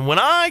drafted and when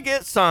I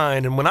get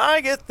signed and when I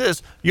get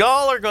this,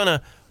 y'all are going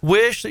to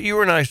wish that you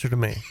were nicer to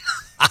me.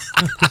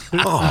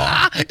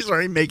 He's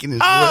already making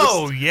his list.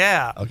 Oh,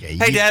 yeah. Okay.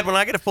 Hey, Dad, when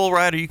I get a full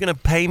ride, are you going to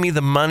pay me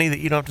the money that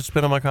you don't have to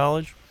spend on my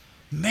college?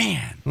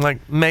 Man. I'm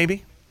like,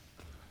 maybe.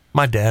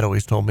 My dad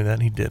always told me that,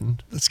 and he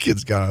didn't. This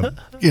kid's got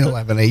to,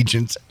 have an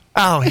agent.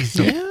 Oh, he's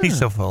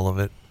so full of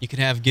it. You could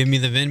have Give Me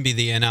the VIN be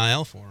the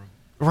NIL for him.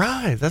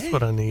 Right, that's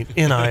what I need.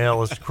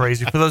 NIL is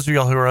crazy. For those of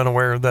y'all who are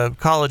unaware, the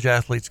college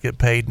athletes get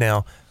paid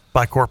now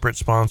by corporate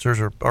sponsors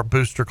or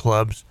booster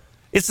clubs.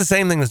 It's the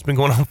same thing that's been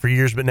going on for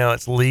years, but now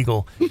it's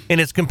legal, and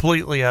it's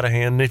completely out of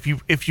hand. If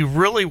you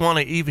really want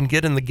to even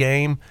get in the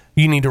game,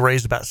 you need to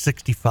raise about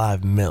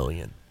 $65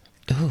 million.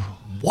 Ooh.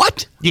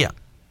 What? Yeah.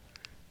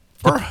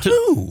 For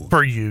who?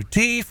 For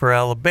UT, for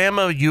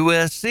Alabama,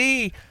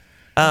 USC,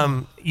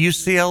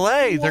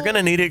 UCLA. They're going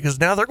to need it because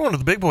now they're going to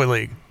the big boy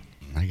league.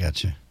 I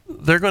got you.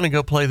 They're going to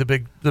go play the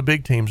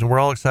big teams, and we're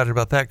all excited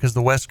about that because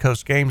the West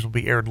Coast games will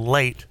be aired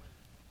late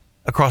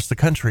across the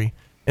country,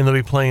 and they'll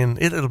be playing.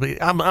 It'll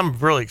be. I'm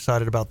really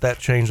excited about that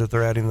change that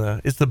they're adding.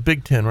 It's the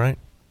Big Ten, right?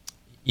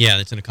 Yeah,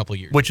 it's in a couple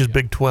of years. Which is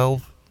Big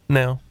 12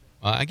 now.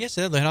 I guess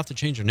they'll have to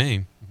change their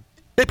name.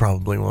 They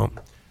probably won't.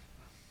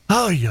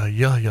 Oh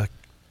yeah.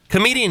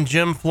 Comedian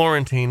Jim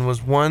Florentine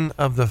was one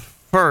of the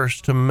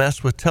first to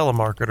mess with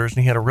telemarketers, and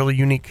he had a really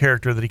unique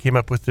character that he came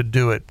up with to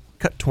do it.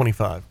 Cut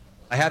 25.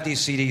 I have these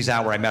CDs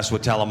out where I mess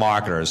with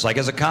telemarketers. Like,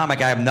 as a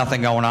comic, I have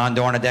nothing going on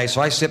during the day,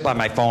 so I sit by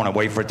my phone and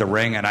wait for it to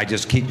ring, and I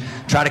just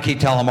try to keep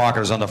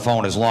telemarketers on the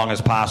phone as long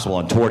as possible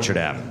and torture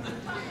them.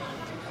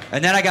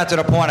 And then I got to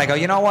the point, I go,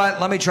 you know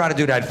what? Let me try to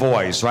do that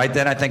voice, right?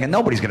 Then I'm thinking,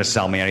 nobody's going to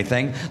sell me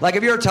anything. Like,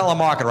 if you're a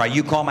telemarketer, right?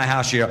 You call my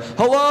house, you go,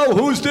 hello,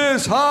 who's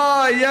this?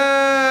 Hi,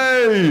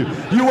 yay!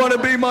 You want to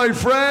be my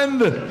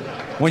friend?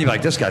 When you're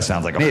like, this guy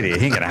sounds like an idiot.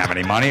 He ain't going to have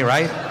any money,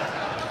 right?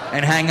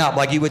 And hang up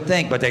like you would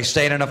think, but they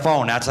stayed on the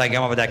phone. That's how I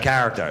came up with that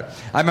character.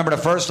 I remember the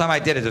first time I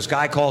did it, this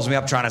guy calls me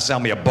up trying to sell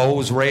me a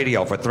Bose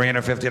radio for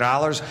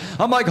 $350.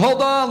 I'm like,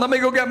 hold on, let me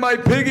go get my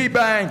piggy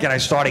bank. And I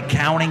started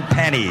counting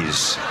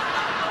pennies.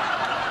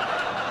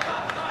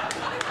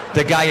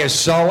 The guy is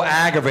so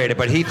aggravated,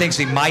 but he thinks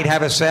he might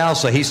have a sale,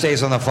 so he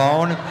stays on the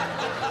phone.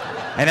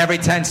 And every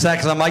 10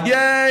 seconds, I'm like,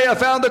 yay, I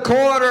found the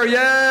quarter,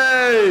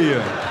 yay!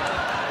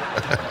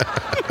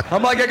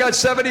 I'm like, I got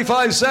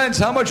 75 cents.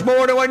 How much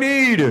more do I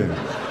need?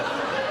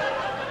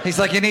 He's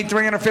like, you need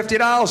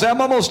 $350.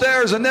 I'm almost there.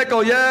 There's a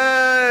nickel.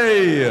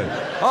 Yay!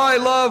 I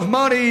love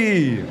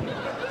money.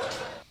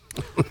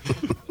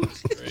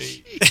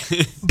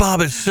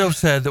 Bob, it's so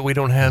sad that we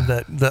don't have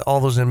that all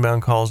those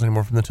inbound calls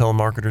anymore from the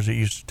telemarketers it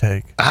used to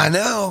take. I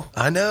know.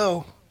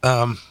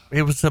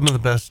 It was some of the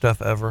best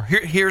stuff ever.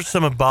 Here's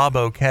some of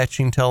Bobo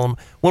catching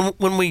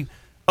when we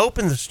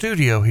opened the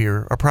studio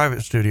here, our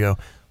private studio,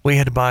 we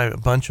had to buy a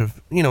bunch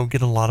of,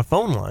 get a lot of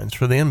phone lines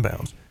for the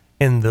inbounds.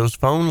 And those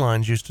phone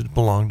lines used to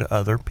belong to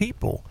other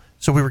people.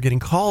 So we were getting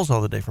calls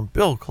all the day from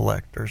bill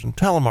collectors and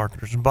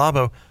telemarketers. And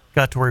Bobo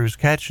got to where he was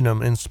catching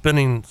them and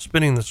spinning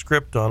the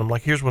script on them.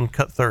 Like, here's one,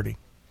 cut 30.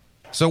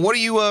 So what are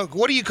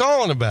you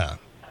calling about?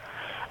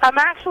 I'm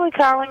actually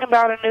calling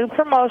about a new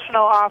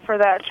promotional offer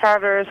that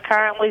Charter is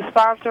currently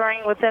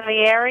sponsoring within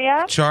the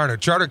area.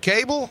 Charter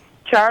Cable?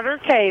 Charter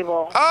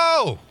Cable.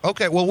 Oh,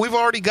 okay. Well, we've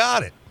already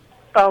got it.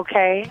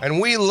 Okay.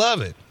 And we love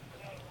it.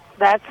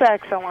 That's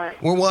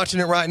excellent. We're watching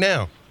it right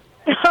now.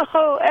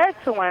 Oh,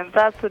 excellent.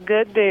 That's a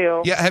good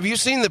deal. Yeah, have you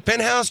seen the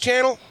Penthouse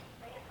channel?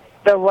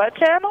 The what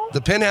channel?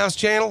 The Penthouse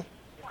channel?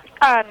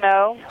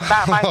 No,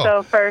 not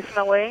myself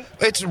personally.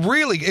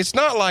 It's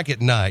not like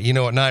at night.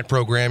 At night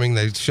programming,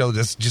 they show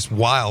this just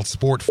wild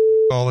sport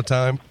all the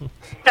time.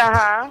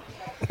 Uh-huh.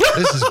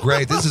 This is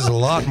great. This is a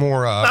lot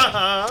more,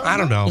 I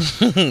don't know.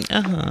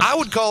 I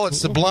would call it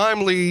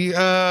sublimely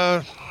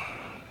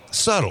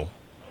subtle.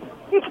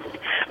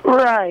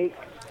 Right.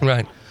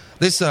 Right.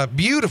 This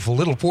beautiful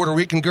little Puerto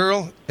Rican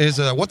girl is,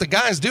 what the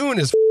guy's doing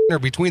is her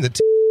between the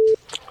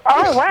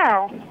Oh,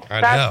 wow.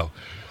 I know.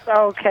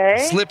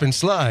 Okay. Slip and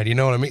slide, you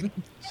know what I mean?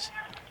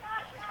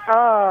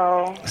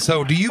 Oh.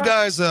 So do you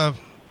guys, down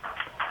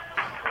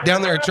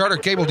there at Charter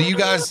Cable, you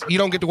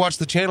don't get to watch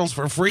the channels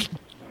for free?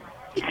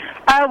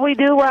 We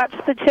do watch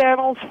the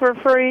channels for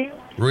free.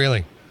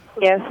 Really?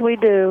 Yes, we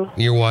do.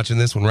 You're watching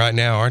this one right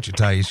now, aren't you,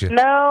 Taisha?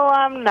 No,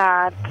 I'm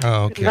not.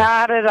 Oh, okay.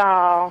 Not at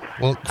all.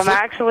 Well, I'm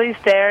actually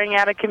staring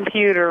at a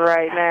computer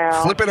right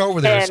now. Flip it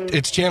over there.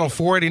 It's channel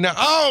 489.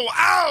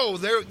 Oh,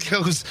 there it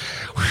goes.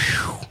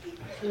 Whew.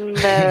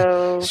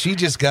 No. She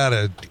just got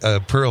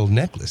a pearl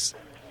necklace.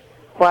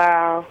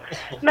 Wow.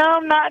 No,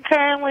 I'm not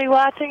currently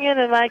watching it,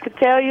 and I could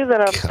tell you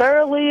that I'm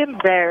thoroughly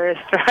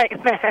embarrassed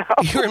right now.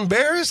 You're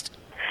embarrassed?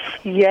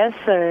 Yes,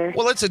 sir.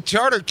 Well, it's a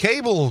Charter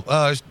Cable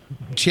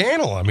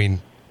channel. I mean,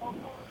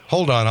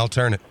 hold on, I'll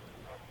turn it.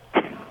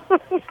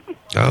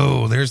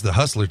 Oh, there's the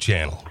Hustler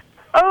channel.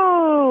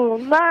 Oh,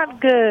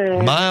 not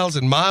good. Miles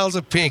and miles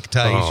of pink,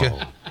 Taisha.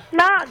 Oh.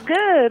 Not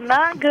good.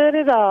 Not good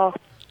at all.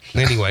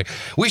 Anyway,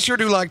 we sure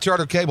do like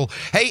Charter Cable.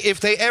 Hey, if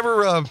they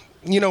ever,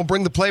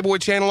 bring the Playboy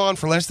channel on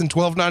for less than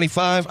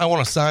 $12.95, I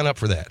want to sign up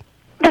for that.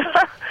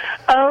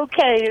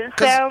 Okay, it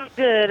sounds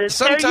good.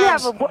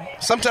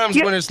 Sometimes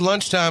when it's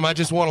lunchtime, I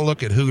just want to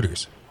look at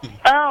Hooters.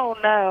 Oh,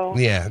 no.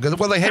 Yeah,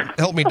 well, they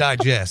help me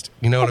digest.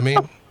 You know what I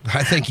mean?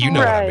 I think you know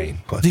what I mean.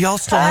 Do y'all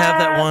still have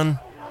that one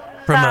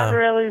from? Not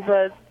really,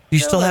 but do you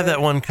still have that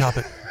one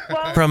copy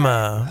from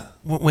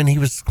when he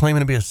was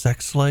claiming to be a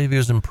sex slave? He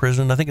was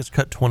imprisoned. I think it's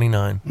cut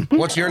 29.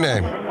 What's your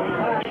name?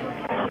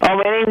 My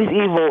name is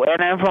Evo,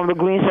 and I'm from the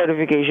Green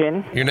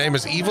Certification. Your name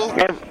is Evo?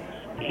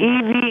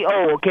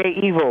 EVO, okay,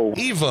 Evo.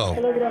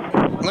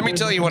 Evo. Let me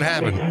tell you what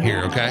happened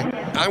here, okay?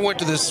 I went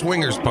to this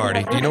swingers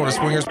party. Do you know what a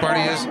swingers party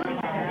is?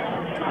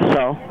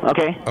 So,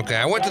 okay. Okay,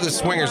 I went to this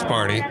swingers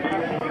party,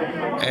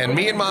 and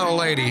me and my old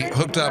lady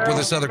hooked up with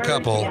this other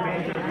couple,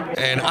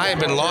 and I have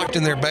been locked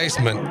in their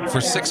basement for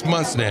 6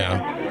 months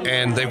now,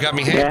 and they've got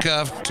me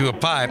handcuffed to a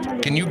pipe.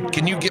 Can you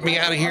get me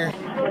out of here?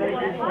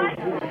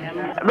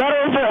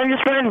 I'm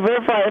just trying to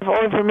verify if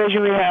all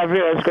information we have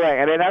here is correct,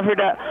 and then after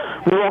that,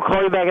 we won't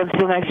call you back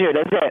until next year.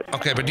 That's it.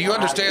 Okay, but do you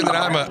understand that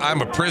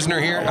I'm a prisoner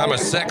here? I'm a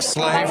sex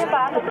slave. So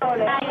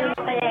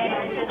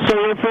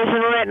you're a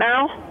prisoner right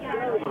now?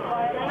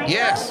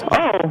 Yes.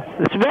 Oh,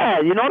 it's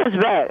bad. You know it's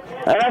bad.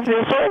 I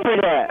feel sorry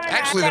for that.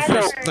 Actually,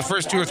 the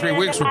first 2 or 3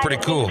 weeks were pretty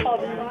cool.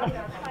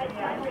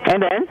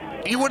 And then?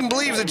 You wouldn't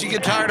believe that you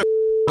get tired of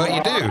but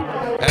you do.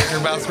 After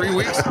about 3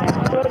 weeks.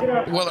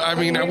 Well, I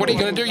mean, what are you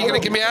going to do? You going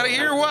to get me out of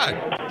here or what?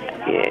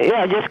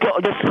 Yeah, just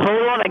hold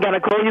on. I gotta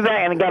call you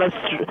back, and I gotta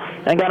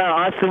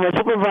ask my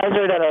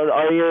supervisor that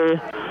are you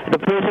the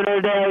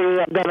prisoner there?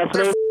 You gonna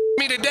slave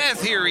me to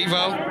death here,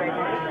 Evo.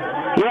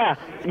 Yeah,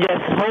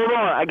 just hold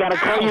on. I gotta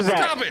call you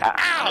back. Stop it!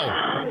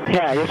 Ow!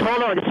 Yeah, just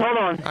hold on.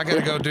 I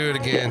gotta go do it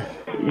again.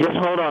 Just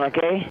hold on,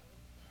 okay?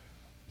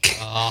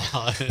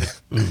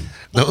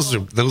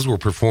 Those were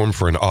performed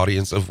for an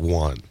audience of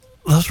one.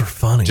 Those were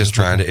funny. Just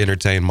trying to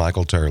entertain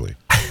Michael Turley.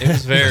 It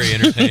was very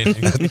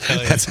entertaining.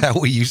 That's how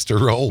we used to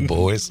roll,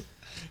 boys.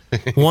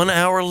 1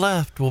 hour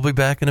left. We'll be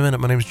back in a minute.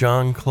 My name is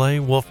John Clay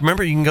Wolf.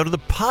 Remember, you can go to the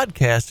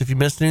podcast if you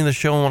missed any of the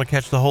show and want to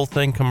catch the whole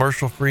thing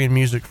commercial-free and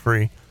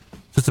music-free.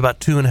 So it's about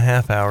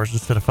 2.5 hours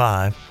instead of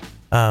 5.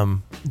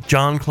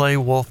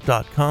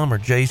 JohnClayWolf.com or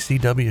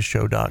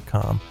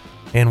JCWShow.com.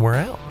 And we're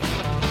out.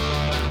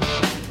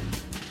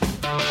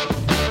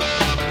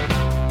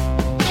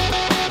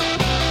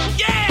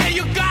 Yeah,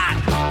 you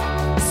got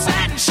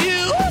satin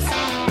shoes.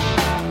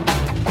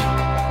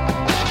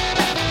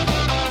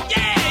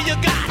 Yeah, you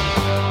got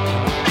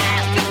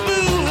nasty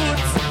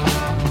boots.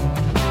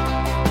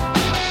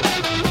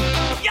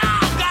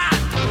 Y'all got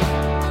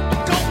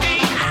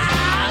cocaine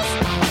eyes.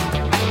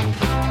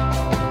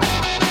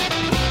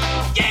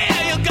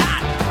 Yeah, you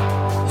got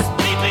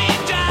sleepy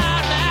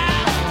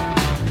giant.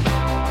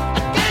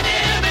 Can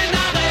hear me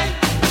knocking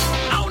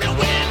on the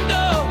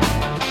window.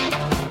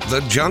 The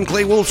John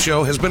Clay Wolf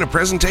Show has been a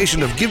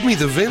presentation of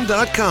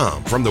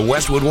GiveMeTheVin.com from the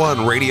Westwood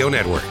One Radio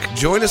Network.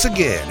 Join us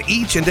again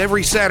each and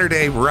every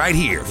Saturday right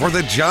here for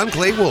the John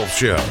Clay Wolf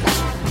Show.